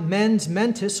noun mens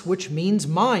mentis, which means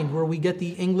mind, where we get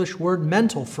the English word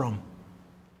mental from.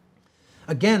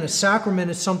 Again, a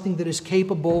sacrament is something that is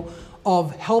capable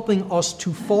of helping us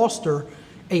to foster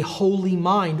a holy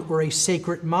mind or a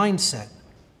sacred mindset.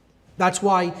 That's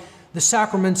why the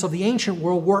sacraments of the ancient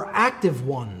world were active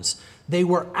ones. They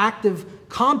were active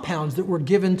compounds that were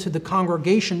given to the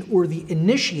congregation or the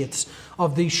initiates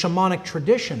of the shamanic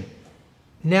tradition.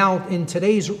 Now, in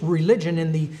today's religion,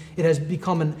 it has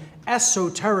become an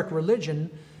esoteric religion,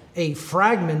 a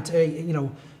fragmentary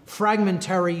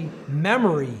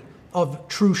memory of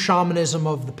true shamanism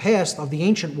of the past, of the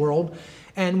ancient world,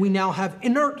 and we now have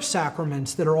inert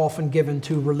sacraments that are often given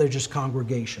to religious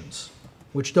congregations,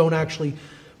 which don't actually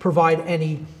provide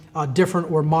any different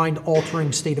or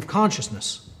mind-altering state of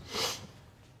consciousness.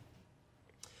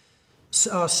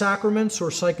 Sacraments or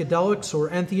psychedelics or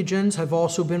entheogens have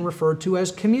also been referred to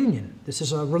as communion. This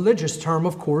is a religious term,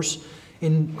 of course,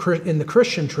 in the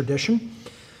Christian tradition.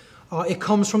 It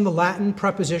comes from the Latin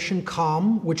preposition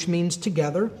com, which means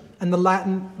together, and the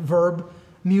Latin verb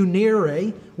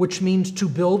munere, which means to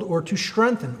build or to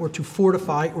strengthen or to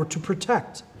fortify or to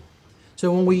protect.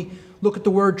 So when we look at the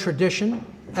word tradition,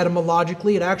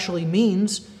 etymologically, it actually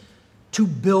means to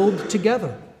build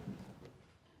together.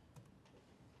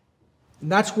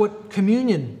 And that's what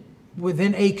communion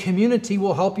within a community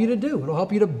will help you to do. It'll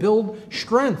help you to build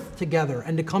strength together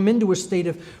and to come into a state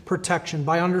of protection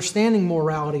by understanding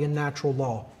morality and natural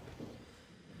law.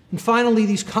 And finally,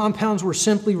 these compounds were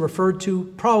simply referred to,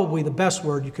 probably the best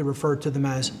word you could refer to them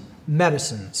as,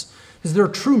 medicines, because they're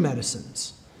true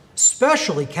medicines,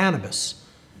 especially cannabis.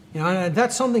 And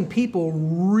that's something people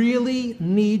really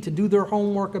need to do their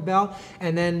homework about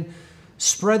and then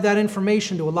spread that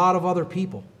information to a lot of other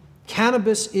people.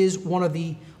 Cannabis is one of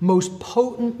the most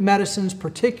potent medicines,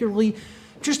 particularly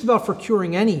just about for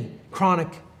curing any chronic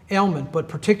ailment, but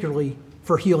particularly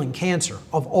for healing cancer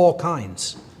of all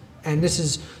kinds. And this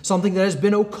is something that has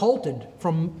been occulted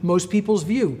from most people's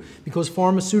view, because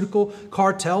pharmaceutical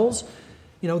cartels,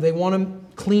 they want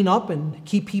to clean up and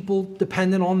keep people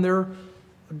dependent on their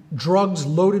drugs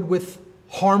loaded with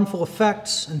harmful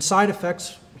effects and side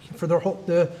effects for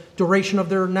the duration of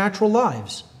their natural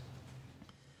lives.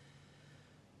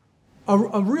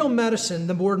 A real medicine,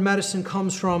 the word medicine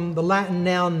comes from the Latin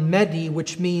noun medi,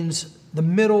 which means the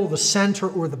middle, the center,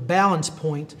 or the balance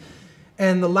point,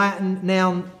 and the Latin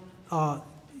noun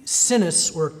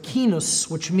sinus or kinus,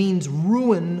 which means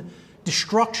ruin,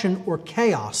 destruction, or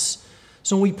chaos.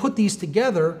 So when we put these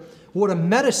together, what a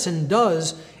medicine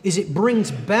does is it brings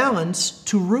balance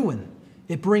to ruin.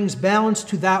 It brings balance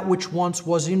to that which once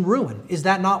was in ruin. Is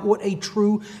that not what a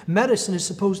true medicine is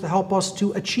supposed to help us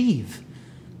to achieve?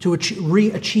 To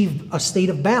re-achieve a state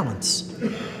of balance.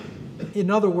 In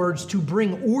other words, to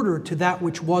bring order to that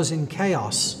which was in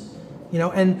chaos.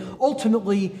 And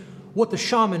ultimately, what the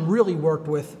shaman really worked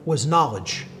with was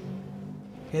knowledge.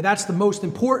 Okay, that's the most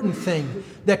important thing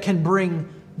that can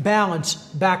bring balance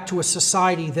back to a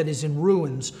society that is in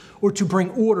ruins, or to bring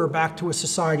order back to a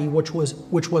society which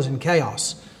was in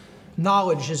chaos.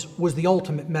 Knowledge was the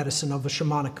ultimate medicine of the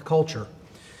shamanic culture.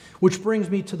 Which brings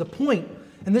me to the point,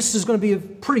 and this is going to be a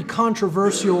pretty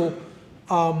controversial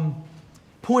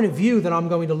point of view that I'm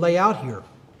going to lay out here.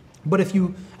 But if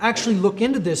you actually look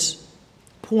into this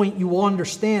point, you will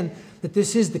understand that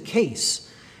this is the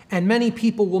case. And many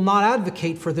people will not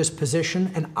advocate for this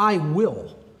position, and I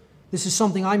will. This is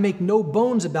something I make no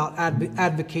bones about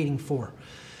advocating for.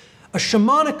 A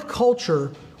shamanic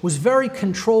culture was very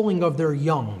controlling of their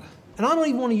young. And I don't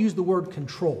even want to use the word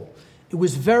control. It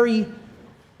was very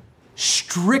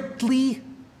strictly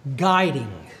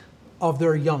guiding of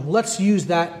their young. Let's use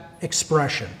that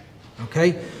expression,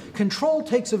 okay? Control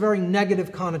takes a very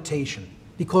negative connotation,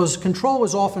 because control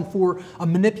is often for a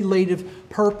manipulative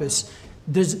purpose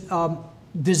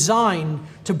designed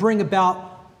to bring about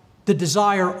the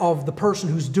desire of the person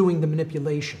who's doing the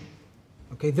manipulation,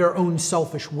 okay, their own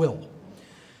selfish will.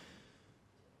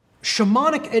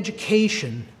 Shamanic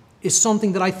education is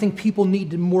something that I think people need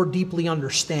to more deeply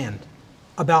understand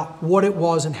about what it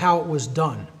was and how it was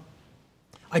done.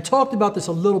 I talked about this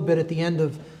a little bit at the end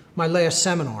of my last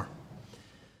seminar,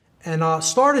 and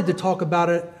started to talk about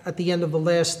it at the end of the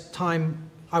last time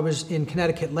I was in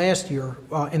Connecticut last year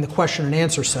in the question and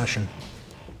answer session.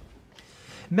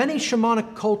 Many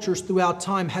shamanic cultures throughout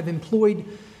time have employed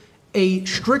a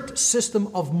strict system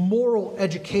of moral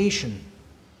education,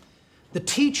 the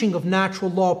teaching of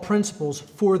natural law principles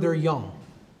for their young.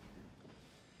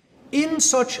 In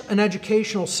such an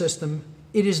educational system,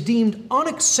 it is deemed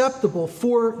unacceptable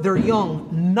for their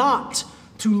young not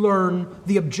to learn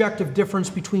the objective difference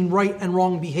between right and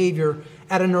wrong behavior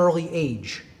at an early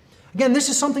age. Again, this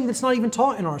is something that's not even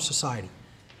taught in our society.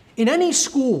 In any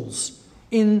schools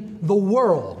in the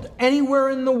world, anywhere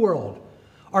in the world,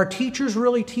 are teachers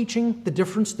really teaching the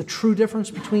difference, the true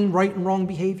difference between right and wrong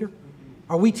behavior?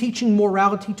 Are we teaching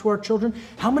morality to our children?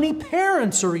 How many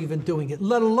parents are even doing it,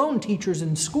 let alone teachers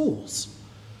in schools?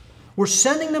 We're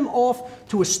sending them off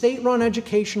to a state-run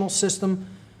educational system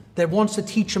that wants to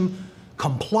teach them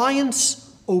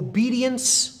compliance,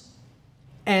 obedience,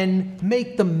 and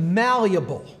make them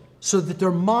malleable so that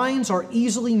their minds are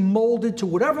easily molded to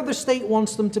whatever the state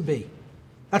wants them to be.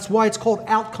 That's why it's called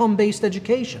outcome-based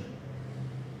education.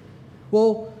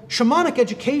 Well, shamanic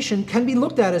education can be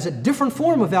looked at as a different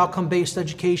form of outcome-based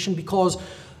education, because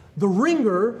the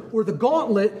ringer or the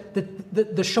gauntlet that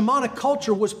the shamanic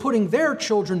culture was putting their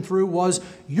children through was,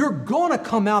 you're going to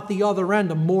come out the other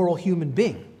end a moral human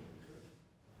being,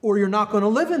 or you're not going to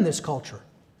live in this culture.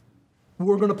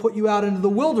 We're going to put you out into the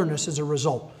wilderness as a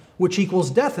result, which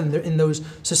equals death in those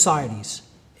societies,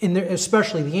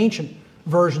 especially the ancient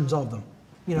versions of them.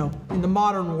 In the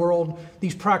modern world,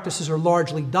 these practices are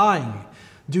largely dying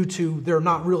due to there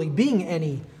not really being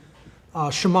any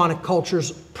shamanic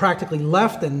cultures practically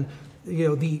left, and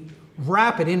the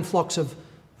rapid influx of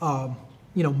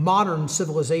modern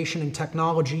civilization and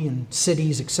technology and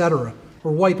cities, etc.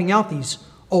 are wiping out these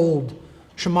old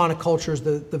shamanic cultures,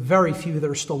 the very few that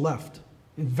are still left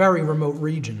in very remote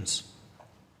regions,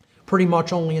 pretty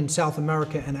much only in South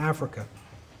America and Africa,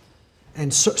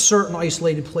 and certain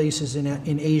isolated places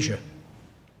in Asia.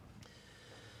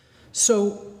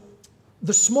 So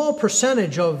the small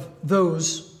percentage of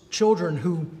those children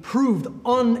who proved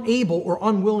unable or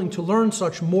unwilling to learn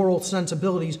such moral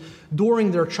sensibilities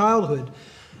during their childhood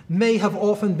may have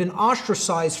often been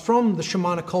ostracized from the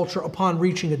shamanic culture upon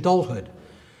reaching adulthood.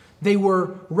 They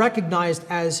were recognized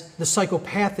as the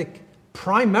psychopathic,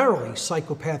 primarily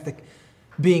psychopathic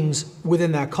beings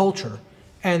within that culture,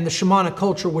 and the shamanic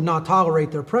culture would not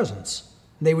tolerate their presence.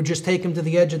 They would just take them to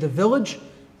the edge of the village,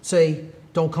 say,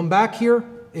 don't come back here.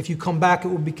 If you come back, it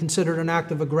will be considered an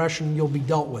act of aggression and you'll be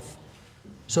dealt with.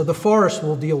 So the forest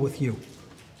will deal with you.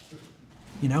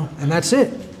 And that's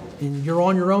it. And you're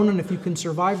on your own, and if you can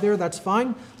survive there, that's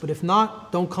fine. But if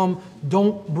not,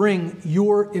 don't bring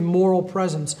your immoral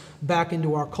presence back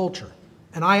into our culture.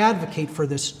 And I advocate for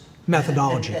this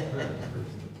methodology.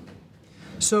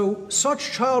 So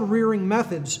such child-rearing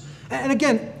methods, and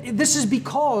again, this is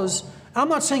because, I'm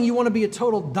not saying you want to be a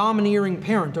total domineering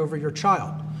parent over your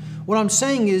child. What I'm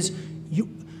saying is,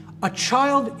 a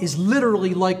child is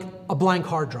literally like a blank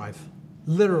hard drive.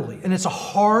 Literally. And it's a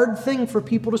hard thing for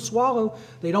people to swallow.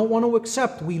 They don't want to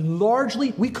accept. We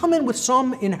come in with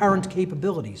some inherent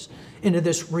capabilities into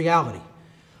this reality.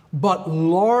 But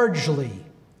largely,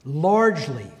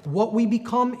 what we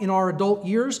become in our adult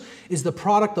years is the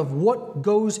product of what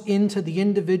goes into the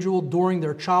individual during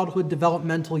their childhood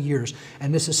developmental years.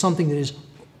 And this is something that is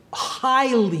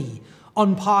highly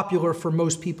unpopular for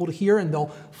most people to hear, and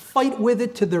they'll fight with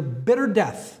it to their bitter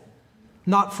death,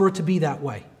 not for it to be that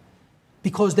way.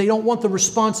 Because they don't want the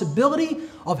responsibility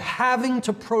of having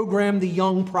to program the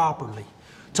young properly,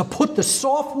 to put the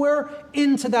software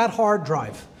into that hard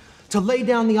drive, to lay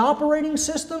down the operating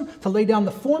system, to lay down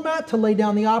the format, to lay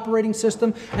down the operating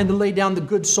system, and to lay down the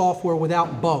good software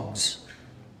without bugs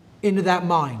into that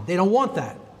mind. They don't want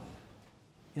that.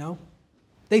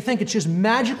 They think it's just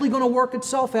magically going to work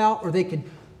itself out, or they could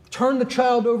turn the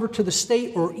child over to the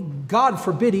state, or God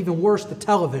forbid, even worse, the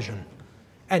television,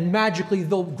 and magically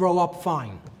they'll grow up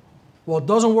fine. Well, it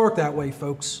doesn't work that way,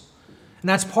 folks. And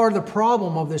that's part of the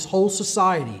problem of this whole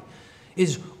society,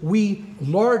 is we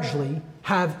largely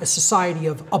have a society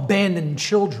of abandoned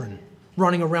children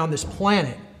running around this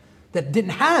planet that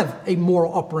didn't have a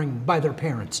moral upbringing by their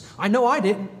parents. I know I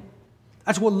didn't.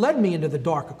 That's what led me into the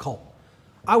dark occult.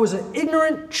 I was an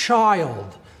ignorant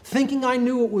child, thinking I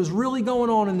knew what was really going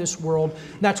on in this world.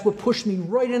 That's what pushed me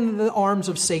right into the arms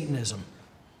of Satanism.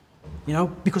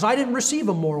 Because I didn't receive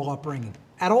a moral upbringing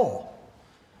at all.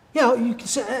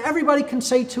 Everybody can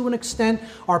say to an extent,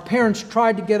 our parents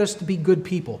tried to get us to be good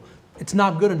people. It's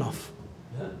not good enough.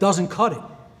 Doesn't cut it.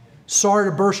 Sorry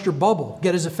to burst your bubble.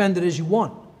 Get as offended as you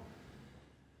want.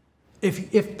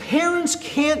 If parents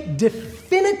can't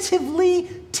definitively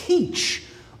teach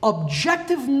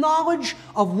objective knowledge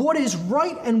of what is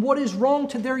right and what is wrong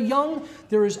to their young,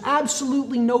 there is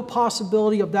absolutely no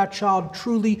possibility of that child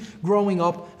truly growing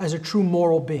up as a true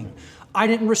moral being. I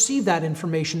didn't receive that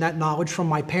information, that knowledge from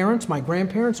my parents, my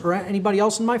grandparents, or anybody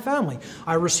else in my family.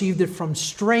 I received it from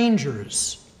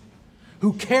strangers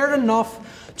who cared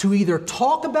enough to either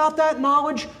talk about that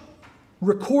knowledge,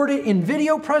 record it in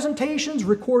video presentations,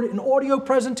 record it in audio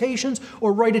presentations,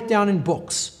 or write it down in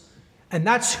books. And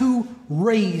that's who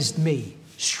raised me.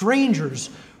 Strangers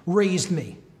raised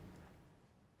me.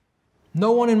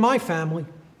 No one in my family.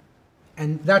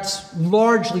 And that's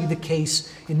largely the case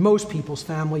in most people's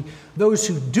family. Those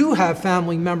who do have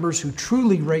family members who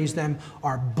truly raise them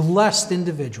are blessed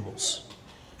individuals.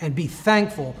 And be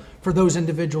thankful for those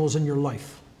individuals in your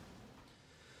life.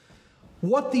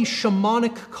 What the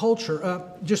shamanic culture,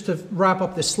 just to wrap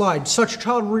up this slide, such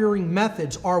child-rearing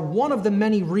methods are one of the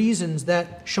many reasons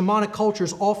that shamanic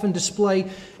cultures often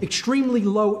display extremely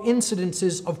low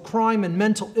incidences of crime and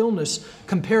mental illness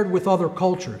compared with other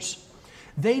cultures.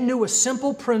 They knew a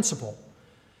simple principle.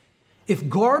 If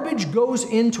garbage goes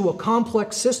into a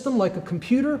complex system like a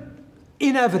computer,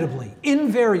 inevitably,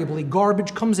 invariably,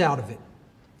 garbage comes out of it.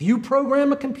 If you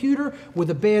program a computer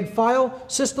with a bad file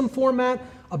system format,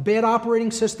 a bad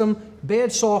operating system, bad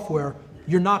software,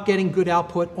 you're not getting good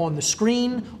output on the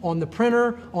screen, on the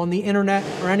printer, on the internet,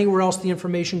 or anywhere else the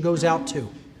information goes out to.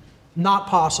 Not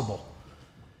possible.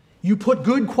 You put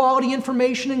good quality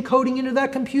information and coding into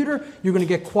that computer, you're going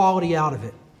to get quality out of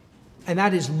it. And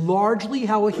that is largely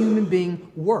how a human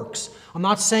being works. I'm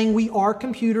not saying we are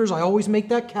computers. I always make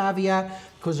that caveat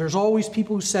because there's always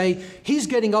people who say, he's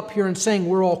getting up here and saying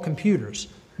we're all computers.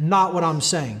 Not what I'm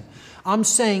saying. I'm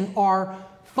saying our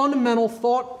fundamental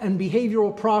thought and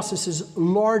behavioral processes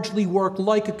largely work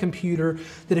like a computer,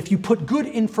 that if you put good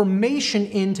information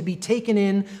in to be taken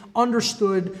in,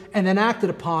 understood, and then acted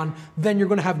upon, then you're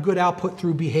going to have good output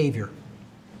through behavior.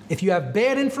 If you have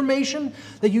bad information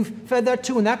that you've fed that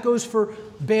to, and that goes for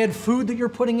bad food that you're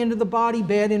putting into the body,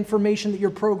 bad information that you're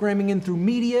programming in through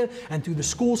media and through the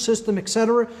school system,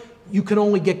 etc., you can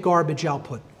only get garbage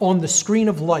output on the screen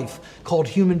of life called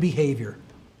human behavior.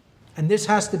 And this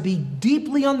has to be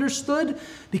deeply understood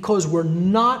because we're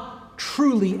not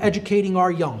truly educating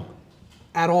our young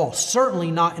at all, certainly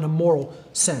not in a moral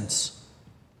sense.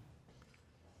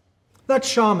 That's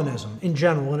shamanism in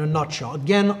general, in a nutshell.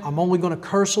 Again, I'm only going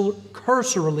to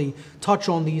cursorily touch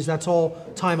on these. That's all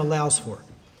time allows for.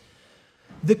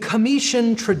 The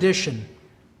Comitian tradition.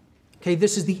 Okay,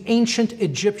 this is the ancient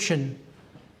Egyptian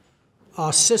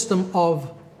system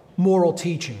of moral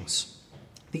teachings.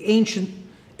 The ancient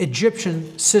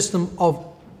Egyptian system of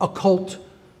occult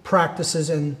practices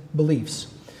and beliefs.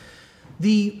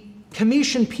 The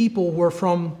Comitian people were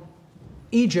from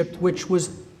Egypt, which was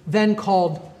then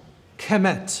called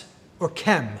Kemet, or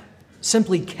Kem,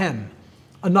 simply Kem.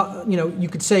 You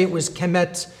could say it was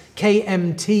Kemet,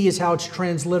 KMT is how it's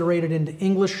transliterated into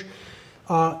English.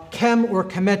 Kem or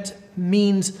Kemet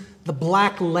means the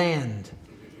black land.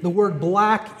 The word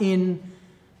black in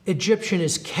Egyptian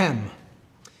is Kem.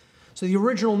 So the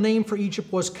original name for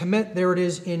Egypt was Kemet. There it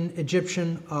is in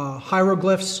Egyptian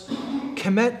hieroglyphs.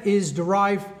 Kemet is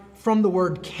derived from the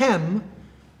word Kem,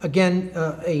 again,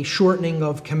 a shortening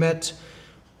of Kemet.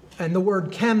 And the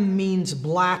word Kem means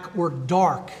black or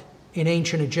dark in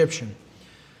ancient Egyptian.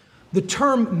 The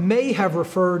term may have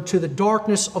referred to the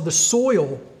darkness of the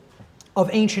soil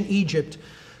of ancient Egypt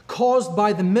caused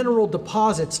by the mineral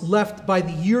deposits left by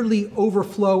the yearly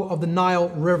overflow of the Nile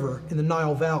River in the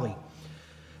Nile Valley.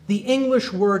 The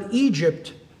English word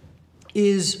Egypt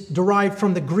is derived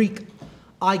from the Greek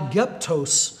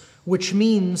Aegyptos, which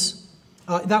means,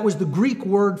 that was the Greek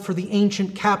word for the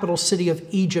ancient capital city of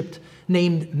Egypt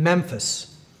named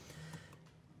Memphis.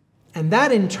 And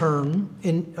that in turn,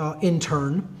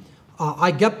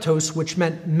 Aegyptos, which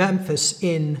meant Memphis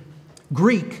in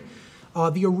Greek,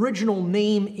 the original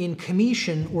name in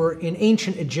Comitian or in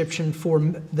ancient Egyptian for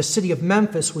the city of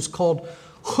Memphis was called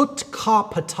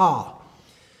Hut-Ka-Ptah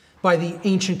by the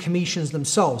ancient Comitians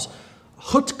themselves.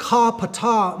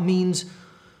 Hut-Ka-Ptah means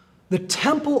the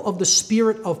temple of the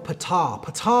spirit of Ptah.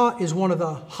 Ptah is one of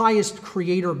the highest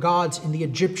creator gods in the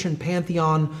Egyptian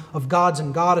pantheon of gods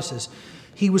and goddesses.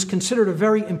 He was considered a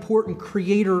very important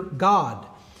creator god.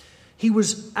 He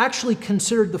was actually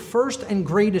considered the first and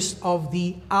greatest of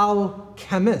the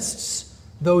alchemists,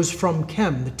 those from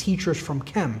Kem, the teachers from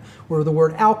Kem, where the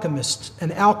word alchemist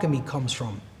and alchemy comes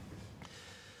from.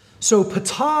 So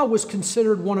Ptah was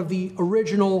considered one of the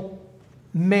original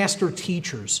master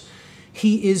teachers.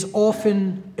 He is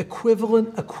often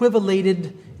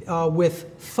equivalated with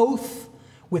Thoth,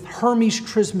 with Hermes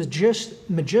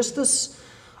Trismegistus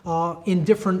in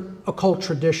different occult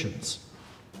traditions.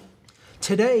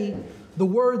 Today, the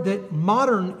word that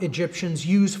modern Egyptians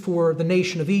use for the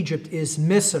nation of Egypt is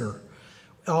Misr,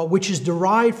 which is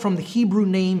derived from the Hebrew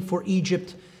name for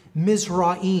Egypt,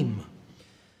 Mizraim.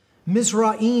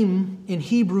 Mizraim in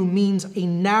Hebrew means a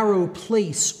narrow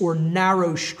place or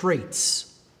narrow straits,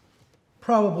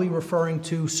 probably referring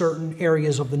to certain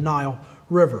areas of the Nile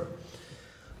River.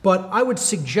 But I would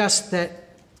suggest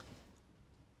that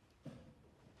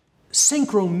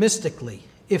synchromystically,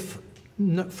 if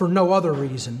for no other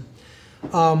reason,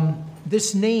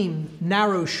 this name,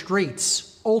 narrow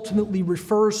straits, ultimately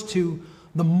refers to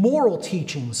the moral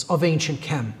teachings of ancient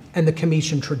Kem and the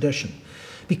Comitian tradition,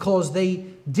 because they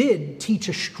did teach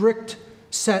a strict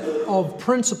set of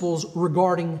principles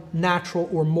regarding natural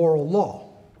or moral law.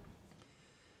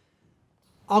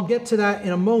 I'll get to that in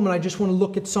a moment. I just want to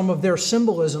look at some of their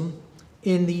symbolism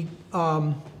in the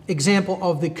example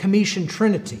of the Comitian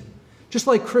Trinity. Just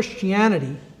like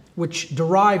Christianity, which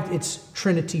derived its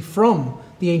trinity from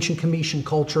the ancient Comitian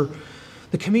culture,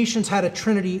 the Comitians had a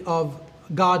trinity of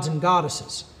gods and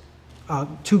goddesses,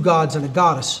 2 gods and a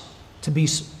goddess, to be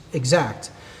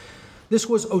exact. This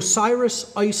was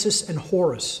Osiris, Isis, and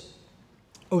Horus.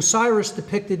 Osiris,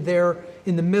 depicted there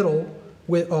in the middle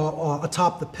with,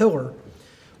 atop the pillar,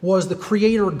 was the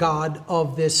creator god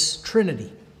of this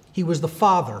trinity. He was the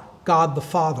Father, God the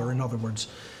Father, in other words.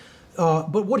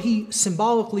 But what he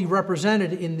symbolically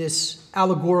represented in this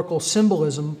allegorical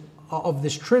symbolism of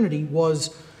this trinity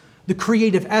was the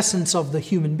creative essence of the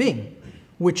human being,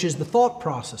 which is the thought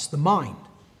process, the mind.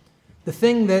 The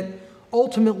thing that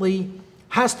ultimately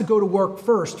has to go to work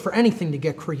first for anything to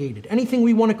get created. Anything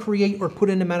we want to create or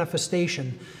put into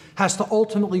manifestation has to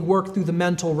ultimately work through the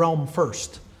mental realm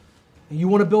first. You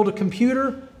want to build a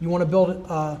computer, you want to build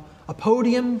a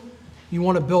podium, you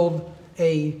want to build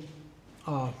a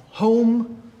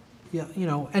home,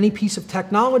 any piece of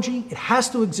technology, it has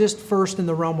to exist first in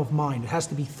the realm of mind. It has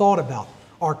to be thought about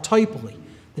archetypally,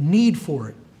 the need for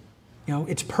it,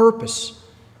 its purpose.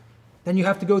 Then you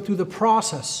have to go through the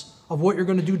process of what you're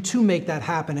going to do to make that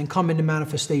happen and come into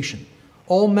manifestation.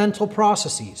 All mental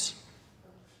processes.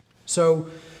 So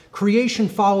creation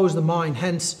follows the mind,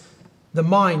 hence the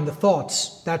mind, the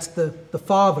thoughts, that's the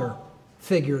father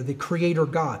figure, the creator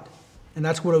God. And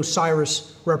that's what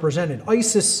Osiris represented.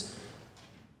 Isis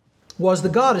was the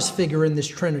goddess figure in this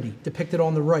trinity, depicted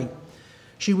on the right.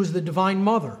 She was the divine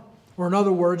mother, or in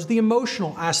other words, the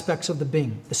emotional aspects of the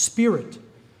being, the spirit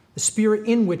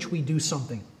in which we do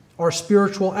something, our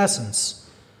spiritual essence,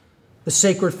 the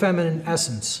sacred feminine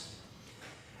essence.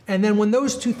 And then when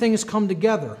those two things come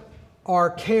together, our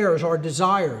cares, our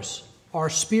desires, our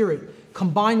spirit,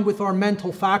 combined with our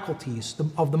mental faculties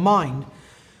of the mind,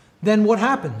 then what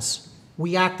happens?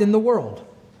 We act in the world,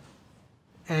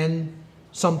 and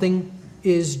something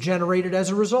is generated as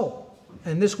a result.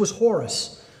 And this was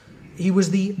Horus. He was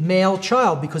the male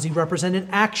child because he represented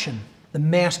action, the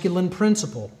masculine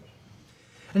principle.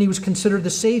 And he was considered the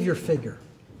savior figure,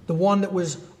 the one that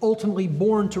was ultimately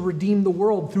born to redeem the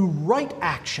world through right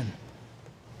action.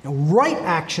 Right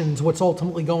action is what's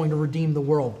ultimately going to redeem the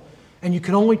world. And you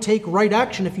can only take right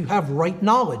action if you have right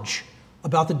knowledge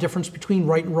about the difference between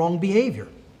right and wrong behavior.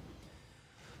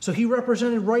 So he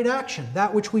represented right action,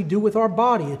 that which we do with our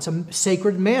body. It's a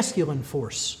sacred masculine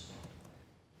force.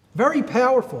 Very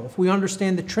powerful if we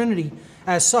understand the Trinity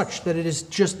as such, that it is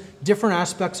just different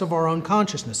aspects of our own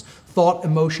consciousness, thought,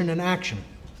 emotion, and action.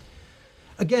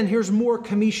 Again, here's more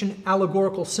Comitian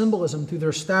allegorical symbolism through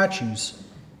their statues.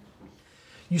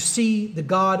 You see the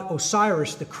god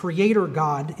Osiris, the creator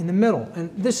god, in the middle.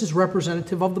 And this is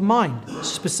representative of the mind,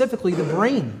 specifically the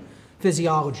brain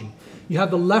physiology. You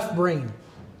have the left brain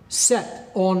set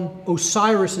on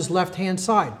Osiris's left-hand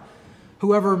side.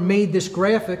 Whoever made this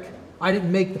graphic, I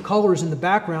didn't make the colors in the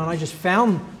background, I just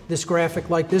found this graphic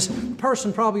like this. The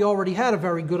person probably already had a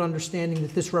very good understanding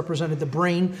that this represented the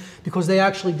brain because they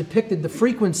actually depicted the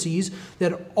frequencies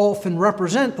that often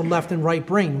represent the left and right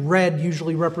brain. Red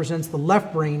usually represents the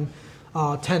left brain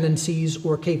tendencies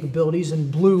or capabilities, and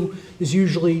blue is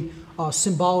usually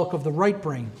symbolic of the right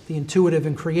brain, the intuitive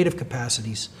and creative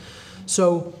capacities.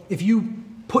 So if you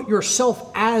put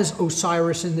yourself as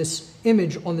Osiris in this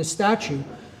image on this statue,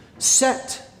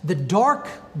 set the dark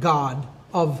god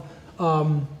of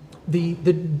the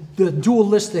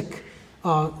dualistic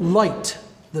light,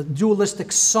 the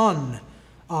dualistic sun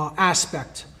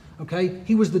aspect, okay?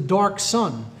 He was the dark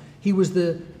sun. He was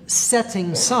the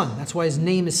setting sun. That's why his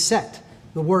name is Set.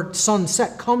 The word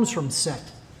sunset comes from Set.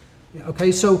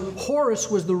 Okay, so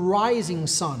Horus was the rising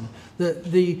sun,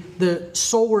 the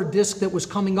solar disk that was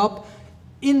coming up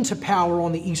into power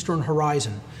on the eastern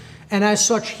horizon. And as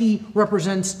such, he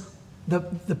represents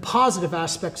the positive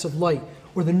aspects of light,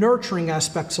 or the nurturing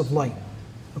aspects of light.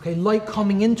 Okay, light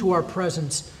coming into our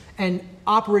presence and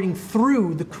operating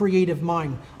through the creative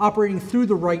mind, operating through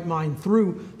the right mind,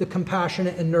 through the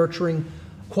compassionate and nurturing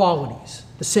qualities,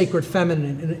 the sacred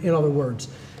feminine, in other words.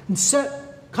 And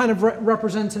Set kind of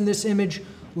represents in this image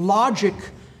logic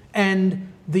and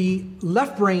the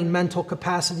left brain mental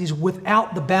capacities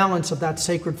without the balance of that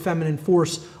sacred feminine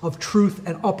force of truth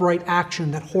and upright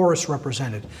action that Horus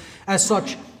represented. As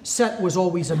such, Set was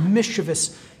always a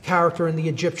mischievous character in the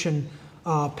Egyptian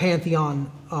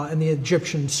pantheon and the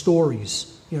Egyptian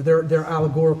stories, their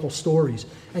allegorical stories.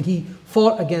 And he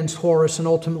fought against Horus and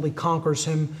ultimately conquers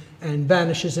him and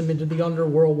banishes him into the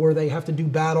underworld where they have to do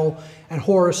battle. And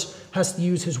Horus has to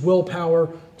use his willpower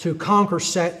to conquer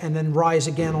Set and then rise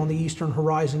again on the eastern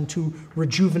horizon to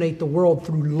rejuvenate the world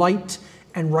through light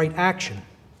and right action.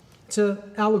 It's an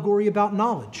allegory about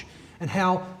knowledge and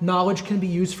how knowledge can be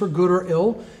used for good or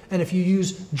ill. And if you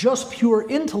use just pure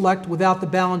intellect without the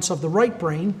balance of the right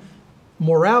brain,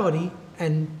 morality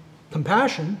and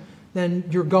compassion, then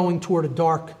you're going toward a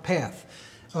dark path.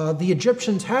 The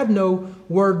Egyptians had no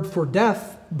word for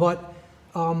death, but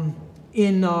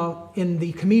in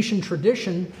the Comitian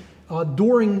tradition,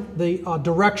 during the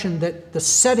direction that the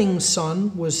setting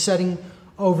sun was setting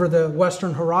over the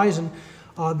western horizon,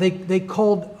 they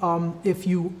called, if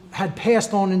you had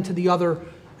passed on into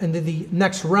the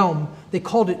next realm, they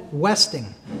called it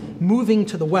westing. Moving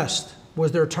to the west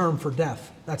was their term for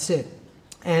death. That's it.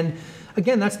 And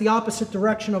again, that's the opposite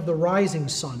direction of the rising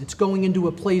sun. It's going into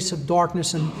a place of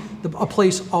darkness and a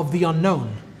place of the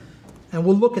unknown. And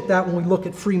we'll look at that when we look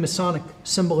at Freemasonic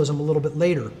symbolism a little bit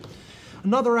later.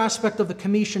 Another aspect of the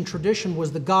Comitian tradition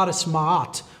was the goddess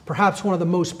Ma'at, perhaps one of the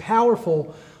most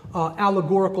powerful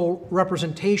allegorical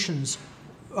representations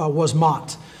was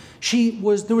Ma'at.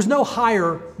 There was no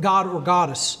higher god or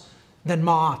goddess than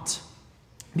Ma'at,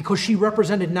 because she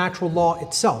represented natural law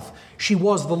itself. She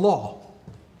was the law.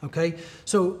 Okay?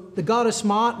 So the goddess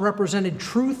Ma'at represented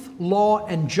truth, law,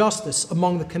 and justice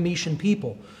among the Comitian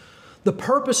people. The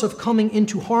purpose of coming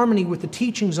into harmony with the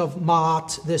teachings of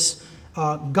Ma'at, this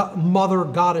mother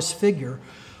goddess figure,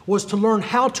 was to learn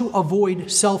how to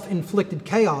avoid self-inflicted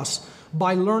chaos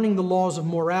by learning the laws of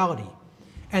morality,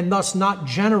 and thus not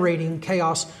generating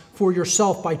chaos for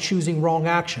yourself by choosing wrong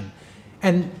action.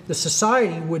 And the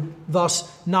society would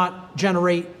thus not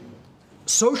generate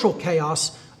social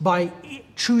chaos by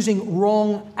choosing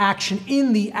wrong action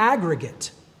in the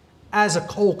aggregate as a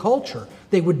whole culture.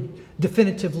 They would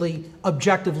definitively,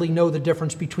 objectively know the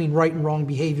difference between right and wrong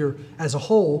behavior as a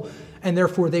whole, and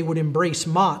therefore they would embrace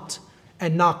Ma'at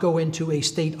and not go into a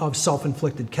state of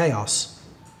self-inflicted chaos.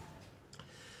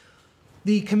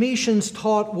 The Comitians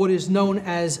taught what is known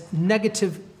as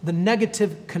the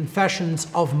negative confessions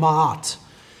of Ma'at.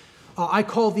 I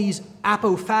call these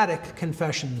apophatic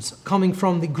confessions, coming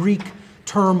from the Greek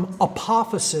term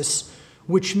apophasis,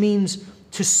 which means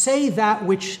to say that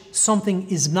which something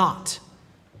is not.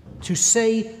 To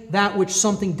say that which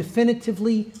something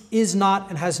definitively is not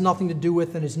and has nothing to do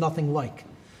with and is nothing like.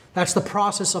 That's the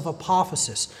process of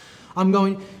apophasis.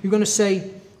 You're going to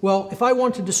say, well, if I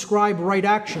want to describe right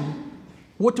action,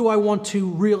 what do I want to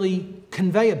really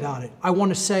convey about it? I want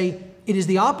to say it is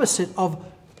the opposite of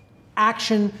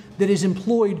action that is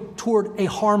employed toward a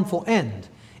harmful end.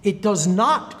 It does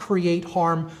not create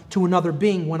harm to another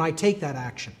being when I take that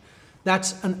action.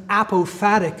 That's an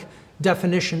apophatic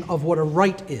definition of what a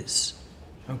right is.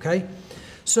 Okay?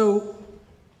 So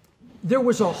there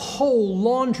was a whole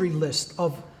laundry list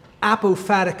of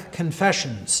apophatic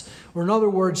confessions, or in other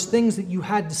words, things that you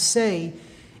had to say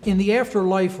in the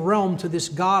afterlife realm to this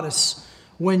goddess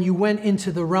when you went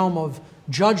into the realm of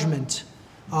judgment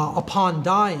upon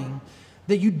dying,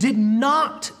 that you did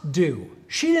not do.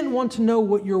 She didn't want to know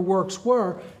what your works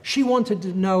were. She wanted to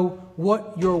know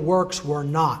what your works were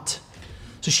not.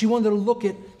 So she wanted to look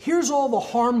at, here's all the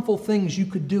harmful things you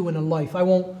could do in a life. I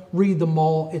won't read them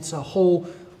all. It's a whole,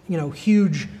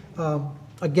 huge,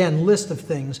 again, list of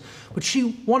things. But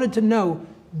she wanted to know,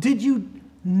 did you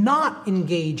not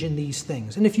engage in these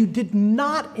things? And if you did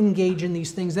not engage in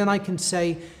these things, then I can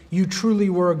say you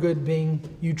truly were a good being.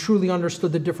 You truly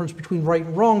understood the difference between right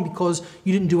and wrong because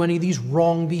you didn't do any of these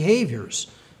wrong behaviors.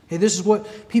 Okay, this is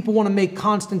what people want to make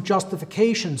constant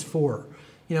justifications for,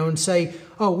 and say,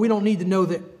 oh, we don't need to know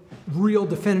the real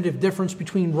definitive difference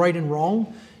between right and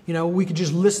wrong. We could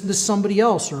just listen to somebody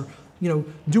else or,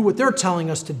 do what they're telling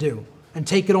us to do and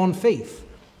take it on faith.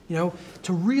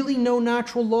 To really know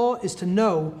natural law is to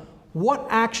know what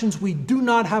actions we do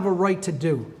not have a right to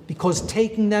do because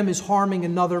taking them is harming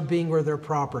another being or their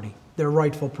property, their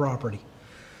rightful property.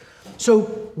 So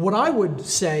what I would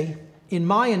say in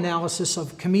my analysis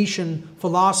of Comitian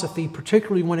philosophy,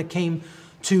 particularly when it came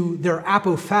to their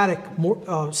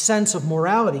apophatic sense of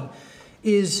morality,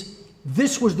 is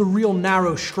this was the real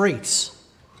narrow straits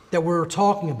that we're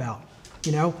talking about.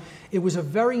 It was a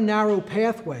very narrow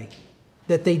pathway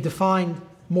that they defined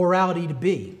morality to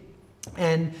be.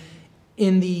 And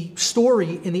in the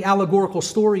allegorical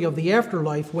story of the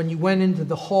afterlife, when you went into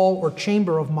the hall or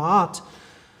chamber of Ma'at,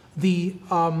 the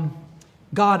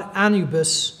god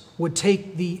Anubis would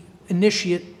take the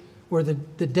initiate or the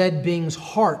dead being's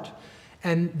heart,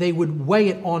 and they would weigh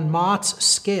it on Ma'at's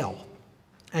scale.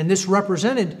 And this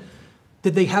represented,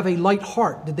 did they have a light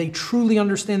heart? Did they truly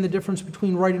understand the difference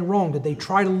between right and wrong? Did they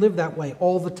try to live that way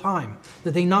all the time?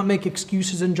 Did they not make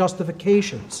excuses and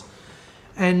justifications?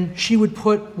 And she would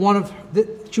put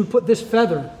this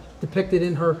feather depicted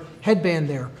in her headband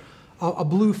there, a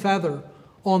blue feather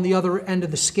on the other end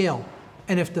of the scale.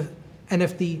 And if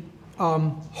the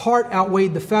heart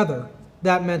outweighed the feather,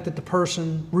 that meant that the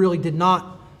person really did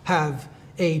not have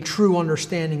a true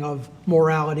understanding of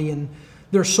morality, and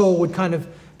their soul would kind of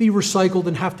be recycled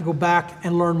and have to go back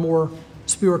and learn more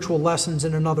spiritual lessons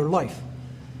in another life.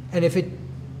 And if it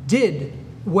did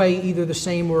weigh either the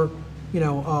same or,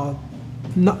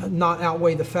 not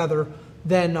outweigh the feather,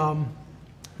 then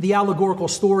the allegorical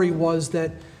story was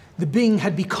that the being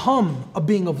had become a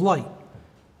being of light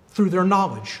through their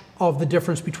knowledge of the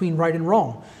difference between right and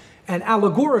wrong. And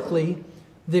allegorically,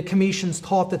 the Comitians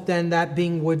taught that then that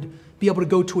being would be able to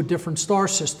go to a different star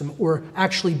system or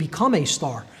actually become a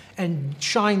star and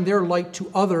shine their light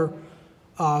to other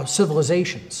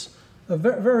civilizations. A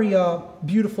very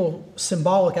beautiful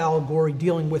symbolic allegory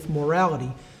dealing with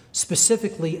morality,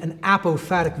 specifically an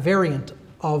apophatic variant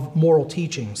of moral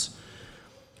teachings.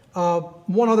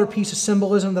 One other piece of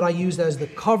symbolism that I used as the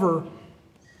cover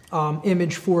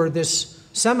image for this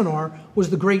seminar was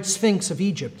the Great Sphinx of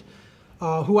Egypt,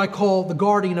 who I call the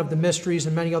guardian of the mysteries,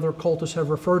 and many other occultists have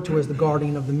referred to as the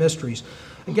guardian of the mysteries.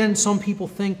 Again, some people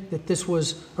think that this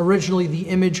was originally the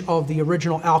image of the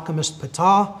original alchemist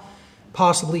Ptah,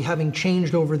 possibly having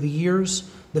changed over the years,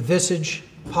 the visage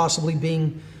possibly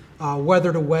being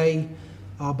weathered away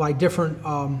by different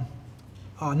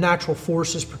natural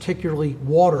forces, particularly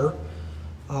water.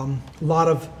 A lot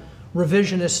of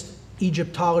revisionist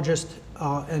Egyptologists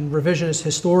and revisionist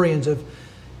historians have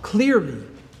clearly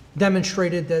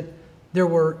demonstrated that there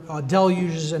were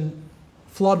deluges and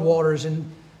floodwaters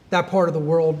in that part of the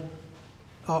world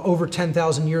over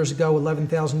 10,000 years ago,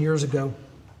 11,000 years ago.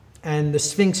 And the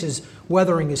Sphinx's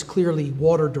weathering is clearly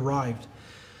water-derived.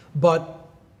 But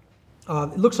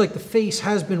it looks like the face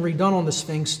has been redone on the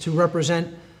Sphinx to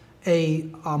represent a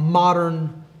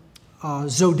modern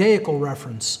zodiacal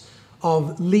reference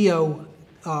of Leo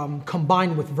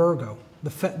combined with Virgo, the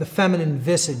feminine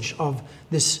visage of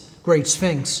this great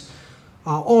Sphinx.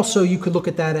 Also, you could look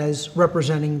at that as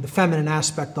representing the feminine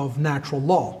aspect of natural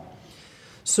law.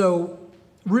 So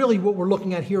really what we're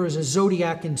looking at here is a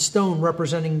zodiac in stone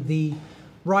representing the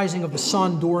rising of the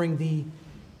sun during the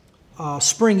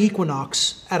spring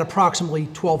equinox at approximately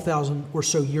 12,000 or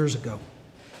so years ago.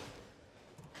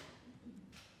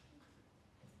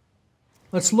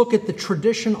 Let's look at the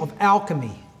tradition of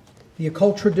alchemy, the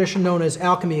occult tradition known as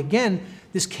alchemy. Again,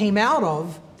 this came out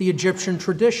of the Egyptian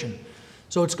tradition.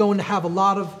 So it's going to have a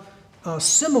lot of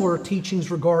similar teachings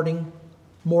regarding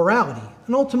morality.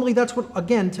 And ultimately, that's what,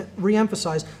 again, to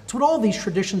reemphasize, it's what all these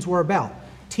traditions were about,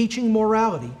 teaching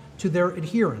morality to their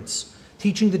adherents,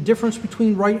 teaching the difference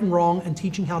between right and wrong, and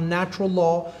teaching how natural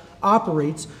law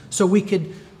operates so we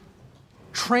could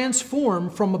transform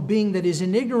from a being that is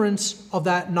in ignorance of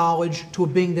that knowledge to a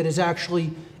being that is actually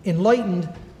enlightened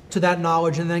to that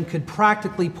knowledge and then could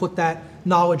practically put that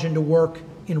knowledge into work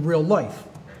in real life.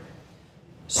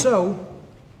 So,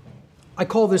 I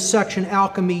call this section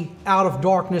Alchemy Out of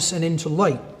Darkness and Into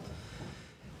Light.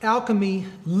 Alchemy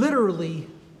literally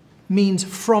means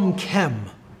from chem.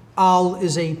 Al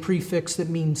is a prefix that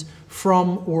means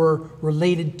from or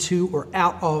related to or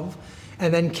out of.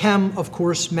 And then chem, of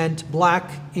course, meant black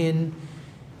in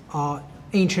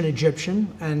ancient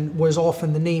Egyptian and was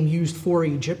often the name used for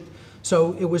Egypt.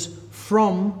 So it was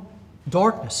from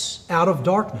darkness, out of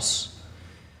darkness.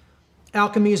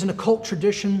 Alchemy is an occult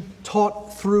tradition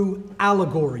taught through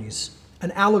allegories.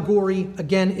 An allegory,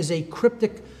 again, is a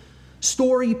cryptic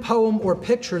story, poem, or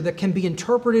picture that can be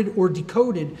interpreted or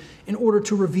decoded in order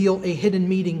to reveal a hidden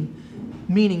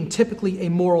meaning, typically a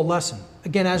moral lesson.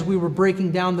 Again, as we were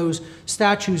breaking down those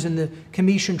statues in the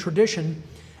Comitian tradition,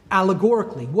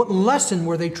 allegorically, what lesson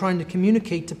were they trying to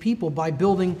communicate to people by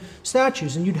building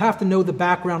statues? And you'd have to know the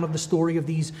background of the story of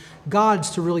these gods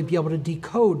to really be able to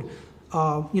decode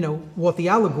what the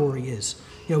allegory is.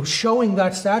 Showing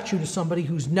that statue to somebody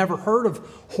who's never heard of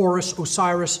Horus,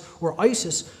 Osiris, or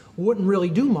Isis wouldn't really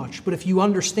do much. But if you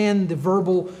understand the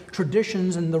verbal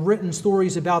traditions and the written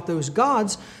stories about those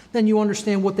gods, then you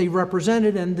understand what they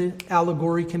represented and the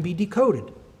allegory can be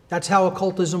decoded. That's how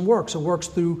occultism works. It works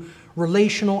through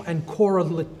relational and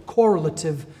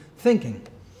correlative thinking.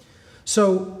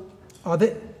 So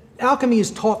the alchemy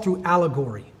is taught through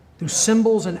allegory, through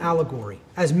symbols and allegory,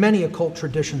 as many occult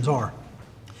traditions are.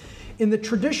 In the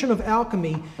tradition of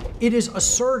alchemy, it is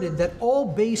asserted that all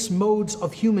base modes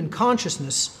of human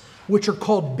consciousness, which are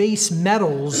called base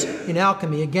metals in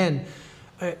alchemy, again,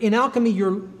 in alchemy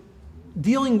you're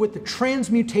dealing with the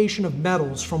transmutation of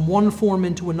metals from one form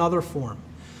into another form.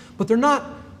 But they're not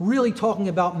really talking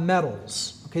about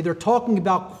metals. Okay, they're talking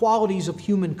about qualities of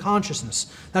human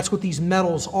consciousness. That's what these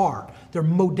metals are. They're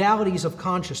modalities of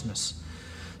consciousness.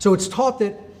 So it's taught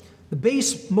that the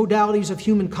base modalities of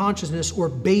human consciousness, or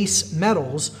base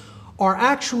metals, are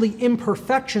actually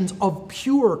imperfections of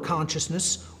pure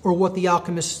consciousness, or what the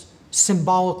alchemists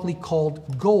symbolically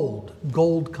called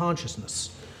gold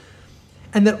consciousness.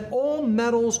 And that all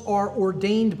metals are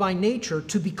ordained by nature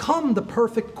to become the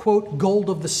perfect, quote, gold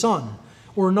of the sun,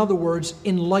 or in other words,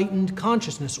 enlightened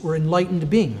consciousness or enlightened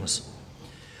beings.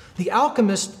 The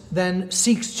alchemist then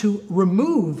seeks to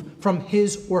remove from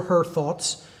his or her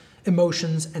thoughts,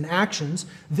 emotions, and actions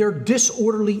their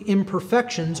disorderly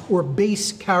imperfections or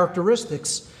base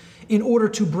characteristics in order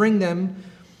to bring them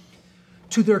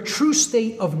to their true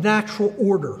state of natural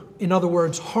order, in other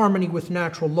words, harmony with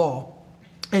natural law,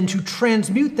 and to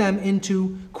transmute them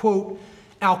into, quote,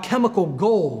 alchemical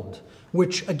gold,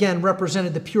 which again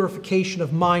represented the purification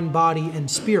of mind, body, and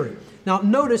spirit. Now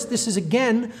notice this is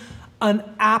again an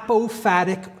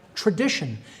apophatic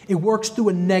tradition. It works through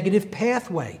a negative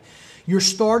pathway. You're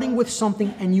starting with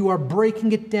something and you are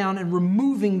breaking it down and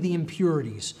removing the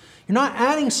impurities. You're not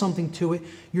adding something to it,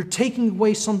 you're taking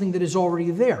away something that is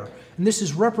already there. And this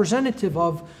is representative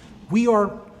of we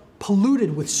are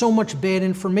polluted with so much bad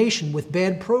information, with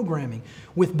bad programming,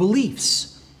 with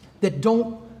beliefs that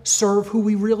don't serve who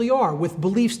we really are, with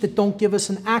beliefs that don't give us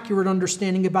an accurate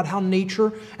understanding about how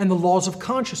nature and the laws of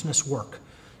consciousness work.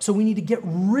 So we need to get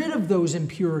rid of those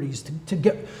impurities,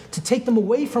 to take them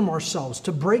away from ourselves,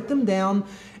 to break them down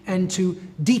and to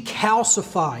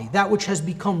decalcify that which has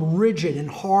become rigid and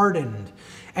hardened.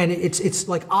 And it's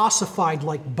like ossified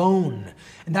like bone.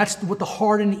 And that's what the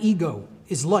hardened ego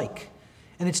is like.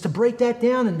 And it's to break that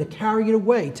down and to carry it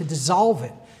away, to dissolve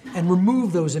it and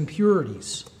remove those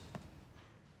impurities.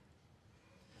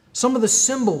 Some of the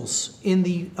symbols in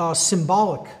the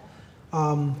symbolic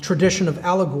tradition of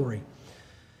allegory,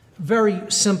 very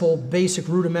simple, basic,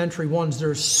 rudimentary ones.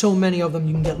 There's so many of them,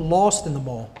 you can get lost in them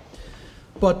all.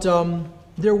 But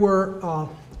there were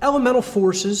elemental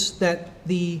forces that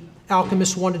the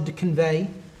alchemists wanted to convey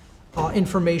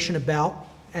information about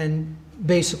and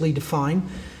basically define.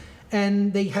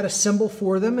 And they had a symbol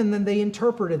for them, and then they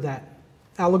interpreted that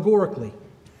allegorically.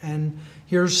 And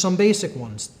here's some basic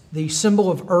ones. The symbol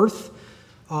of earth,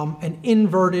 an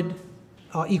inverted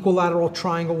equilateral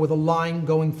triangle with a line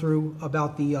going through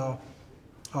about the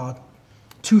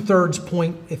 2/3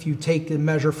 point if you take the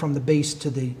measure from the base to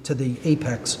the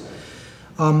apex.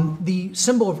 The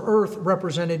symbol of earth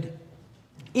represented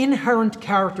inherent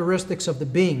characteristics of the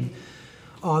being,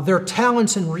 their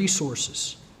talents and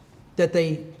resources that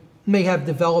they may have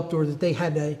developed or that they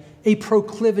had a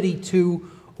proclivity to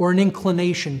or an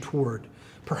inclination toward.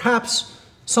 Perhaps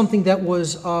something that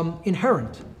was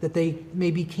inherent, that they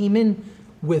maybe came in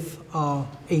with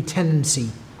a tendency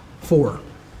for.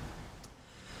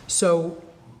 So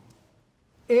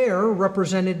air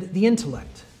represented the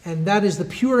intellect, and that is the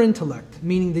pure intellect,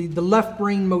 meaning the left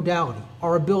brain modality,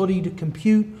 our ability to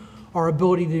compute, our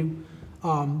ability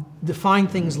to define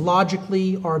things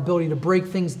logically, our ability to break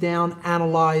things down,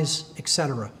 analyze,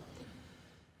 etc.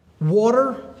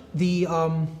 Water, the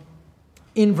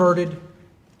inverted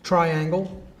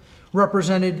triangle,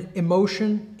 represented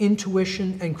emotion,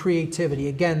 intuition, and creativity.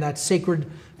 Again, that sacred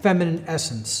feminine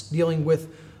essence, dealing with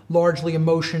largely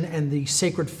emotion and the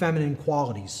sacred feminine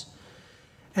qualities.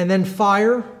 And then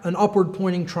fire, an upward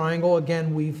pointing triangle.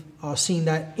 Again, we've seen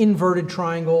that inverted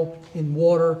triangle in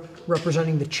water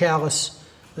representing the chalice,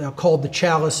 called the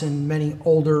chalice in many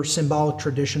older symbolic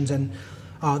traditions. And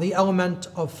the element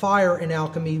of fire in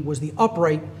alchemy was the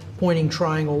upright pointing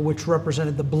triangle, which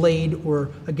represented the blade, or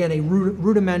again, a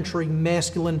rudimentary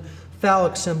masculine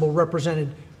phallic symbol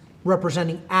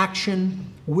representing action,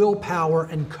 willpower,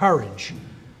 and courage.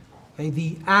 Okay,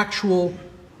 the actual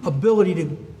ability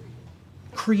to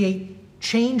create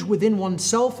change within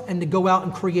oneself and to go out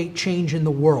and create change in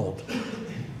the world.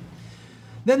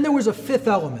 Then there was a fifth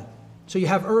element. So you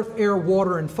have earth, air,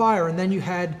 water, and fire, and then you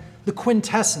had the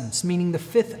quintessence, meaning the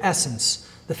fifth essence.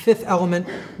 The fifth element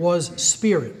was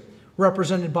spirit,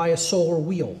 represented by a solar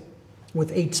wheel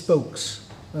with 8 spokes,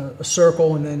 a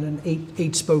circle and then an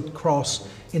eight-spoked cross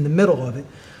in the middle of it.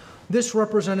 This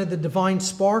represented the divine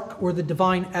spark or the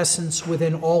divine essence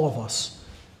within all of us.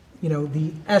 You know,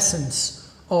 the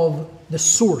essence of the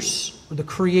source or the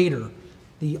creator,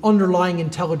 the underlying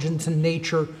intelligence in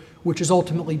nature, which is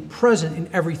ultimately present in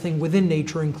everything within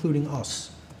nature, including us.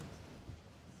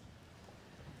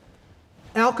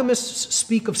 Alchemists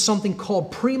speak of something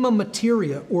called prima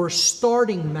materia, or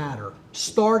starting matter.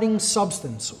 Starting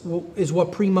substance is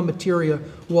what prima materia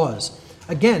was.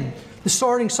 Again, the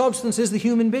starting substance is the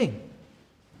human being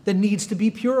that needs to be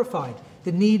purified,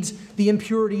 that needs the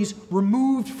impurities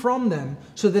removed from them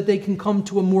so that they can come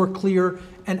to a more clear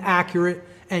and accurate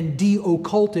and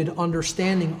de-occulted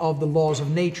understanding of the laws of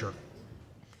nature.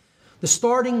 The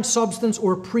starting substance,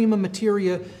 or prima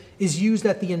materia, is used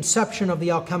at the inception of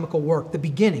the alchemical work, the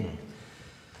beginning.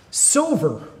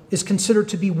 Silver is considered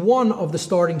to be one of the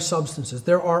starting substances.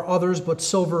 There are others, but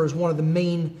silver is one of the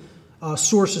main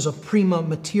sources of prima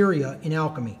materia in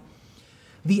alchemy.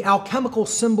 The alchemical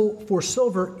symbol for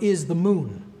silver is the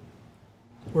moon,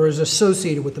 or is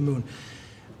associated with the moon.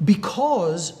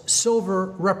 Because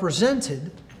silver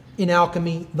represented, in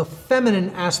alchemy, the feminine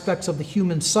aspects of the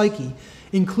human psyche,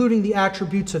 including the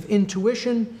attributes of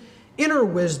intuition, inner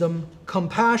wisdom,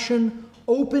 compassion,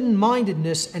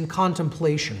 open-mindedness, and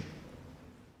contemplation.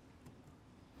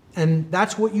 And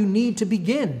that's what you need to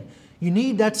begin. You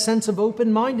need that sense of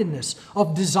open-mindedness,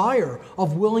 of desire,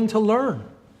 of willing to learn,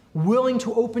 willing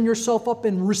to open yourself up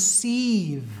and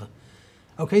receive.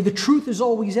 Okay, the truth is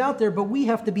always out there, but we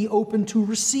have to be open to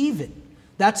receive it.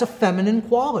 That's a feminine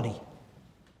quality.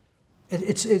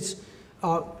 It's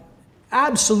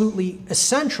absolutely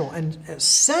essential and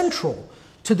central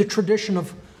to the tradition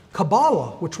of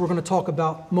Kabbalah, which we're going to talk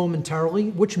about momentarily,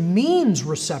 which means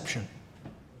reception.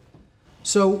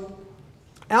 So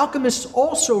alchemists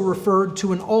also referred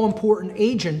to an all-important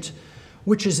agent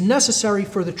which is necessary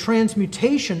for the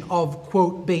transmutation of,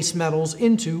 quote, base metals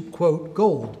into, quote,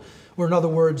 gold, or in other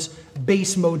words,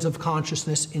 base modes of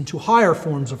consciousness into higher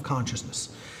forms of consciousness.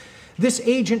 This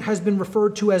agent has been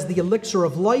referred to as the elixir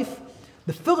of life,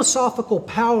 the philosophical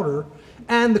powder,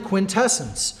 and the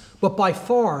quintessence. But by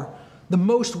far, the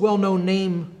most well-known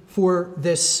name for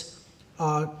this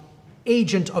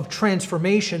agent of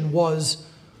transformation was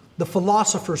the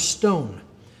philosopher's stone.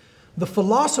 The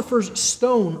philosopher's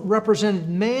stone represented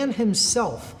man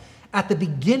himself at the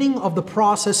beginning of the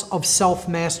process of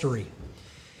self-mastery.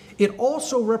 It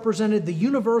also represented the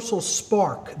universal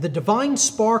spark, the divine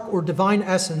spark or divine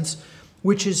essence,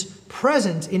 which is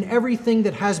present in everything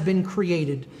that has been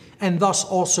created, and thus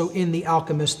also in the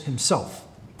alchemist himself.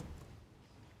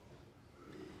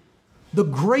 The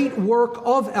great work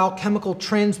of alchemical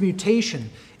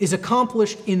transmutation is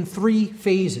accomplished in 3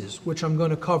 phases, which I'm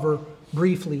going to cover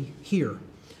briefly here.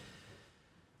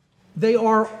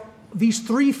 These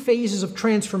 3 phases of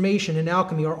transformation in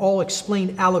alchemy are all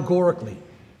explained allegorically.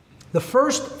 The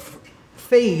first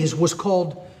phase was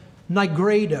called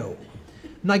nigredo.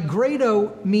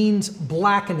 Nigredo means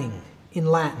blackening in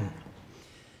Latin.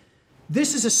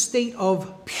 This is a state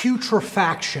of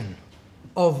putrefaction,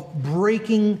 of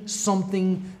breaking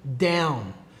something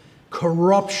down,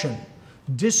 corruption,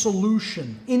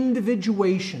 dissolution,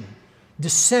 individuation,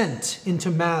 descent into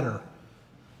matter,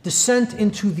 descent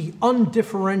into the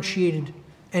undifferentiated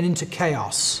and into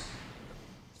chaos.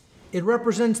 It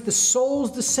represents the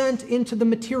soul's descent into the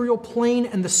material plane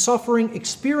and the suffering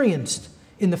experienced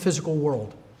in the physical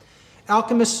world.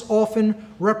 Alchemists often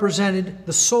represented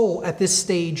the soul at this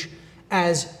stage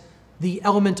as the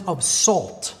element of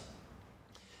salt,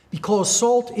 because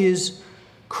salt is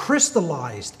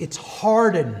crystallized, it's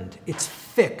hardened, it's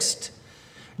fixed,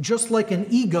 just like an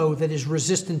ego that is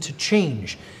resistant to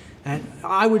change. And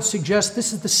I would suggest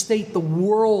this is the state the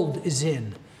world is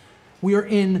in. We are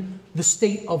in the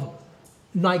state of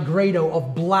nigredo,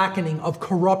 of blackening, of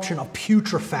corruption, of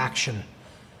putrefaction.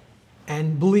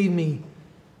 And believe me,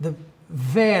 the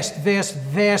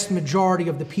vast majority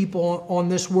of the people on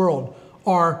this world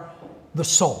are the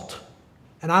salt.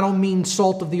 And I don't mean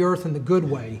salt of the earth in the good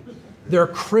way. They're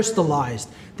crystallized,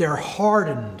 they're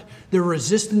hardened, they're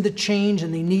resistant to change,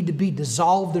 and they need to be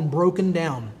dissolved and broken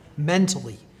down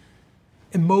mentally,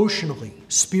 emotionally,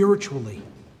 spiritually.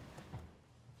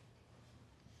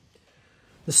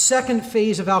 The second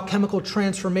phase of alchemical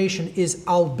transformation is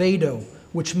albedo,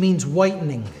 which means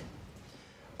whitening.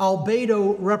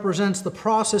 Albedo represents the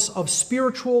process of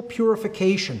spiritual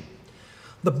purification,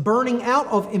 the burning out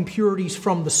of impurities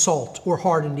from the salt or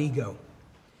hardened ego.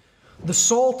 The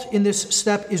salt in this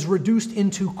step is reduced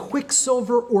into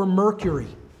quicksilver or mercury,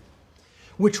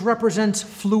 which represents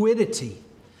fluidity,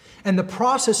 and the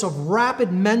process of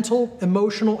rapid mental,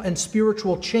 emotional, and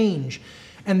spiritual change,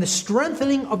 and the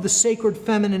strengthening of the sacred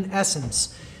feminine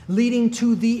essence, leading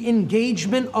to the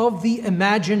engagement of the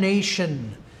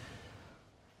imagination.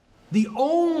 The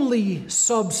only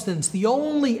substance, the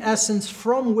only essence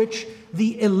from which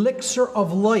the elixir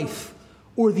of life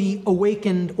or the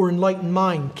awakened or enlightened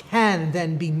mind can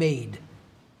then be made.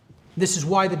 This is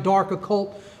why the dark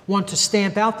occult want to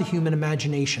stamp out the human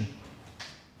imagination,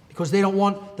 because they don't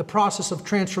want the process of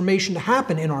transformation to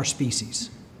happen in our species.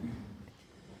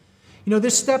 You know,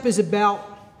 this step is about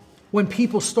when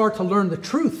people start to learn the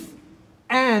truth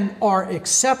and are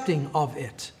accepting of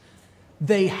it.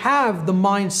 They have the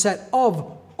mindset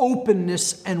of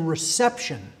openness and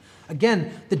reception.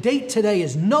 Again, the date today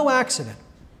is no accident.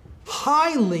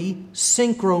 Highly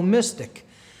synchromistic.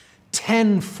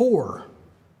 10-4.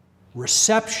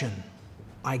 Reception.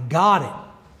 I got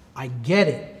it. I get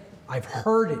it. I've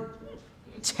heard it.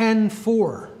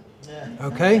 10-4.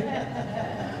 Okay?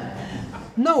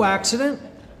 No accident.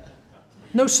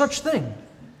 No such thing.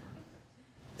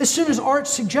 As soon as Art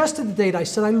suggested the date, I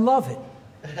said, I love it.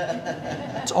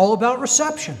 It's all about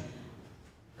reception,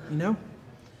 you know?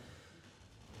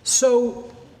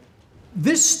 So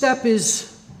this step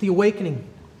is the awakening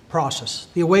process,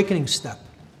 the awakening step.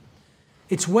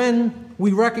 It's when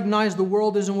we recognize the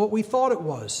world isn't what we thought it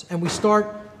was, and we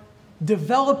start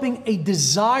developing a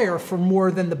desire for more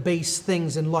than the base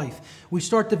things in life. We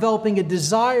start developing a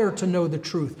desire to know the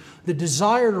truth, the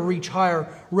desire to reach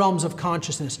higher realms of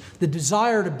consciousness, the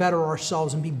desire to better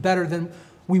ourselves and be better than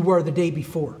we were the day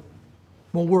before.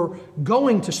 when we're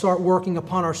going to start working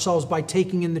upon ourselves by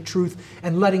taking in the truth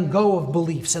and letting go of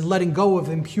beliefs and letting go of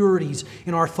impurities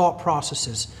in our thought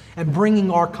processes and bringing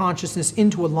our consciousness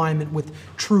into alignment with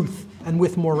truth and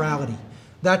with morality.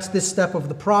 That's this step of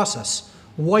the process: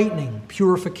 whitening,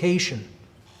 purification,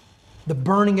 the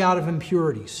burning out of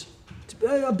impurities. It's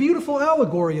a beautiful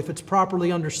allegory if it's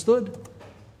properly understood.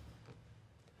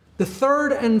 The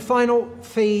third and final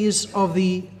phase of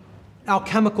the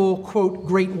alchemical, quote,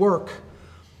 great work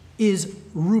is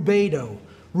rubedo.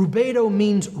 Rubedo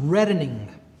means reddening,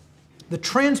 the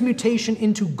transmutation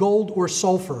into gold or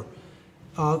sulfur,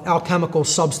 alchemical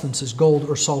substances, gold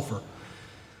or sulfur.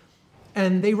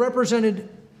 And they represented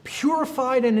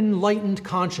purified and enlightened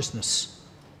consciousness.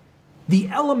 The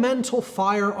elemental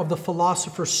fire of the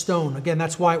philosopher's stone. Again,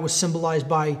 that's why it was symbolized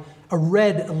by a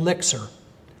red elixir.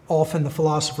 Often the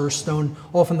philosopher's stone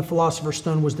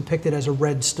was depicted as a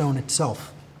red stone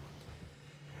itself.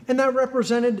 And that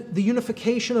represented the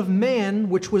unification of man,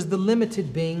 which was the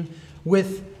limited being,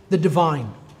 with the divine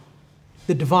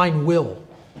will,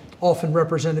 often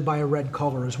represented by a red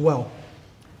color as well,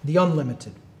 the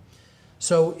unlimited.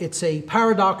 So it's a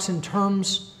paradox in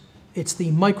terms. It's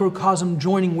the microcosm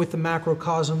joining with the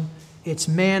macrocosm. It's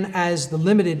man as the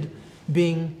limited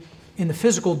being in the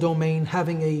physical domain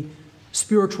having a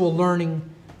spiritual learning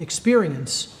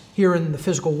experience here in the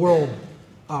physical world,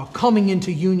 coming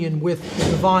into union with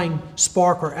the divine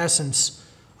spark or essence,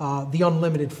 the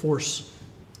unlimited force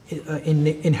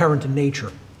inherent in nature.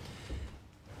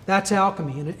 That's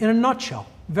alchemy in a nutshell.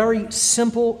 Very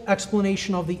simple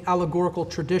explanation of the allegorical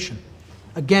tradition.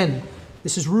 Again,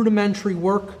 this is rudimentary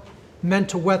work meant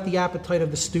to whet the appetite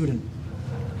of the student.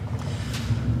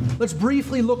 Let's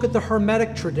briefly look at the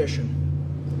Hermetic tradition.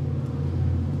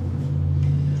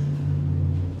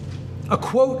 A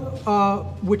quote,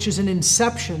 which is an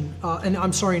inscription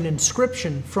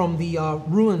from the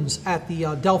ruins at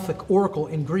the Delphic Oracle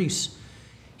in Greece.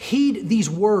 Heed these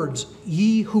words,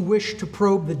 ye who wish to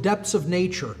probe the depths of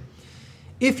nature.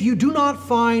 If you do not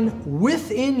find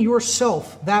within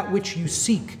yourself that which you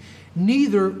seek,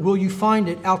 neither will you find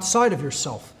it outside of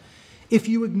yourself. If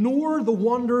you ignore the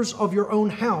wonders of your own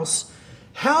house,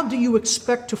 how do you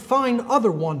expect to find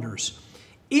other wonders?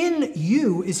 In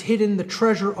you is hidden the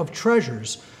treasure of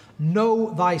treasures.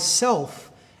 Know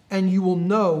thyself, and you will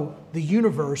know the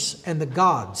universe and the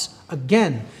gods.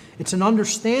 Again, it's an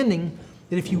understanding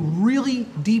that if you really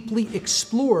deeply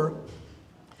explore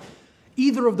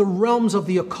either of the realms of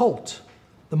the occult,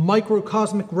 the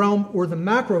microcosmic realm or the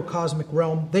macrocosmic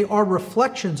realm, they are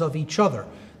reflections of each other.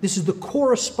 This is the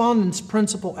correspondence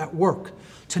principle at work.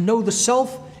 To know the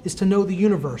self is to know the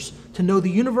universe. To know the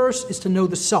universe is to know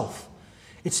the self.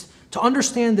 It's to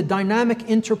understand the dynamic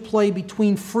interplay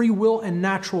between free will and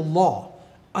natural law,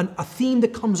 a theme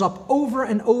that comes up over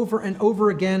and over and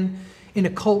over again in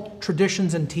occult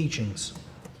traditions and teachings.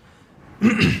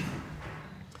 And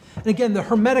again, the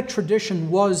Hermetic tradition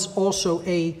was also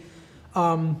a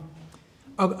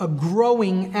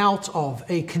growing out of,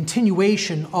 a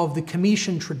continuation of the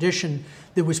Cometian tradition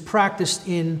that was practiced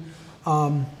in,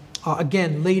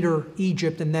 again, later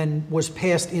Egypt and then was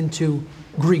passed into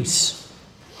Greece.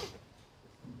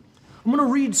 I'm going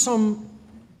to read some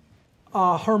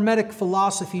Hermetic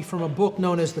philosophy from a book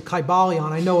known as the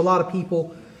Kybalion. I know a lot of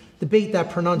people debate that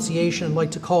pronunciation and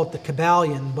like to call it the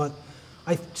Kybalion, but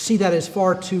I see that as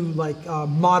far too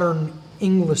modern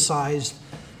Anglicized,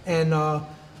 and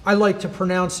I like to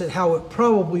pronounce it how it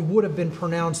probably would have been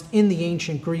pronounced in the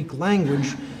ancient Greek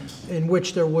language, in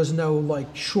which there was no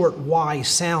short Y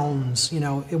sounds.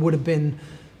 It would have been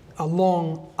a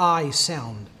long I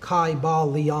sound,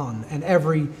 Kybalion, and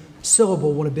every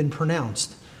syllable would have been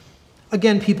pronounced.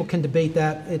 Again, people can debate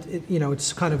that.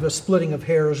 It's kind of a splitting of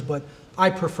hairs, but I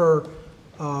prefer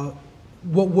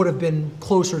what would have been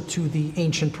closer to the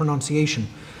ancient pronunciation.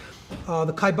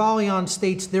 The Kybalion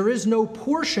states, there is no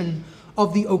portion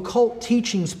of the occult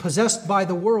teachings possessed by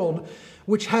the world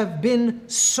which have been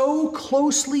so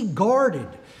closely guarded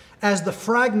as the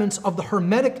fragments of the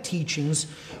Hermetic teachings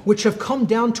which have come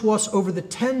down to us over the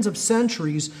tens of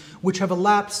centuries which have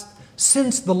elapsed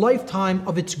since the lifetime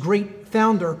of its great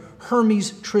founder,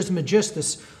 Hermes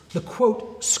Trismegistus, the,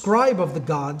 quote, scribe of the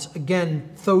gods, again,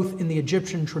 Thoth in the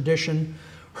Egyptian tradition,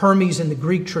 Hermes in the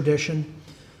Greek tradition.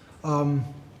 In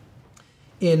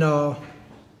the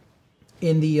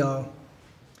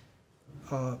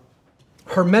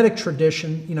Hermetic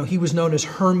tradition, he was known as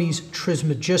Hermes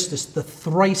Trismegistus, the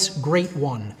thrice great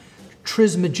one.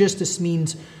 Trismegistus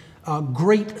means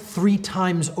great 3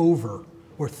 times over,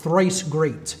 or thrice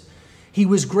great. He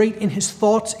was great in his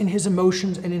thoughts, in his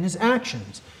emotions, and in his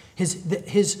actions.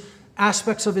 His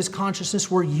aspects of his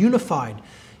consciousness were unified.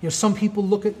 You know, some people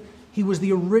look at, he was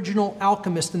the original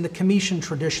alchemist in the Cometian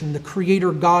tradition, the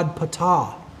creator god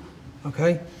Ptah.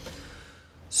 Okay?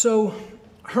 So,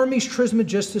 Hermes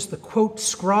Trismegistus, the quote,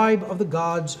 scribe of the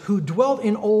gods, who dwelt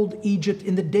in old Egypt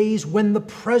in the days when the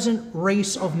present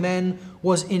race of men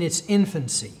was in its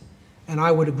infancy. And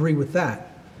I would agree with that.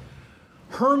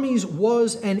 Hermes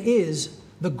was and is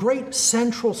the great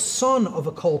central sun of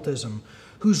occultism,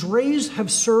 whose rays have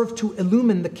served to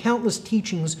illumine the countless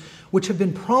teachings which have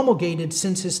been promulgated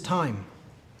since his time.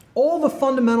 All the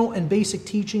fundamental and basic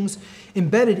teachings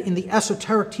embedded in the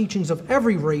esoteric teachings of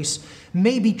every race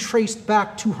may be traced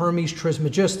back to Hermes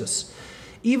Trismegistus.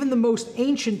 Even the most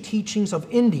ancient teachings of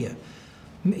India,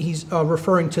 he's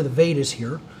referring to the Vedas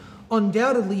here,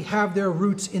 undoubtedly have their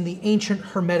roots in the ancient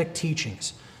Hermetic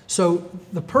teachings. So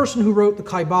the person who wrote the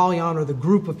Kybalion, or the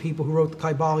group of people who wrote the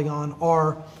Kybalion,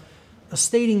 are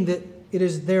stating that it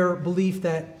is their belief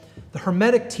that the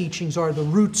Hermetic teachings are the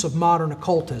roots of modern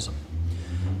occultism.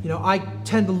 You know, I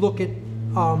tend to look at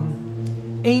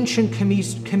ancient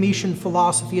Cometian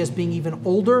philosophy as being even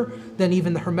older than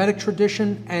even the Hermetic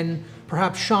tradition, and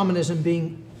perhaps shamanism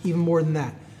being even more than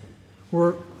that.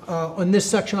 In this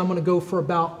section, I'm going to go for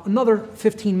about another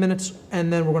 15 minutes,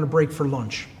 and then we're going to break for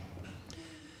lunch.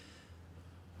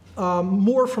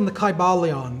 More from the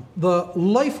Kybalion. The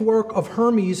life work of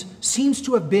Hermes seems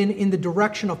to have been in the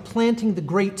direction of planting the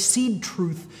great seed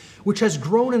truth which has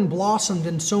grown and blossomed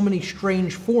in so many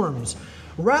strange forms,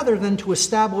 rather than to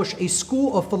establish a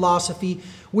school of philosophy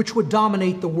which would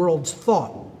dominate the world's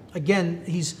thought. Again,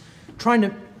 he's trying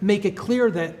to make it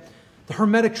clear that the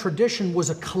Hermetic tradition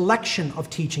was a collection of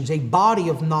teachings, a body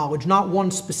of knowledge, not one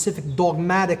specific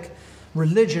dogmatic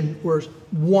religion or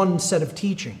one set of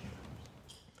teaching.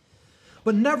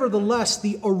 But nevertheless,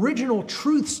 the original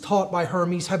truths taught by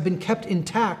Hermes have been kept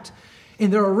intact in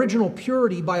their original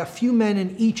purity by a few men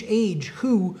in each age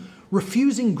who,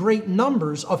 refusing great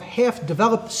numbers of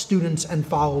half-developed students and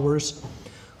followers,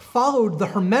 followed the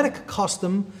Hermetic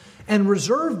custom and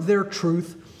reserved their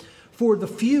truth for the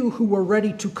few who were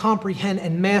ready to comprehend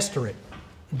and master it.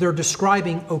 They're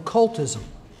describing occultism.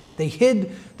 They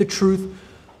hid the truth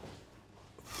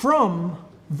from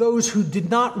those who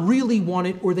did not really want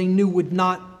it, or they knew would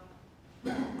not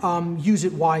use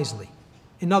it wisely.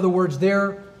 In other words,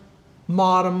 their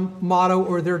motto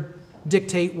or their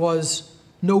dictate was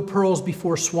no pearls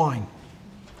before swine.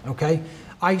 Okay?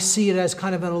 I see it as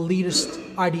kind of an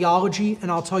elitist ideology,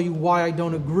 and I'll tell you why I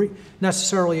don't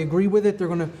necessarily agree with it. They're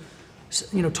going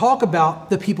to talk about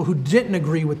the people who didn't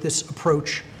agree with this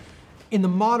approach. In the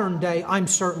modern day, I'm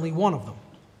certainly one of them.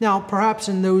 Now, perhaps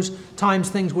in those times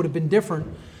things would have been different,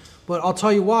 but I'll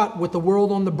tell you what, with the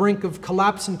world on the brink of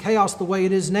collapse and chaos the way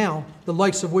it is now, the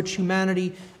likes of which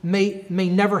humanity may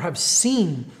never have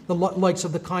seen, the likes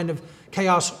of the kind of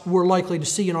chaos we're likely to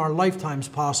see in our lifetimes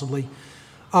possibly,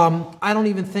 I don't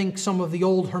even think some of the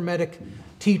old Hermetic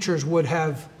teachers would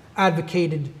have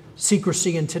advocated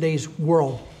secrecy in today's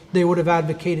world. They would have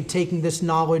advocated taking this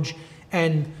knowledge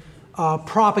and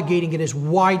propagating it as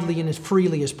widely and as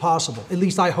freely as possible. At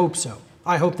least I hope so.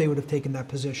 I hope they would have taken that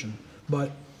position.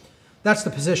 But that's the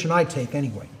position I take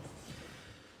anyway.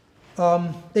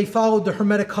 They followed the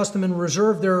Hermetic custom and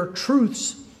reserved their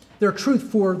truth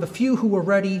for the few who were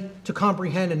ready to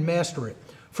comprehend and master it.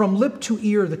 From lip to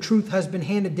ear, the truth has been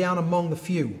handed down among the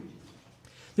few.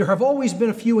 There have always been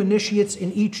a few initiates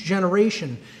in each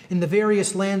generation in the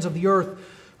various lands of the earth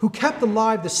who kept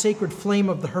alive the sacred flame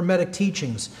of the Hermetic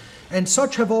teachings, and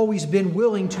such have always been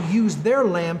willing to use their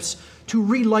lamps to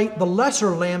relight the lesser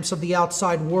lamps of the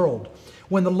outside world,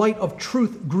 when the light of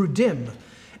truth grew dim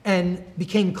and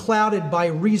became clouded by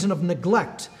reason of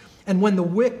neglect, and when the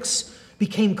wicks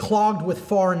became clogged with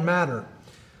foreign matter.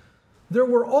 There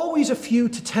were always a few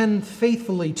to tend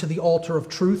faithfully to the altar of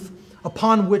truth,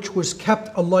 upon which was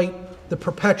kept alight the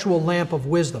perpetual lamp of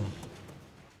wisdom.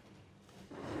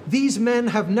 These men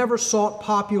have never sought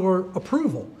popular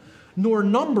approval, nor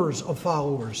numbers of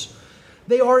followers.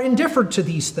 They are indifferent to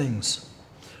these things,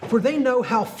 for they know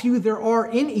how few there are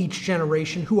in each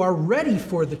generation who are ready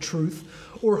for the truth,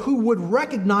 or who would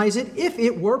recognize it if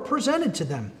it were presented to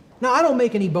them. Now, I don't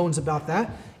make any bones about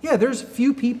that. Yeah, there's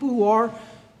few people who are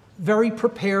very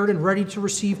prepared and ready to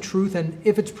receive truth, and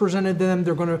if it's presented to them,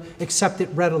 they're going to accept it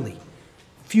readily.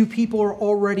 Few people are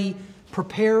already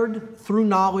prepared through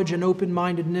knowledge and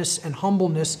open-mindedness and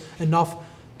humbleness enough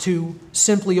to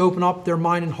simply open up their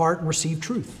mind and heart and receive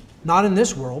truth. Not in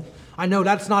this world. I know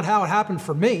that's not how it happened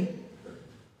for me.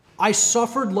 I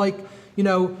suffered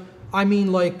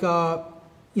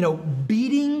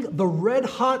beating the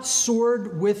red-hot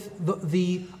sword with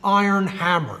the iron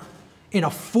hammer. in a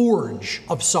forge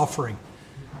of suffering.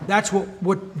 That's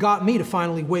what got me to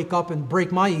finally wake up and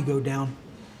break my ego down.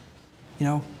 You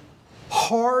know,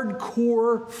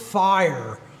 hardcore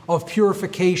fire of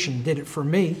purification did it for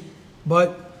me. But,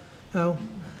 you know,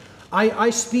 I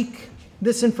speak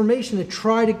this information to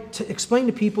try to explain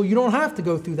to people you don't have to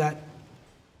go through that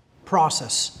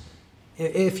process.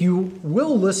 If you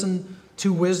will listen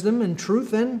to wisdom and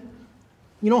truth, then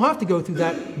you don't have to go through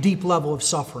that deep level of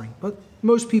suffering. But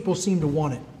most people seem to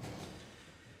want it.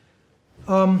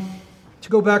 To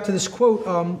go back to this quote,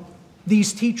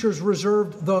 these teachers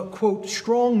reserved the, quote,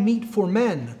 strong meat for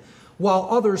men, while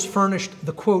others furnished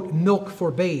the, quote, milk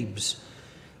for babes.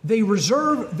 They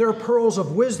reserve their pearls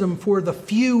of wisdom for the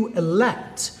few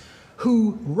elect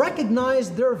who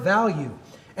recognize their value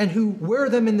and who wear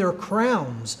them in their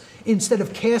crowns instead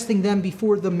of casting them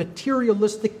before the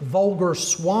materialistic, vulgar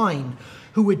swine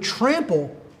who would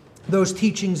trample those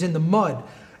teachings in the mud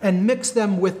and mix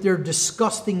them with their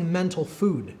disgusting mental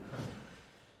food.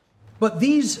 But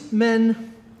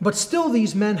still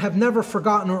these men have never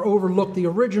forgotten or overlooked the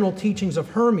original teachings of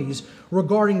Hermes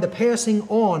regarding the passing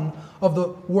on of the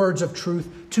words of truth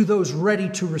to those ready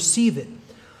to receive it.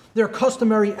 Their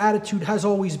customary attitude has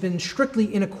always been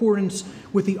strictly in accordance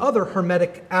with the other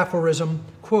Hermetic aphorism,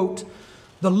 quote,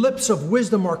 the lips of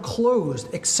wisdom are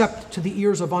closed except to the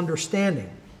ears of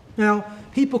understanding. Now,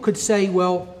 people could say,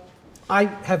 well, I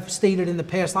have stated in the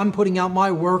past, I'm putting out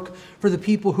my work for the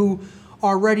people who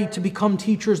are ready to become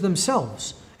teachers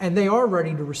themselves, and they are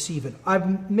ready to receive it.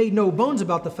 I've made no bones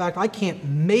about the fact I can't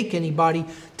make anybody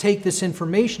take this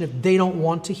information if they don't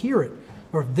want to hear it,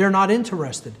 or if they're not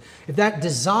interested. If that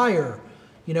desire,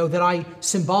 you know, that I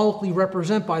symbolically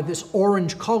represent by this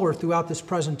orange color throughout this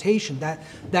presentation,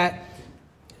 that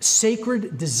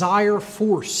sacred desire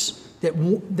force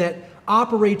that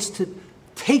operates to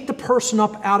take the person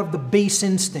up out of the base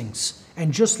instincts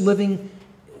and just living,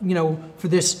 you know, for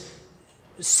this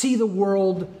see the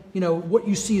world, you know, what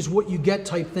you see is what you get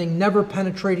type thing, never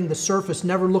penetrating the surface,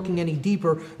 never looking any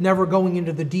deeper, never going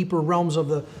into the deeper realms of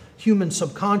the human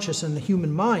subconscious and the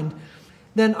human mind,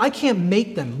 then I can't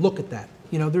make them look at that.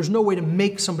 You know, there's no way to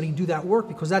make somebody do that work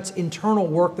because that's internal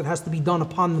work that has to be done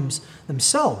upon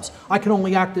themselves. I can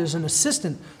only act as an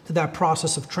assistant to that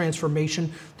process of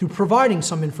transformation through providing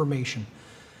some information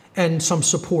and some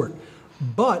support.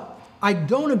 But I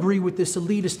don't agree with this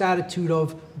elitist attitude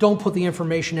of don't put the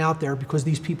information out there because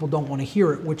these people don't want to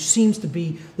hear it, which seems to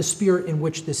be the spirit in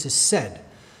which this is said.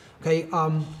 Okay,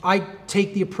 I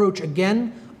take the approach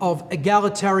again of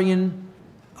egalitarian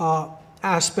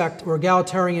aspect or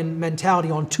egalitarian mentality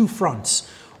on two fronts.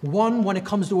 One, when it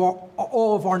comes to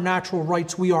all of our natural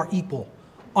rights, we are equal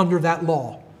under that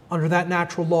law, under that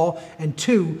natural law. And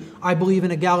two, I believe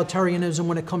in egalitarianism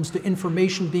when it comes to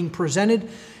information being presented,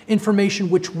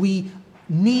 information which we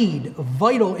need,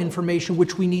 vital information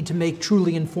which we need to make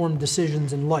truly informed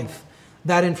decisions in life.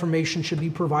 That information should be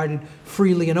provided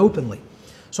freely and openly.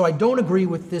 So I don't agree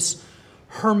with this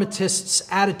Hermetist's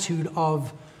attitude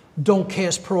of don't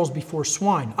cast pearls before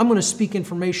swine. I'm going to speak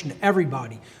information to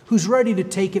everybody. Who's ready to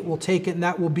take it will take it, and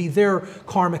that will be their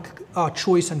karmic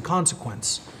choice and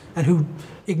consequence. And who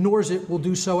ignores it will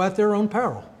do so at their own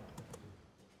peril.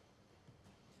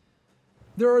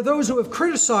 There are those who have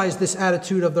criticized this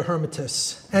attitude of the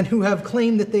Hermetists and who have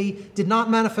claimed that they did not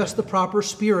manifest the proper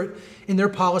spirit in their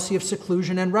policy of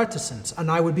seclusion and reticence,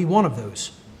 and I would be one of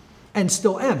those, and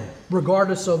still am.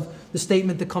 Regardless of the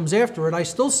statement that comes after it, I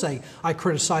still say I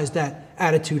criticize that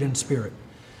attitude and spirit.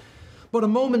 But a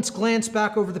moment's glance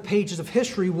back over the pages of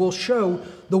history will show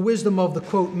the wisdom of the,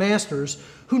 quote, masters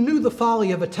who knew the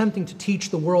folly of attempting to teach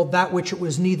the world that which it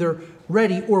was neither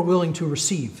ready or willing to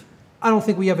receive. I don't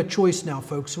think we have a choice now,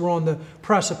 folks. We're on the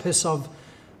precipice of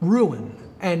ruin,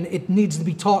 and it needs to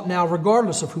be taught now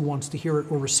regardless of who wants to hear it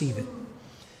or receive it.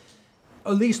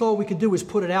 At least all we can do is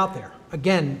put it out there.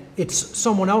 Again, it's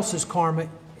someone else's karma,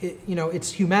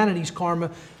 it's humanity's karma,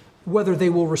 whether they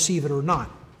will receive it or not.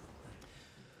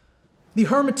 The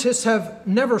Hermetists have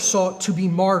never sought to be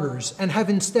martyrs and have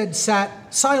instead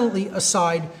sat silently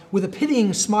aside with a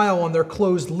pitying smile on their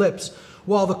closed lips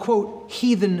while the, quote,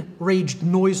 heathen raged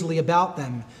noisily about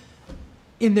them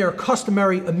in their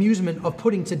customary amusement of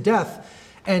putting to death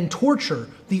and torture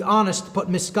the honest but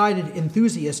misguided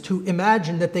enthusiast who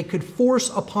imagined that they could force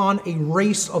upon a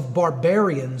race of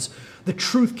barbarians the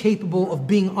truth capable of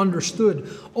being understood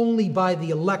only by the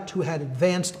elect who had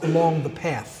advanced along the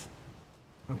path.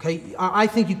 Okay, I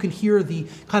think you can hear the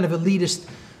kind of elitist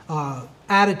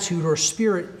attitude or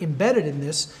spirit embedded in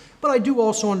this, but I do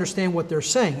also understand what they're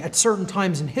saying. At certain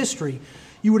times in history,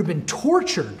 you would have been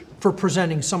tortured for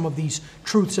presenting some of these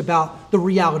truths about the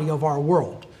reality of our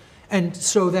world. And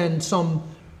so then some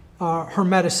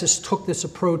Hermeticists took this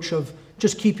approach of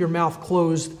just keep your mouth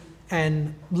closed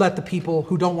and let the people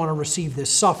who don't want to receive this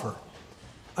suffer.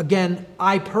 Again,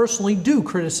 I personally do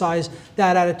criticize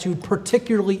that attitude,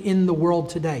 particularly in the world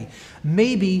today.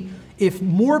 Maybe if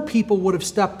more people would have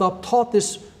stepped up, taught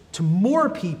this to more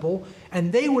people,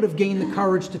 and they would have gained the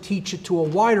courage to teach it to a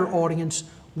wider audience,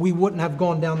 we wouldn't have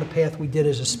gone down the path we did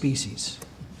as a species,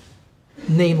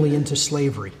 namely into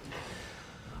slavery.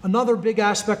 Another big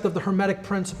aspect of the Hermetic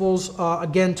principles,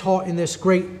 again taught in this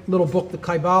great little book, the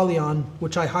Kybalion,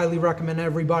 which I highly recommend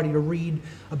everybody to read,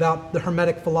 about the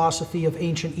Hermetic philosophy of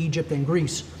ancient Egypt and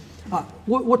Greece.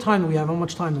 What time do we have? How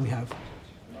much time do we have?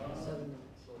 7 minutes.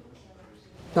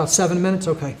 About 7 minutes?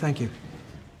 Okay, thank you.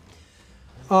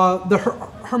 The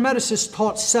Hermeticists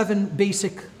taught 7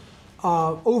 basic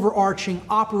overarching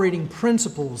operating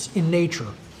principles in nature.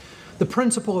 The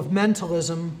principle of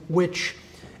mentalism, which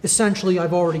essentially,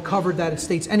 I've already covered that. It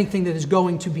states anything that is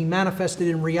going to be manifested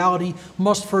in reality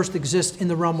must first exist in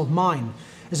the realm of mind.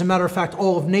 As a matter of fact,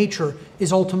 all of nature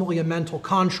is ultimately a mental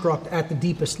construct at the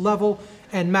deepest level,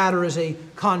 and matter is a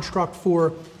construct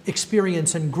for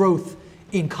experience and growth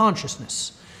in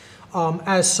consciousness.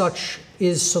 As such,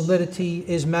 is solidity,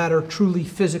 is matter truly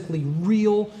physically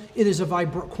real? It is a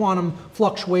quantum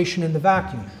fluctuation in the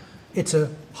vacuum. It's a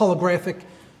holographic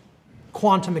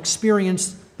quantum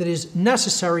experience that is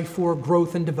necessary for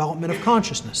growth and development of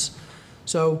consciousness.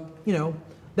 So,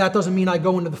 that doesn't mean I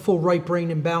go into the full right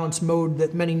brain imbalance mode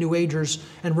that many New Agers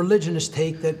and religionists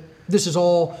take, that this is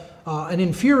all an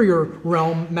inferior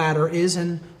realm matter is,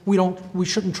 and we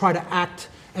shouldn't try to act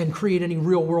and create any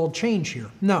real world change here.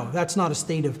 No, that's not a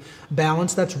state of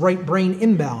balance, that's right brain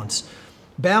imbalance.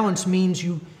 Balance means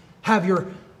you have your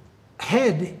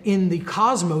head in the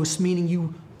cosmos, meaning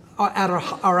you are at a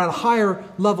higher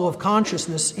level of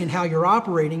consciousness in how you're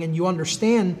operating, and you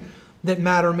understand that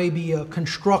matter may be a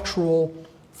constructural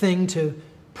thing to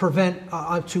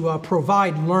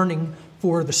provide learning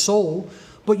for the soul,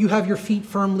 but you have your feet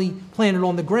firmly planted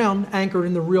on the ground, anchored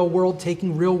in the real world,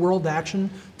 taking real world action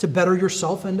to better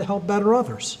yourself and to help better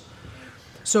others.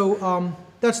 So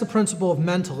that's the principle of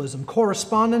mentalism.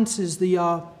 Correspondence is the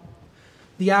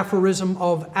aphorism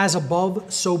of as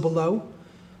above, so below,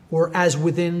 or as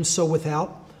within, so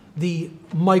without. The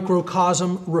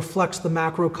microcosm reflects the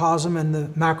macrocosm, and the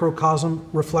macrocosm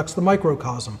reflects the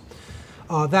microcosm.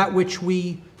 That which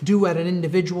we do at an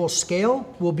individual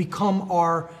scale will become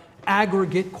our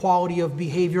aggregate quality of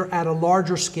behavior at a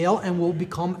larger scale and will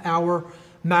become our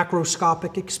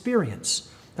macroscopic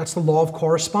experience. That's the law of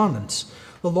correspondence.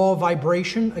 The law of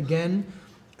vibration, again,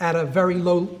 at a very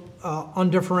low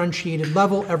undifferentiated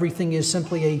level, everything is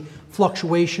simply a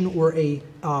fluctuation or a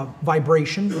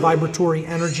vibration, vibratory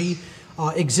energy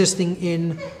existing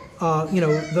in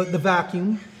the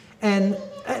vacuum, and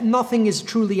nothing is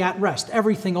truly at rest.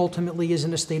 Everything ultimately is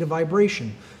in a state of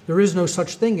vibration. There is no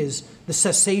such thing as the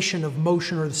cessation of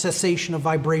motion or the cessation of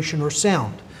vibration or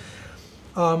sound.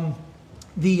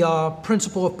 The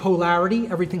principle of polarity,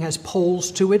 everything has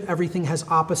poles to it, everything has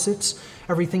opposites,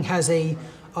 everything has a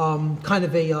kind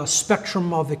of a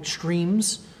spectrum of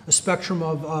extremes, a spectrum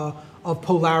of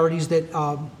polarities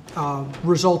that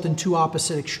result in two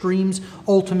opposite extremes,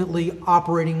 ultimately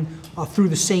operating through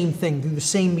the same thing, through the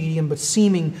same medium, but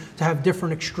seeming to have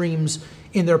different extremes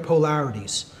in their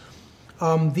polarities.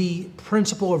 The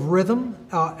principle of rhythm,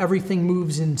 everything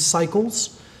moves in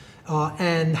cycles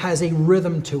and has a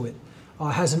rhythm to it,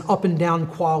 has an up and down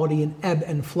quality, an ebb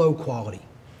and flow quality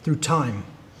through time.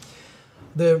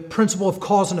 The principle of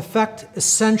cause and effect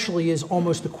essentially is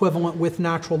almost equivalent with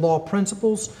natural law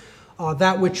principles.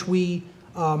 That which we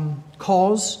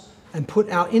cause and put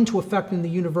out into effect in the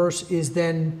universe is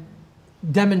then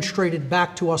demonstrated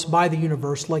back to us by the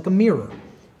universe like a mirror.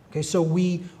 Okay, so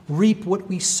we reap what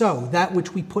we sow. That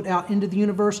which we put out into the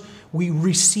universe, we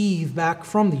receive back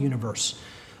from the universe.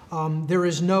 There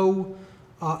is no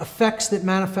effects that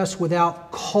manifest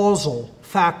without causal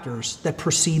factors that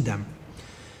precede them.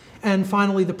 And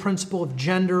finally, the principle of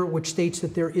gender, which states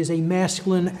that there is a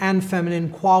masculine and feminine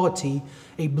quality,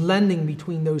 a blending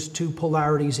between those two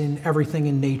polarities in everything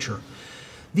in nature.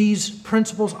 These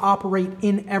principles operate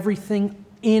in everything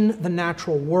in the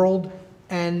natural world,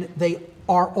 and they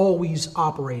are always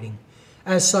operating.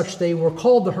 As such, they were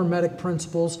called the Hermetic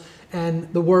principles,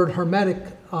 and the word hermetic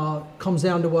comes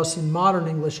down to us in modern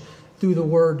English through the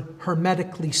word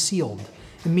hermetically sealed.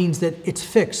 It means that it's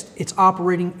fixed, it's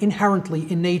operating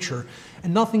inherently in nature,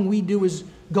 and nothing we do is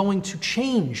going to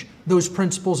change those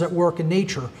principles at work in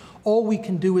nature. All we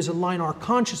can do is align our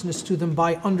consciousness to them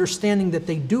by understanding that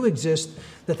they do exist,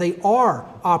 that they are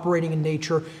operating in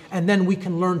nature, and then we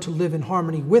can learn to live in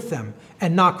harmony with them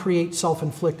and not create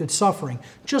self-inflicted suffering,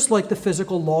 just like the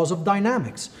physical laws of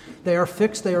dynamics. They are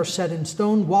fixed, they are set in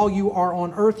stone. While you are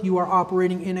on Earth, you are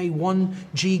operating in a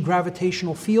 1G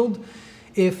gravitational field.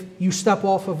 If you step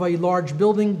off of a large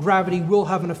building, gravity will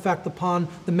have an effect upon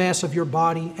the mass of your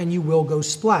body and you will go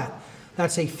splat.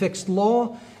 That's a fixed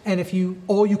law, and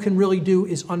all you can really do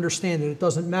is understand it. It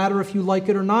doesn't matter if you like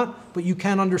it or not, but you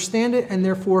can understand it and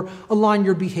therefore align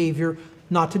your behavior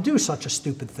not to do such a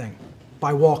stupid thing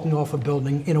by walking off a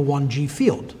building in a 1G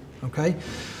field, okay?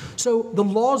 So the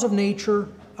laws of nature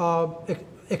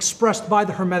expressed by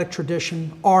the Hermetic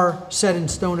tradition are set in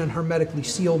stone and hermetically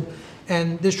sealed,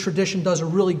 and this tradition does a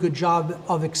really good job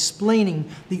of explaining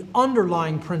the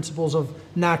underlying principles of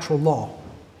natural law.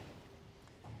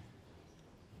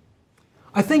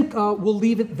 I think we'll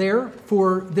leave it there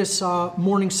for this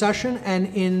morning session,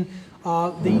 and in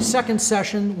the second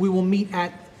session we will meet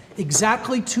at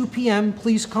exactly 2 p.m.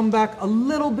 Please come back a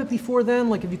little bit before then,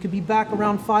 like if you could be back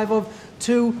around 5 of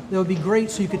 2, that would be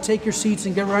great, so you could take your seats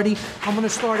and get ready. I'm going to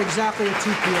start exactly at 2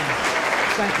 p.m.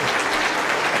 Thank you.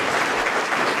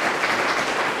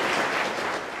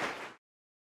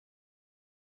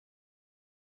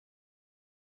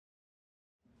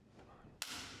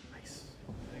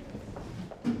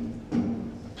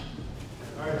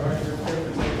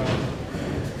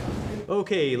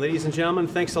 Okay, ladies and gentlemen,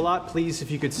 thanks a lot. Please,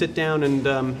 if you could sit down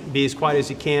and be as quiet as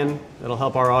you can. That'll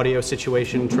help our audio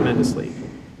situation tremendously.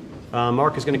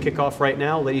 Mark is going to kick off right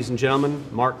now. Ladies and gentlemen,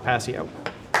 Mark Passio.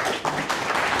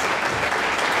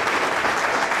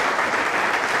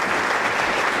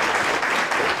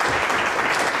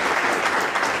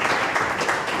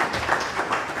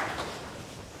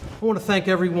 I want to thank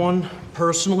everyone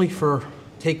personally for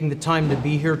taking the time to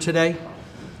be here today.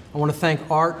 I want to thank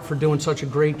Art for doing such a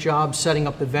great job setting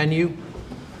up the venue.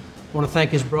 I want to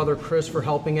thank his brother Chris for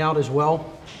helping out as well.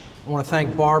 I want to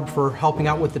thank Barb for helping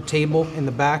out with the table in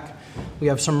the back. We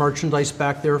have some merchandise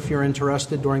back there if you're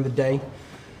interested during the day.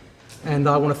 And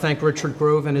I want to thank Richard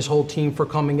Grove and his whole team for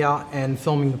coming out and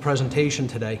filming the presentation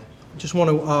today. I just want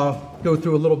to go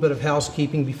through a little bit of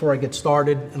housekeeping before I get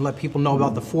started and let people know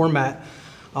about the format.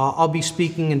 I'll be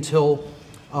speaking until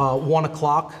 1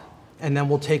 o'clock. And then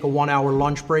we'll take a 1-hour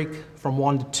lunch break from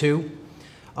 1 to 2.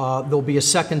 There'll be a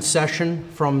second session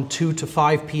from 2 to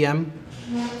 5 p.m.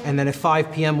 And then at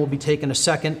 5 p.m. we'll be taking a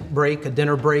second break, a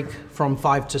dinner break from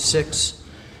 5 to 6.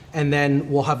 And then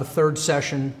we'll have a third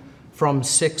session from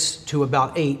 6 to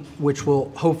about 8, which will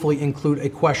hopefully include a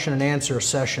question and answer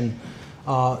session.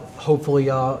 Hopefully,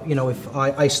 if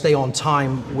I stay on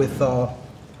time with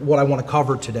what I want to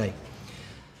cover today.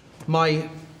 My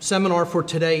seminar for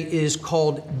today is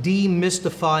called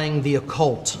Demystifying the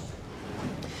Occult.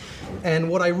 And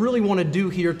what I really want to do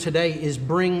here today is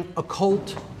bring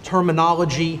occult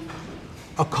terminology,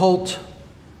 occult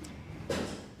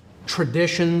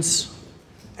traditions,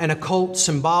 and occult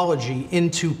symbology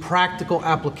into practical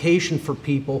application for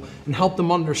people and help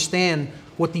them understand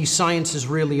what these sciences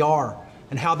really are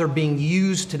and how they're being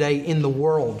used today in the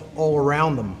world all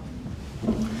around them.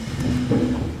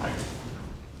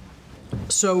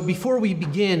 So before we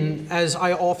begin, as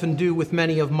I often do with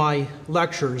many of my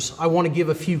lectures, I want to give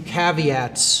a few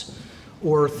caveats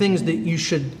or things that you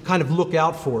should kind of look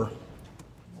out for.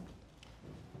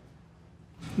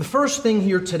 The first thing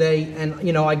here today,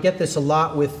 and I get this a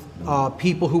lot with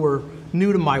people who are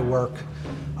new to my work.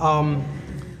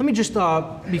 Let me just,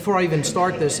 before I even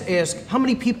start this, ask how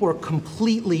many people are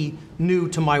completely new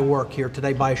to my work here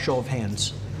today by a show of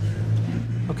hands?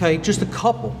 Okay, just a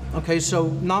couple. Okay, so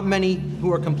not many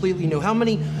who are completely new. How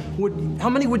many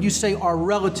would you say are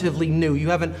relatively new? You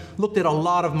haven't looked at a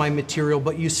lot of my material,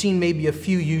 but you've seen maybe a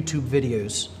few YouTube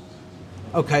videos.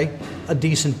 Okay, a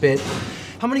decent bit.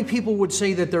 How many people would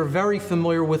say that they're very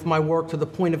familiar with my work to the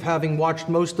point of having watched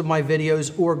most of my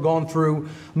videos or gone through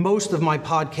most of my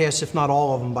podcasts, if not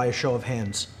all of them, by a show of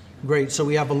hands? Great, so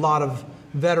we have a lot of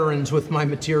veterans with my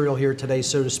material here today,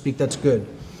 so to speak. That's good.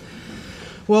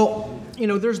 Well,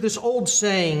 there's this old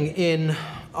saying in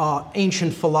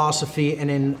ancient philosophy and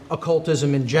in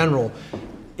occultism in general.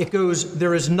 It goes,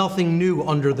 there is nothing new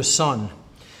under the sun.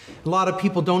 A lot of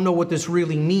people don't know what this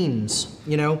really means,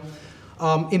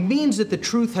 It means that the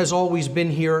truth has always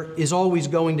been here, is always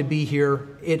going to be here.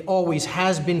 It always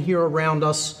has been here around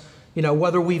us,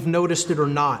 whether we've noticed it or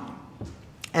not.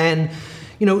 And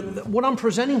what I'm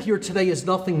presenting here today is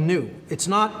nothing new. It's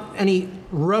not any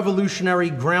revolutionary,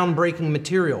 groundbreaking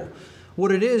material.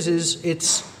 What it is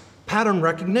it's pattern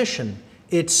recognition.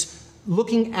 It's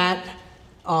looking at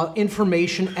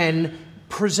information and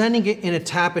presenting it in a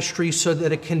tapestry so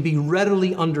that it can be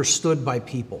readily understood by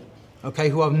people, okay,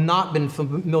 who have not been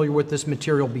familiar with this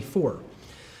material before.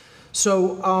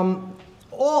 So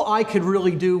all I could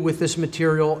really do with this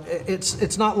material,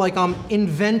 it's not like I'm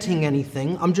inventing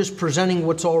anything. I'm just presenting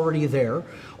what's already there.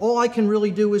 All I can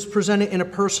really do is present it in a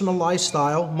personalized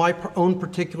style, my own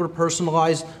particular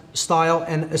personalized style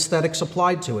and aesthetics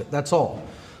applied to it. That's all.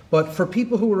 But for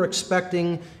people who are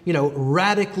expecting,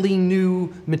 radically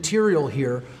new material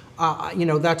here,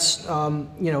 that's,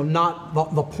 not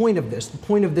the point of this. The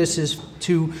point of this is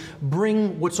to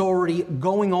bring what's already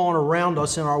going on around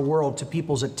us in our world to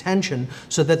people's attention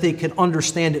so that they can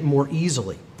understand it more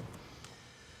easily.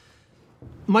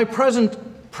 My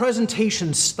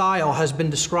presentation style has been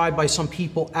described by some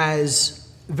people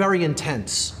as very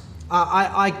intense.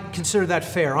 I consider that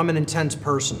fair. I'm an intense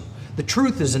person. The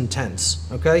truth is intense,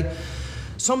 okay?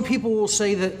 Some people will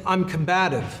say that I'm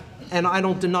combative, and I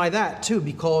don't deny that too,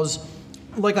 because,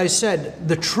 like I said,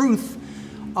 the truth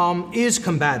is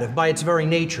combative by its very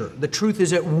nature. The truth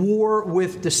is at war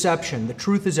with deception. The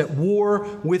truth is at war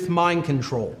with mind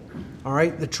control, all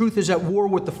right? The truth is at war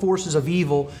with the forces of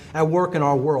evil at work in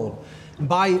our world.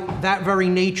 By that very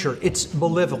nature, it's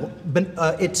belligerent.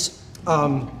 It's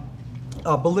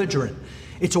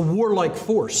a warlike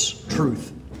force,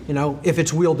 truth, if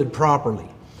it's wielded properly.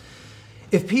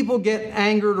 If people get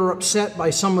angered or upset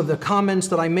by some of the comments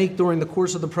that I make during the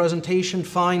course of the presentation,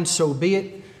 fine, so be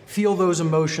it. Feel those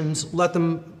emotions, let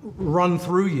them run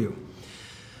through you.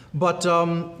 But,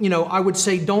 I would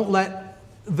say don't let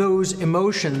those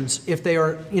emotions, if they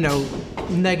are,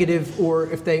 negative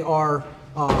or if they are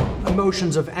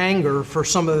emotions of anger for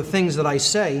some of the things that I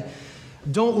say,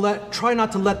 try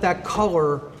not to let that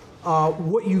color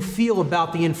what you feel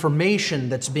about the information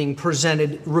that's being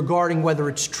presented regarding whether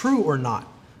it's true or not,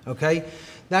 okay?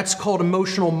 That's called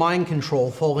emotional mind control,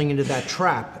 falling into that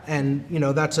trap, and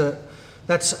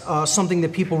that's something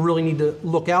that people really need to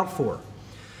look out for.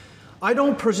 I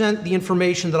don't present the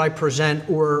information that I present,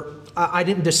 or I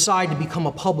didn't decide to become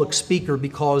a public speaker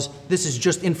because this is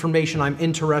just information I'm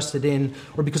interested in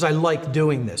or because I like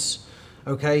doing this.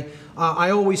 Okay?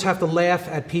 I always have to laugh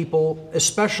at people,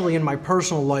 especially in my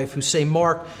personal life, who say,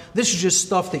 Mark, this is just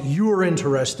stuff that you're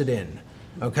interested in.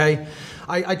 Okay?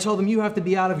 I tell them, you have to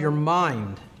be out of your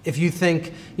mind if you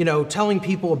think, telling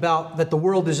people about that the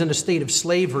world is in a state of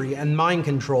slavery and mind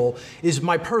control is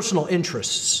my personal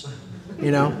interests.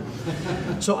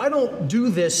 So I don't do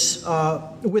this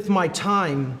with my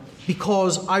time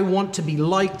because I want to be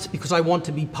liked, because I want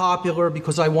to be popular,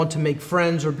 because I want to make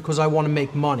friends, or because I want to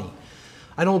make money.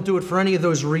 I don't do it for any of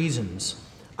those reasons.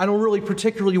 I don't really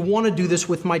particularly want to do this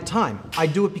with my time. I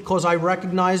do it because I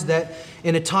recognize that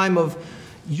in a time of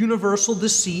universal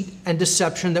deceit and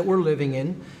deception that we're living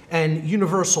in, and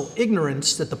universal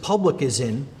ignorance that the public is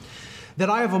in, that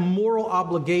I have a moral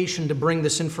obligation to bring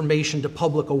this information to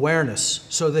public awareness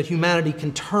so that humanity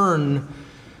can turn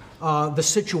the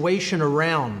situation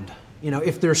around,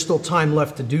 if there's still time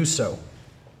left to do so.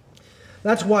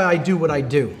 That's why I do what I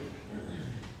do.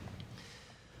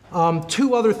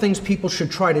 Two other things people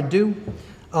should try to do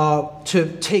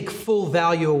to take full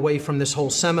value away from this whole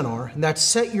seminar, and that's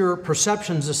set your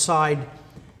perceptions aside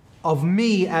of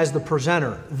me as the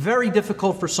presenter. Very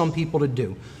difficult for some people to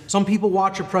do. Some people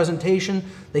watch a presentation,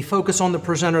 they focus on the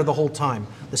presenter the whole time.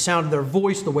 The sound of their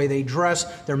voice, the way they dress,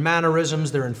 their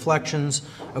mannerisms, their inflections,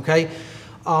 okay?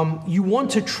 You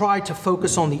want to try to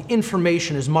focus on the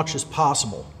information as much as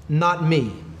possible, not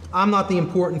me. I'm not the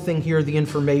important thing here, the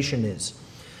information is.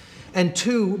 And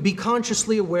two, be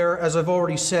consciously aware, as I've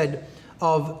already said,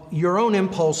 of your own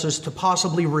impulses to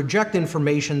possibly reject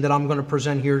information that I'm going to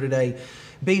present here today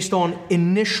based on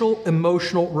initial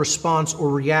emotional response or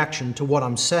reaction to what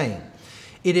I'm saying.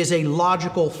 It is a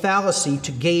logical fallacy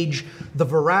to gauge the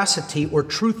veracity or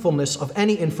truthfulness of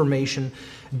any information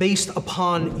based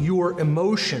upon your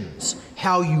emotions,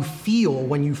 how you feel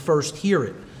when you first hear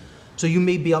it. So you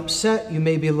may be upset, you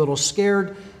may be a little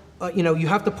scared. You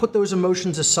have to put those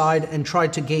emotions aside and try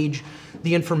to gauge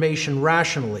the information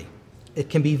rationally. It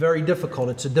can be very difficult.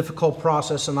 It's a difficult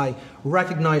process, and I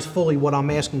recognize fully what I'm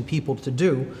asking people to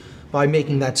do by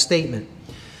making that statement.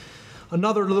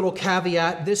 Another little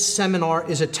caveat, this seminar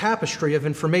is a tapestry of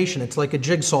information. It's like a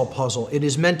jigsaw puzzle. It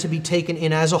is meant to be taken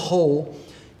in as a whole,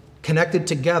 connected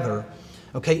together,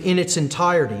 okay, in its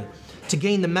entirety. To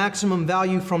gain the maximum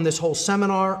value from this whole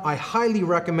seminar, I highly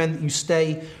recommend that you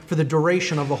stay for the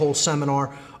duration of the whole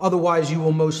seminar. Otherwise, you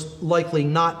will most likely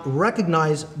not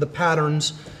recognize the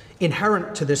patterns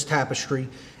inherent to this tapestry,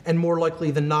 and more likely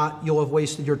than not, you'll have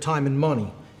wasted your time and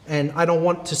money. And I don't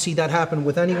want to see that happen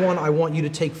with anyone. I want you to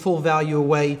take full value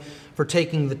away for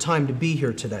taking the time to be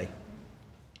here today.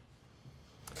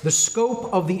 The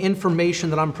scope of the information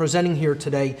that I'm presenting here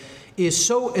today is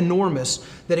so enormous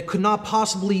that it could not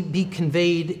possibly be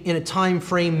conveyed in a time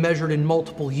frame measured in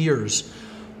multiple years.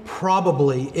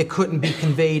 Probably it couldn't be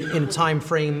conveyed in a time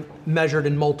frame measured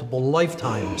in multiple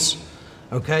lifetimes.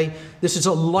 Okay? This is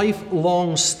a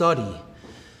lifelong study.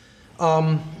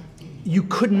 You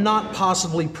could not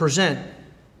possibly present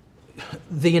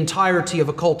the entirety of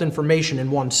occult information in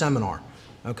one seminar.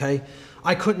 Okay?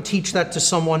 I couldn't teach that to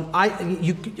someone.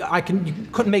 You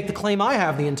couldn't make the claim I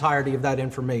have the entirety of that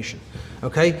information.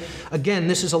 Okay? Again,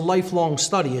 this is a lifelong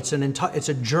study. It's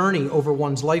a journey over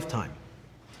one's lifetime.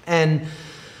 And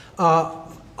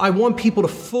I want people to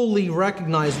fully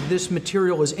recognize that this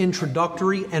material is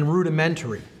introductory and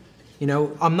rudimentary. You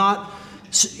know, I'm not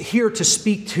here to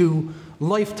speak to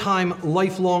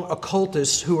lifelong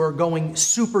occultists who are going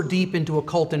super deep into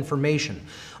occult information.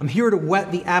 I'm here to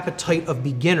whet the appetite of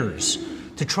beginners,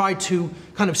 to try to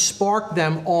kind of spark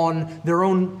them on their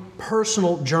own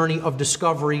personal journey of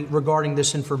discovery regarding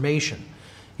this information.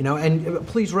 You know, and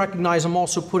please recognize I'm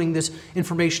also putting this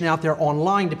information out there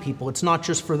online to people. It's not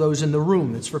just for those in the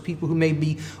room. It's for people who may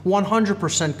be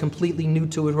 100% completely new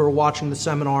to it who are watching the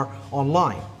seminar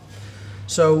online.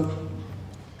 So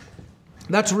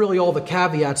that's really all the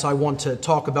caveats I want to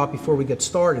talk about before we get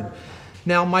started.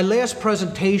 Now, my last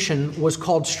presentation was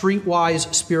called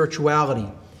Streetwise Spirituality.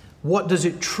 What does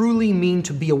it truly mean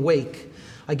to be awake?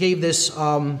 I gave this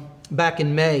back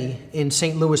in May in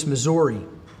St. Louis, Missouri.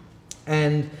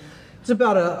 And it's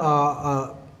about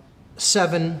a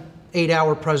 7-8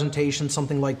 hour presentation,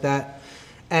 something like that.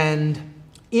 And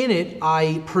in it,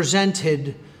 I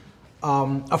presented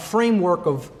a framework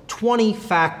of 20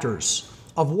 factors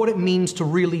of what it means to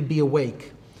really be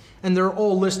awake. And they're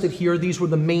all listed here. These were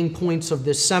the main points of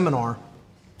this seminar.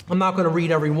 I'm not going to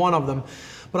read every one of them,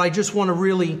 but I just want to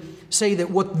really say that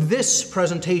what this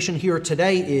presentation here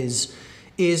today is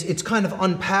it's kind of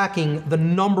unpacking the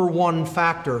number one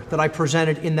factor that I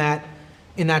presented in that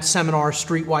seminar,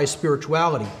 Streetwise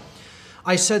Spirituality.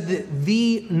 I said that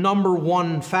the number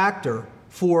one factor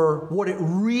for what it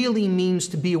really means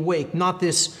to be awake, not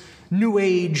this New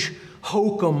Age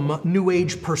hokum, New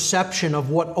Age perception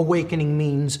of what awakening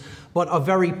means, but a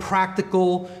very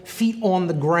practical, feet on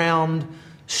the ground,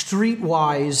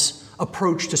 streetwise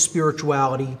approach to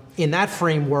spirituality. In that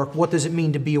framework, what does it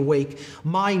mean to be awake?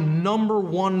 My number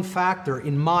one factor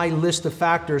in my list of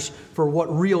factors for what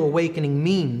real awakening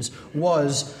means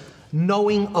was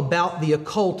knowing about the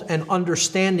occult and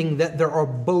understanding that there are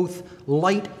both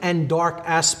light and dark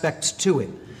aspects to it.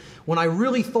 When I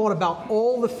really thought about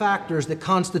all the factors that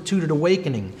constituted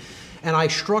awakening, and I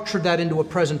structured that into a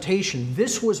presentation,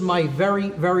 this was my very,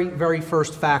 very, very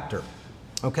first factor,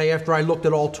 okay, after I looked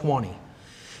at all 20.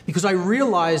 Because I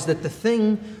realized that the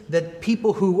thing that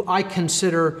people who I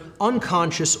consider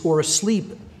unconscious or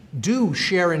asleep do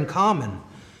share in common,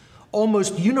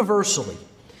 almost universally,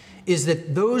 is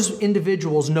that those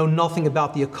individuals know nothing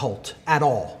about the occult at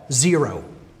all. Zero.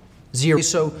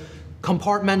 So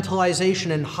compartmentalization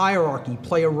and hierarchy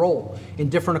play a role in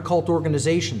different occult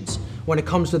organizations. When it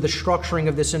comes to the structuring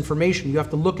of this information, you have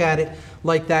to look at it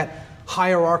like that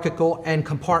hierarchical and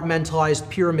compartmentalized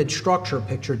pyramid structure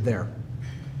pictured there.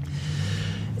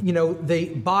 You know, the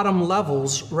bottom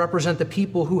levels represent the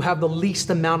people who have the least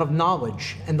amount of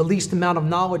knowledge, and the least amount of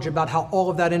knowledge about how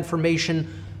all of that information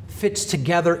fits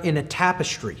together in a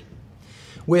tapestry.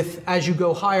 With, as you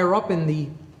go higher up in the,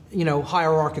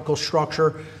 hierarchical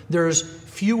structure, there's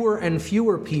fewer and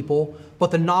fewer people, but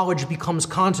the knowledge becomes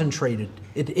concentrated.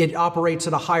 It operates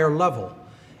at a higher level,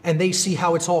 and they see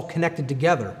how it's all connected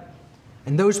together.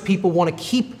 And those people want to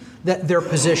keep their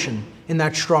position in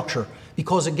that structure.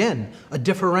 Because again, a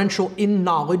differential in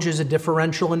knowledge is a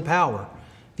differential in power.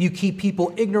 If you keep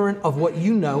people ignorant of what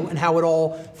you know and how it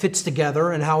all fits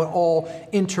together and how it all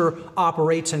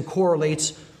interoperates and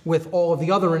correlates with all of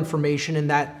the other information in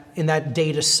that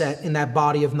data set, in that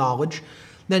body of knowledge,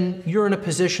 then you're in a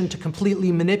position to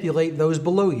completely manipulate those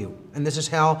below you. And this is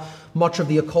how much of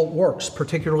the occult works,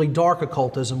 particularly dark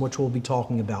occultism, which we'll be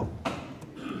talking about.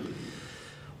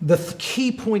 The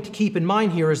key point to keep in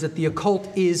mind here is that the occult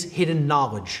is hidden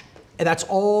knowledge. And that's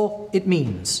all it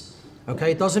means.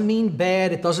 Okay? It doesn't mean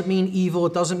bad, it doesn't mean evil,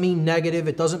 it doesn't mean negative,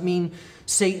 it doesn't mean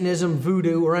Satanism,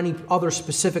 voodoo, or any other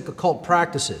specific occult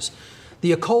practices.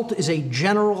 The occult is a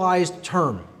generalized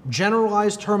term,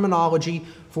 generalized terminology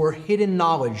for hidden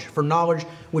knowledge, for knowledge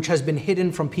which has been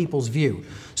hidden from people's view.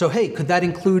 So hey, could that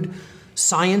include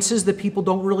sciences that people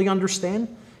don't really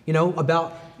understand?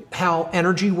 About how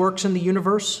energy works in the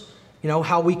universe, You know,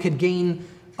 how we could gain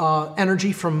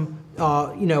energy from,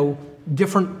 you know,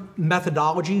 different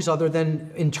methodologies other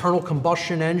than internal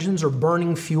combustion engines or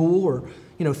burning fuel or,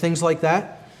 you know, things like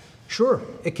that. Sure,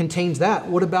 it contains that.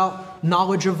 What about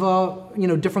knowledge of, you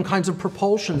know, different kinds of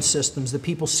propulsion systems that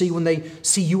people see when they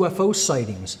see UFO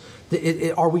sightings?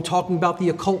 Are we talking about the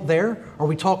occult there? Are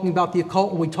we talking about the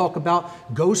occult when we talk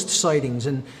about ghost sightings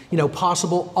and, you know,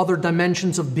 possible other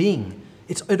dimensions of being?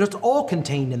 It's all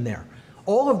contained in there.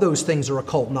 All of those things are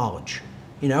occult knowledge.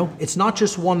 You know, it's not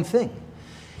just one thing.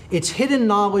 It's hidden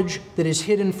knowledge that is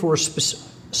hidden for a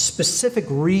specific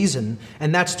reason,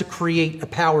 and that's to create a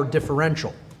power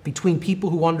differential between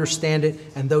people who understand it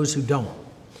and those who don't.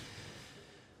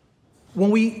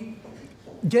 When we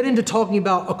get into talking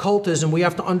about occultism, we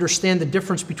have to understand the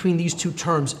difference between these two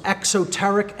terms,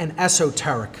 exoteric and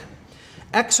esoteric.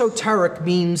 Exoteric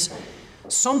means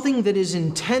something that is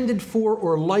intended for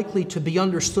or likely to be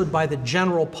understood by the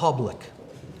general public.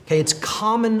 Okay, it's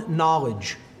common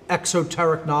knowledge,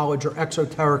 exoteric knowledge or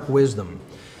exoteric wisdom.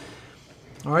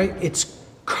 All right, it's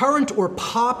current or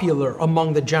popular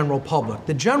among the general public.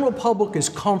 The general public is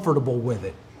comfortable with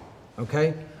it,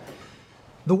 okay?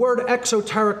 The word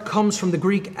exoteric comes from the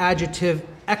Greek adjective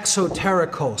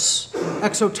exoterikos.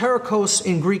 Exoterikos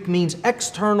in Greek means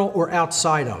external or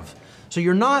outside of. So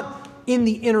you're not in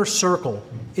the inner circle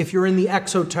if you're in the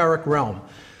exoteric realm.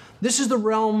 This is the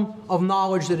realm of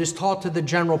knowledge that is taught to the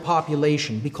general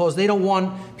population because they don't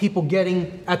want people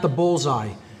getting at the bullseye.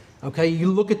 Okay,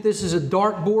 you look at this as a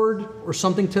dartboard or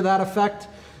something to that effect,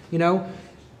 you know.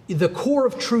 The core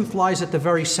of truth lies at the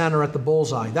very center at the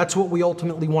bullseye. That's what we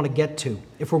ultimately want to get to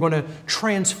if we're going to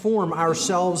transform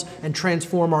ourselves and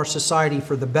transform our society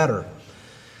for the better.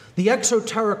 The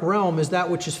exoteric realm is that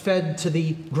which is fed to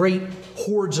the great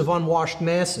hordes of unwashed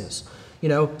masses. You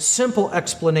know, simple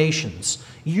explanations,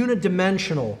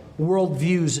 unidimensional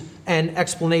worldviews and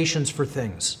explanations for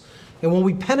things. And when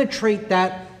we penetrate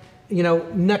that, you know,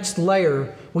 next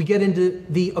layer, we get into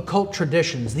the occult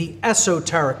traditions, the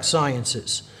esoteric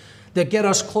sciences that get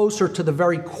us closer to the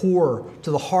very core,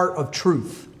 to the heart of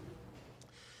truth.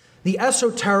 The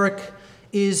esoteric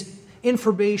is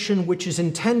information which is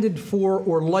intended for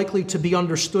or likely to be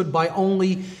understood by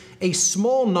only a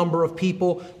small number of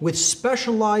people with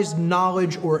specialized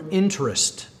knowledge or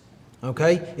interest.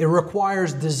 Okay? It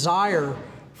requires desire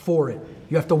for it.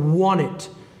 You have to want it.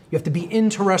 You have to be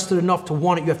interested enough to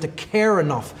want it. You have to care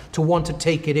enough to want to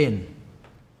take it in.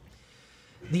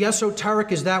 The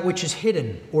esoteric is that which is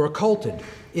hidden or occulted.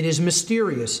 It is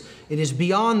mysterious. It is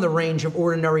beyond the range of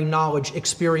ordinary knowledge,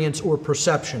 experience, or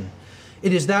perception.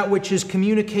 It is that which is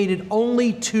communicated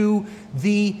only to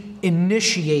the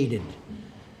initiated.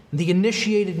 The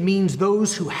initiated means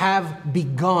those who have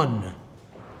begun.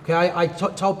 Okay, I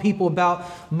tell people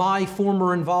about my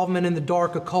former involvement in the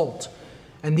dark occult.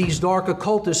 And these dark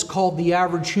occultists called the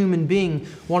average human being,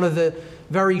 one of the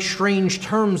very strange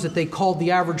terms that they called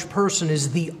the average person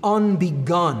is the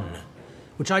unbegun,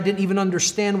 which I didn't even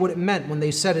understand what it meant when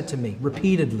they said it to me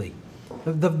repeatedly.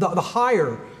 The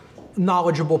higher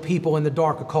knowledgeable people in the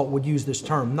dark occult would use this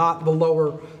term, not the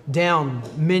lower down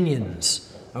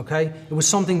minions, okay? It was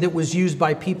something that was used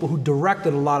by people who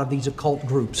directed a lot of these occult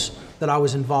groups that I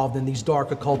was involved in, these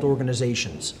dark occult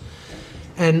organizations.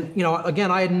 And, you know, again,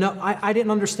 I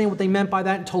didn't understand what they meant by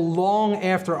that until long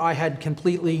after I had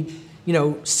completely, you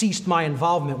know, ceased my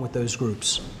involvement with those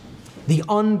groups. The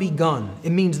unbegun.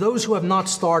 It means those who have not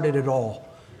started at all.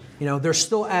 You know, they're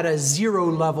still at a zero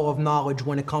level of knowledge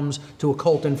when it comes to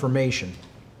occult information.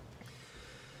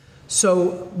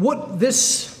 So what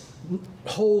this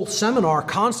whole seminar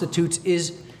constitutes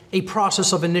is a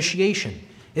process of initiation.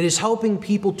 It is helping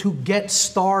people to get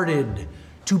started,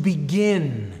 to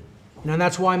begin. You know, and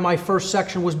that's why my first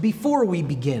section was before we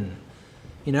begin.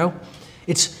 You know,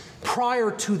 it's prior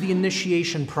to the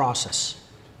initiation process.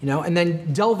 You know, and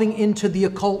then delving into the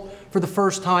occult for the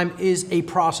first time is a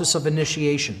process of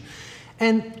initiation.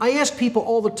 And I ask people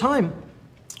all the time,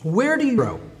 where do you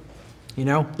grow? You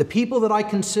know, the people that I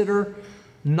consider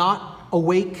not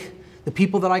awake, the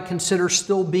people that I consider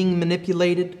still being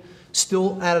manipulated,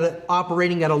 still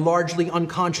operating at a largely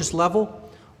unconscious level,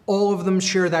 all of them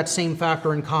share that same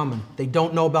factor in common. They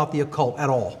don't know about the occult at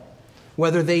all.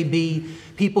 Whether they be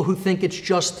people who think it's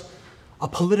just a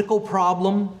political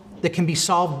problem that can be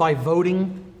solved by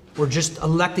voting or just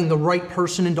electing the right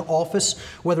person into office,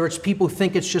 whether it's people who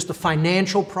think it's just a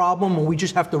financial problem and we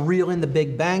just have to reel in the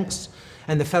big banks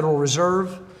and the Federal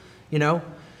Reserve, you know,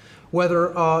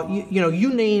 whether,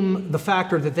 you name the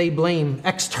factor that they blame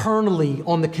externally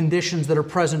on the conditions that are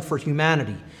present for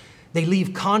humanity. They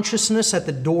leave consciousness at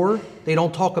the door. They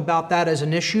don't talk about that as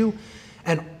an issue.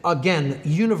 And again,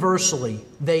 universally,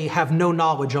 they have no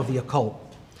knowledge of the occult.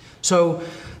 So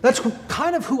that's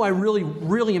kind of who I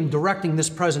really am directing this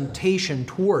presentation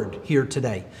toward here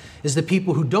today, is the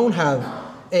people who don't have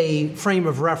a frame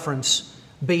of reference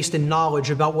based in knowledge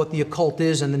about what the occult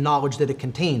is and the knowledge that it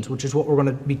contains, which is what we're going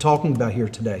to be talking about here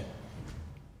today.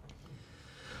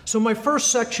 So my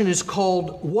first section is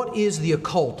called, What is the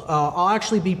Occult? I'll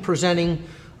actually be presenting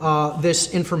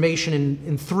this information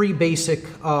in three basic,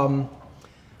 is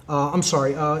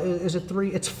it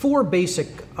three? It's four basic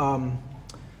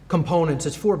components.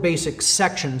 It's four basic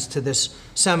sections to this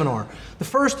seminar. The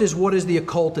first is, what is the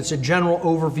occult? It's a general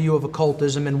overview of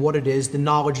occultism and what it is, the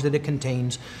knowledge that it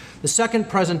contains. The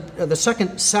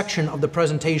second section of the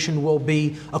presentation will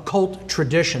be occult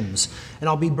traditions, and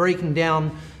I'll be breaking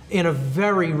down in a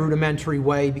very rudimentary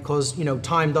way, because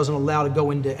time doesn't allow to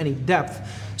go into any depth,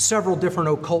 several different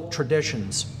occult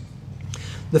traditions.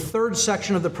 The third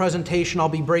section of the presentation, I'll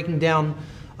be breaking down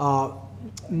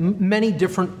many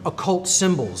different occult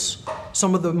symbols,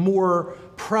 some of the more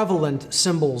prevalent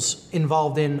symbols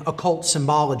involved in occult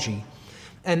symbology.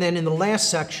 And then in the last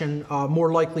section,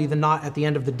 more likely than not at the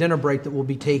end of the dinner break that we'll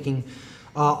be taking,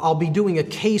 I'll be doing a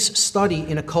case study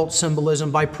in occult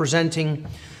symbolism by presenting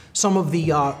some of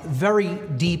the very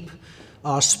deep,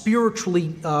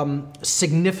 spiritually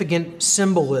significant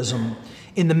symbolism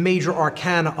in the major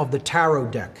arcana of the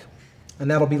tarot deck.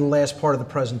 And that'll be the last part of the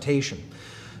presentation.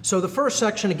 So the first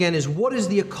section, again, is what is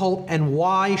the occult and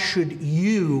why should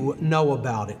you know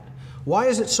about it? Why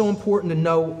is it so important to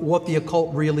know what the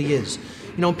occult really is?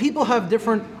 People have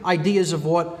different ideas of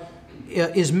what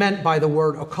is meant by the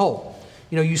word occult.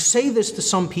 You say this to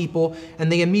some people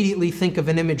and they immediately think of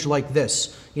an image like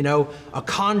this, a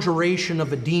conjuration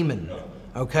of a demon,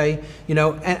 okay?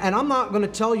 And I'm not going to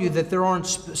tell you that there aren't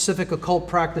specific occult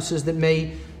practices that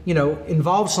may,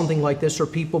 involve something like this, or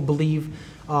people believe,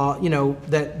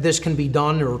 that this can be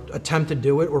done or attempt to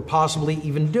do it or possibly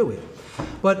even do it.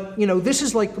 But, this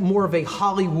is like more of a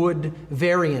Hollywood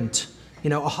variant,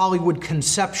 a Hollywood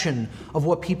conception of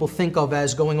what people think of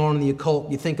as going on in the occult.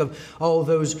 You think of,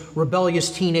 those rebellious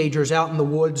teenagers out in the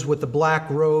woods with the black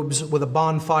robes, with a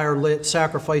bonfire lit,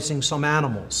 sacrificing some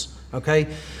animals, okay?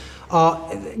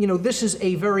 This is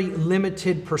a very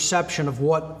limited perception of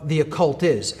what the occult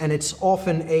is, and it's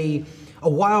often a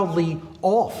wildly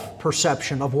off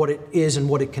perception of what it is and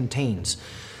what it contains.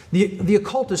 The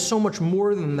occult is so much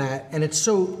more than that, and it's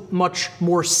so much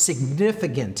more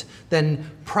significant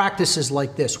than practices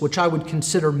like this, which I would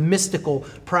consider mystical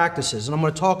practices. And I'm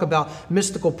going to talk about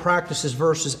mystical practices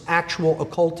versus actual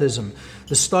occultism,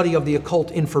 the study of the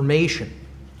occult information.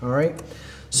 All right?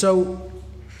 So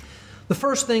the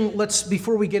first thing,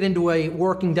 before we get into a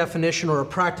working definition or a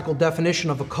practical definition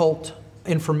of occult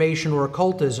information or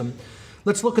occultism,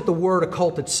 let's look at the word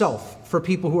occult itself. For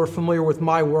people who are familiar with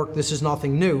my work, this is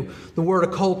nothing new. The word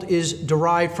occult is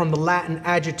derived from the Latin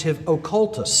adjective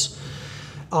occultus.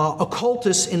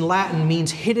 Occultus in Latin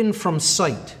means hidden from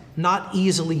sight, not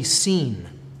easily seen.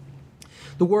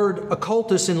 The word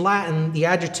occultus in Latin, the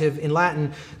adjective in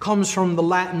Latin, comes from the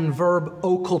Latin verb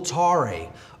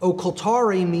occultare.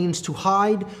 Occultare means to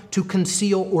hide, to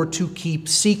conceal, or to keep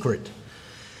secret.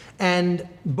 And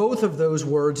both of those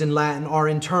words in Latin are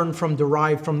in turn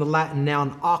derived from the Latin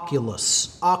noun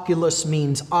oculus. Oculus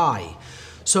means eye.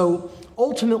 So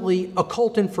ultimately,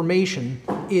 occult information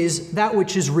is that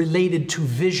which is related to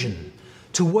vision,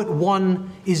 to what one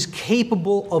is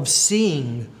capable of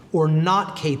seeing or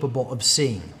not capable of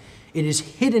seeing. It is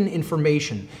hidden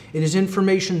information. It is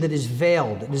information that is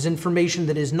veiled. It is information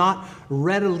that is not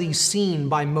readily seen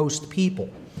by most people.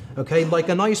 Okay, like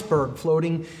an iceberg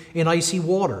floating in icy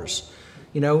waters.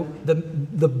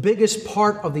 The biggest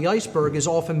part of the iceberg is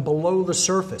often below the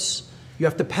surface. You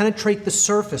have to penetrate the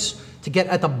surface to get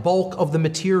at the bulk of the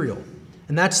material.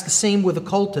 And that's the same with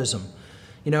occultism.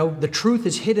 The truth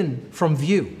is hidden from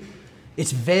view.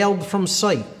 It's veiled from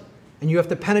sight. And you have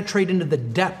to penetrate into the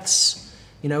depths.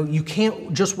 You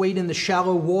can't just wade in the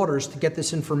shallow waters to get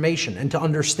this information and to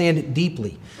understand it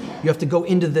deeply. You have to go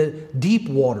into the deep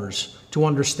waters to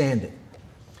understand it.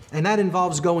 And that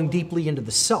involves going deeply into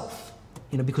the self,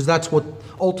 because that's what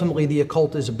ultimately the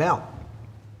occult is about.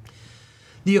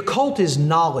 The occult is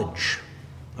knowledge.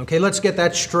 Okay, let's get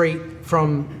that straight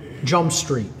from Jump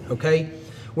Street, okay?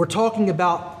 We're talking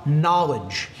about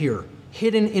knowledge here,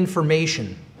 hidden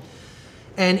information.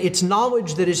 And it's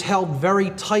knowledge that is held very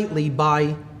tightly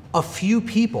by a few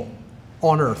people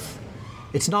on earth.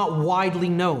 It's not widely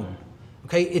known.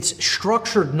 Okay, it's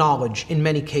structured knowledge in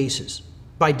many cases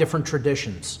by different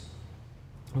traditions.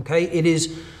 Okay, it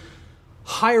is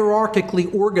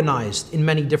hierarchically organized in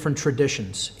many different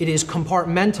traditions. It is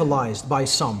compartmentalized by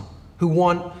some who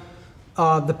want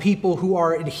the people who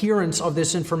are adherents of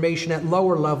this information at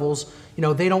lower levels,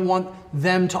 they don't want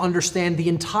them to understand the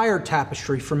entire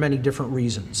tapestry for many different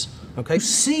reasons. Okay? You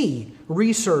see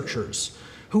researchers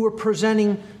who are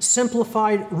presenting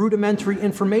simplified, rudimentary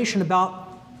information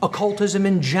about occultism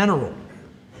in general.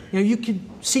 You could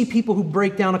see people who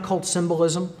break down occult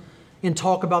symbolism and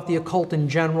talk about the occult in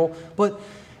general, but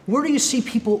where do you see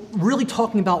people really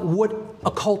talking about what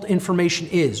occult information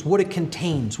is, what it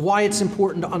contains, why it's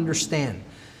important to understand,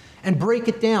 and break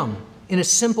it down in a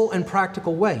simple and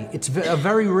practical way? It's a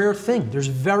very rare thing. There's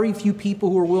very few people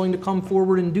who are willing to come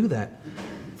forward and do that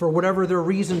for whatever their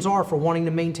reasons are for wanting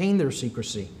to maintain their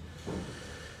secrecy.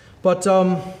 But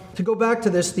to go back to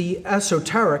this, the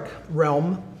esoteric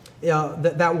realm,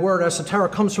 that word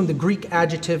esoteric comes from the Greek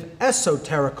adjective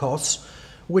esoterikos,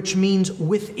 which means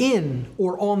within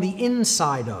or on the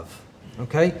inside of.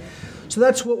 Okay? So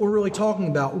that's what we're really talking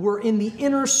about. We're in the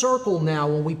inner circle now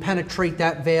when we penetrate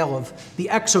that veil of the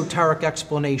exoteric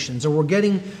explanations, and we're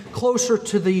getting closer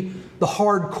to the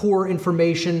hardcore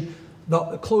information,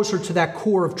 closer to that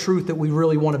core of truth that we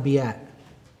really want to be at.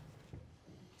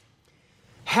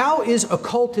 How is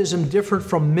occultism different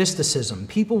from mysticism?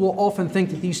 People will often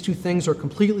think that these two things are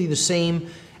completely the same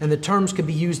and the terms can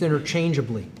be used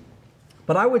interchangeably.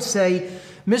 But I would say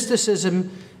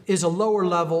mysticism is a lower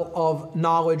level of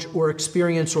knowledge or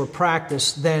experience or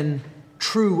practice than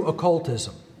true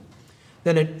occultism,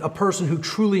 than a person who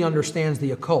truly understands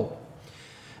the occult.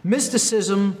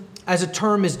 Mysticism as a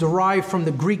term is derived from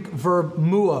the Greek verb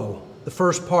muo, the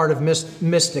first part of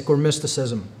mystic or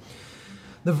mysticism.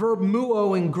 The verb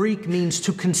muo in Greek means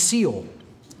to conceal,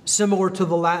 similar to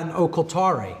the Latin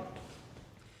occultare.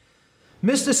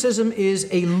 Mysticism is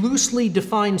a loosely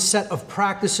defined set of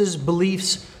practices,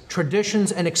 beliefs,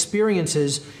 traditions, and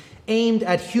experiences aimed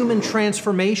at human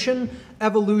transformation,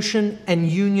 evolution, and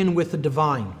union with the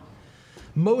divine.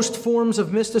 Most forms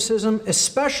of mysticism,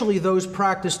 especially those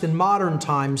practiced in modern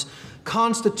times,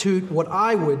 constitute what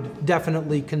I would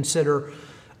definitely consider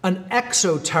an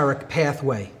exoteric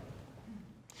pathway,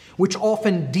 which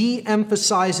often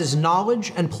de-emphasizes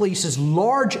knowledge and places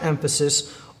large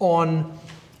emphasis on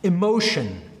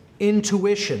emotion,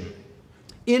 intuition,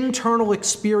 internal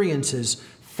experiences,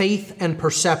 faith, and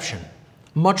perception,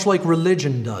 much like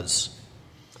religion does.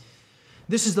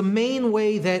 This is the main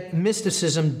way that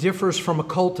mysticism differs from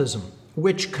occultism,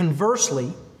 which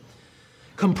conversely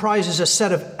comprises a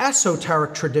set of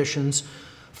esoteric traditions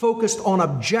focused on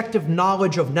objective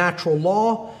knowledge of natural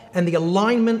law and the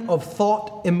alignment of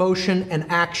thought, emotion, and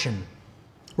action,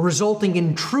 resulting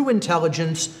in true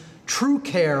intelligence, true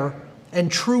care,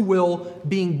 and true will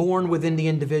being born within the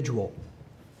individual.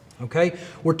 Okay?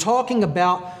 We're talking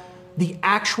about the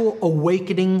actual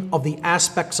awakening of the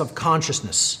aspects of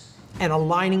consciousness and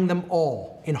aligning them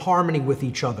all in harmony with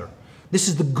each other. This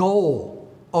is the goal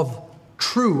of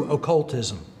true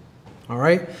occultism. All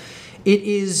right? It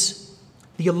is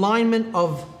the alignment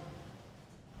of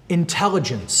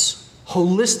intelligence,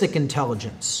 holistic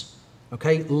intelligence,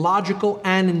 okay? Logical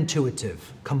and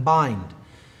intuitive combined.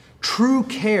 True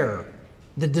care,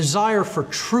 the desire for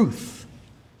truth,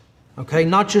 okay?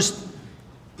 Not just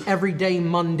everyday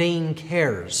mundane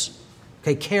cares,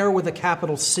 okay? Care with a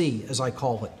capital C, as I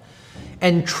call it.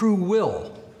 And true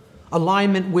will,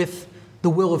 alignment with the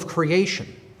will of creation,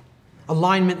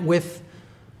 alignment with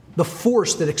the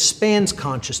force that expands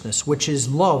consciousness, which is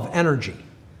love, energy,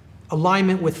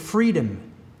 alignment with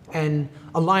freedom, and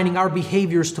aligning our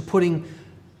behaviors to putting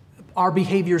our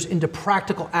behaviors into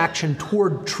practical action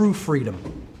toward true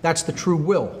freedom. That's the true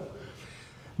will.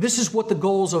 This is what the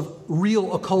goals of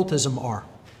real occultism are.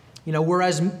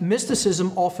 Whereas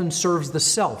mysticism often serves the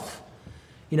self.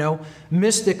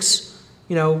 Mystics,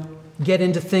 get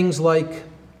into things like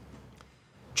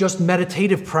just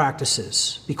meditative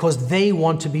practices because they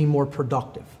want to be more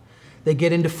productive. They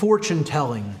get into fortune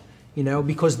telling,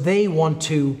 because they want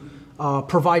to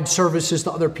provide services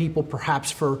to other people,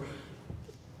 perhaps for,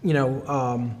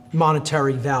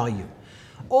 monetary value.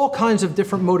 All kinds of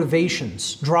different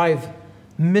motivations drive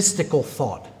mystical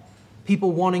thought.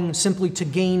 People wanting simply to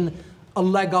gain a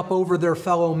leg up over their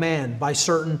fellow man by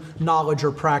certain knowledge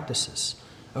or practices,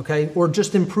 okay? Or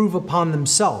just improve upon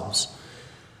themselves.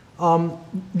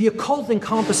 The occult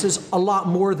encompasses a lot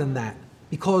more than that,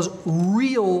 because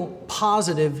real,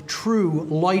 positive, true,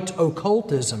 light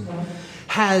occultism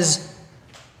has,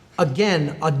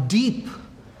 again, a deep,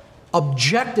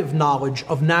 objective knowledge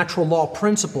of natural law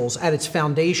principles at its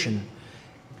foundation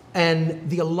and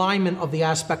the alignment of the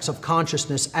aspects of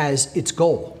consciousness as its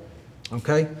goal,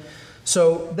 okay?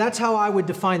 So that's how I would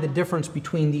define the difference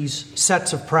between these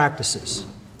sets of practices.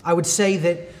 I would say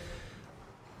that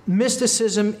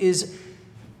mysticism is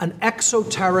an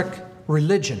exoteric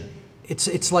religion.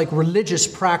 It's like religious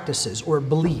practices or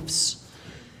beliefs,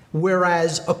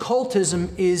 whereas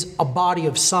occultism is a body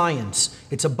of science.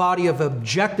 It's a body of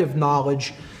objective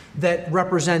knowledge that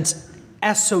represents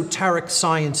esoteric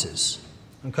sciences.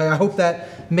 Okay, I hope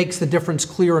that makes the difference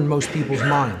clear in most people's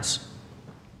minds.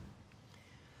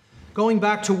 Going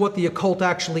back to what the occult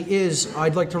actually is,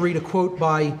 I'd like to read a quote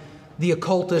by the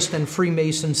occultist and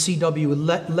Freemason C.W.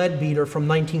 Leadbeater from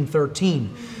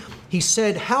 1913. He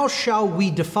said, "How shall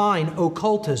we define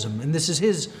occultism?" And this is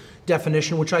his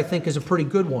definition, which I think is a pretty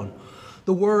good one.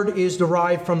 The word is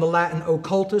derived from the Latin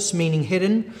occultus, meaning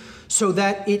hidden, so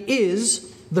that it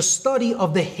is the study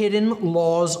of the hidden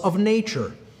laws of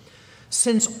nature.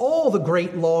 Since all the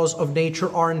great laws of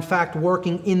nature are in fact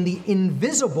working in the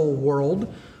invisible world,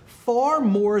 far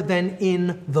more than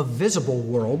in the visible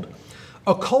world,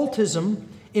 occultism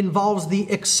involves the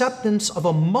acceptance of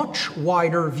a much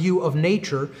wider view of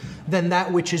nature than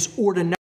that which is ordinary.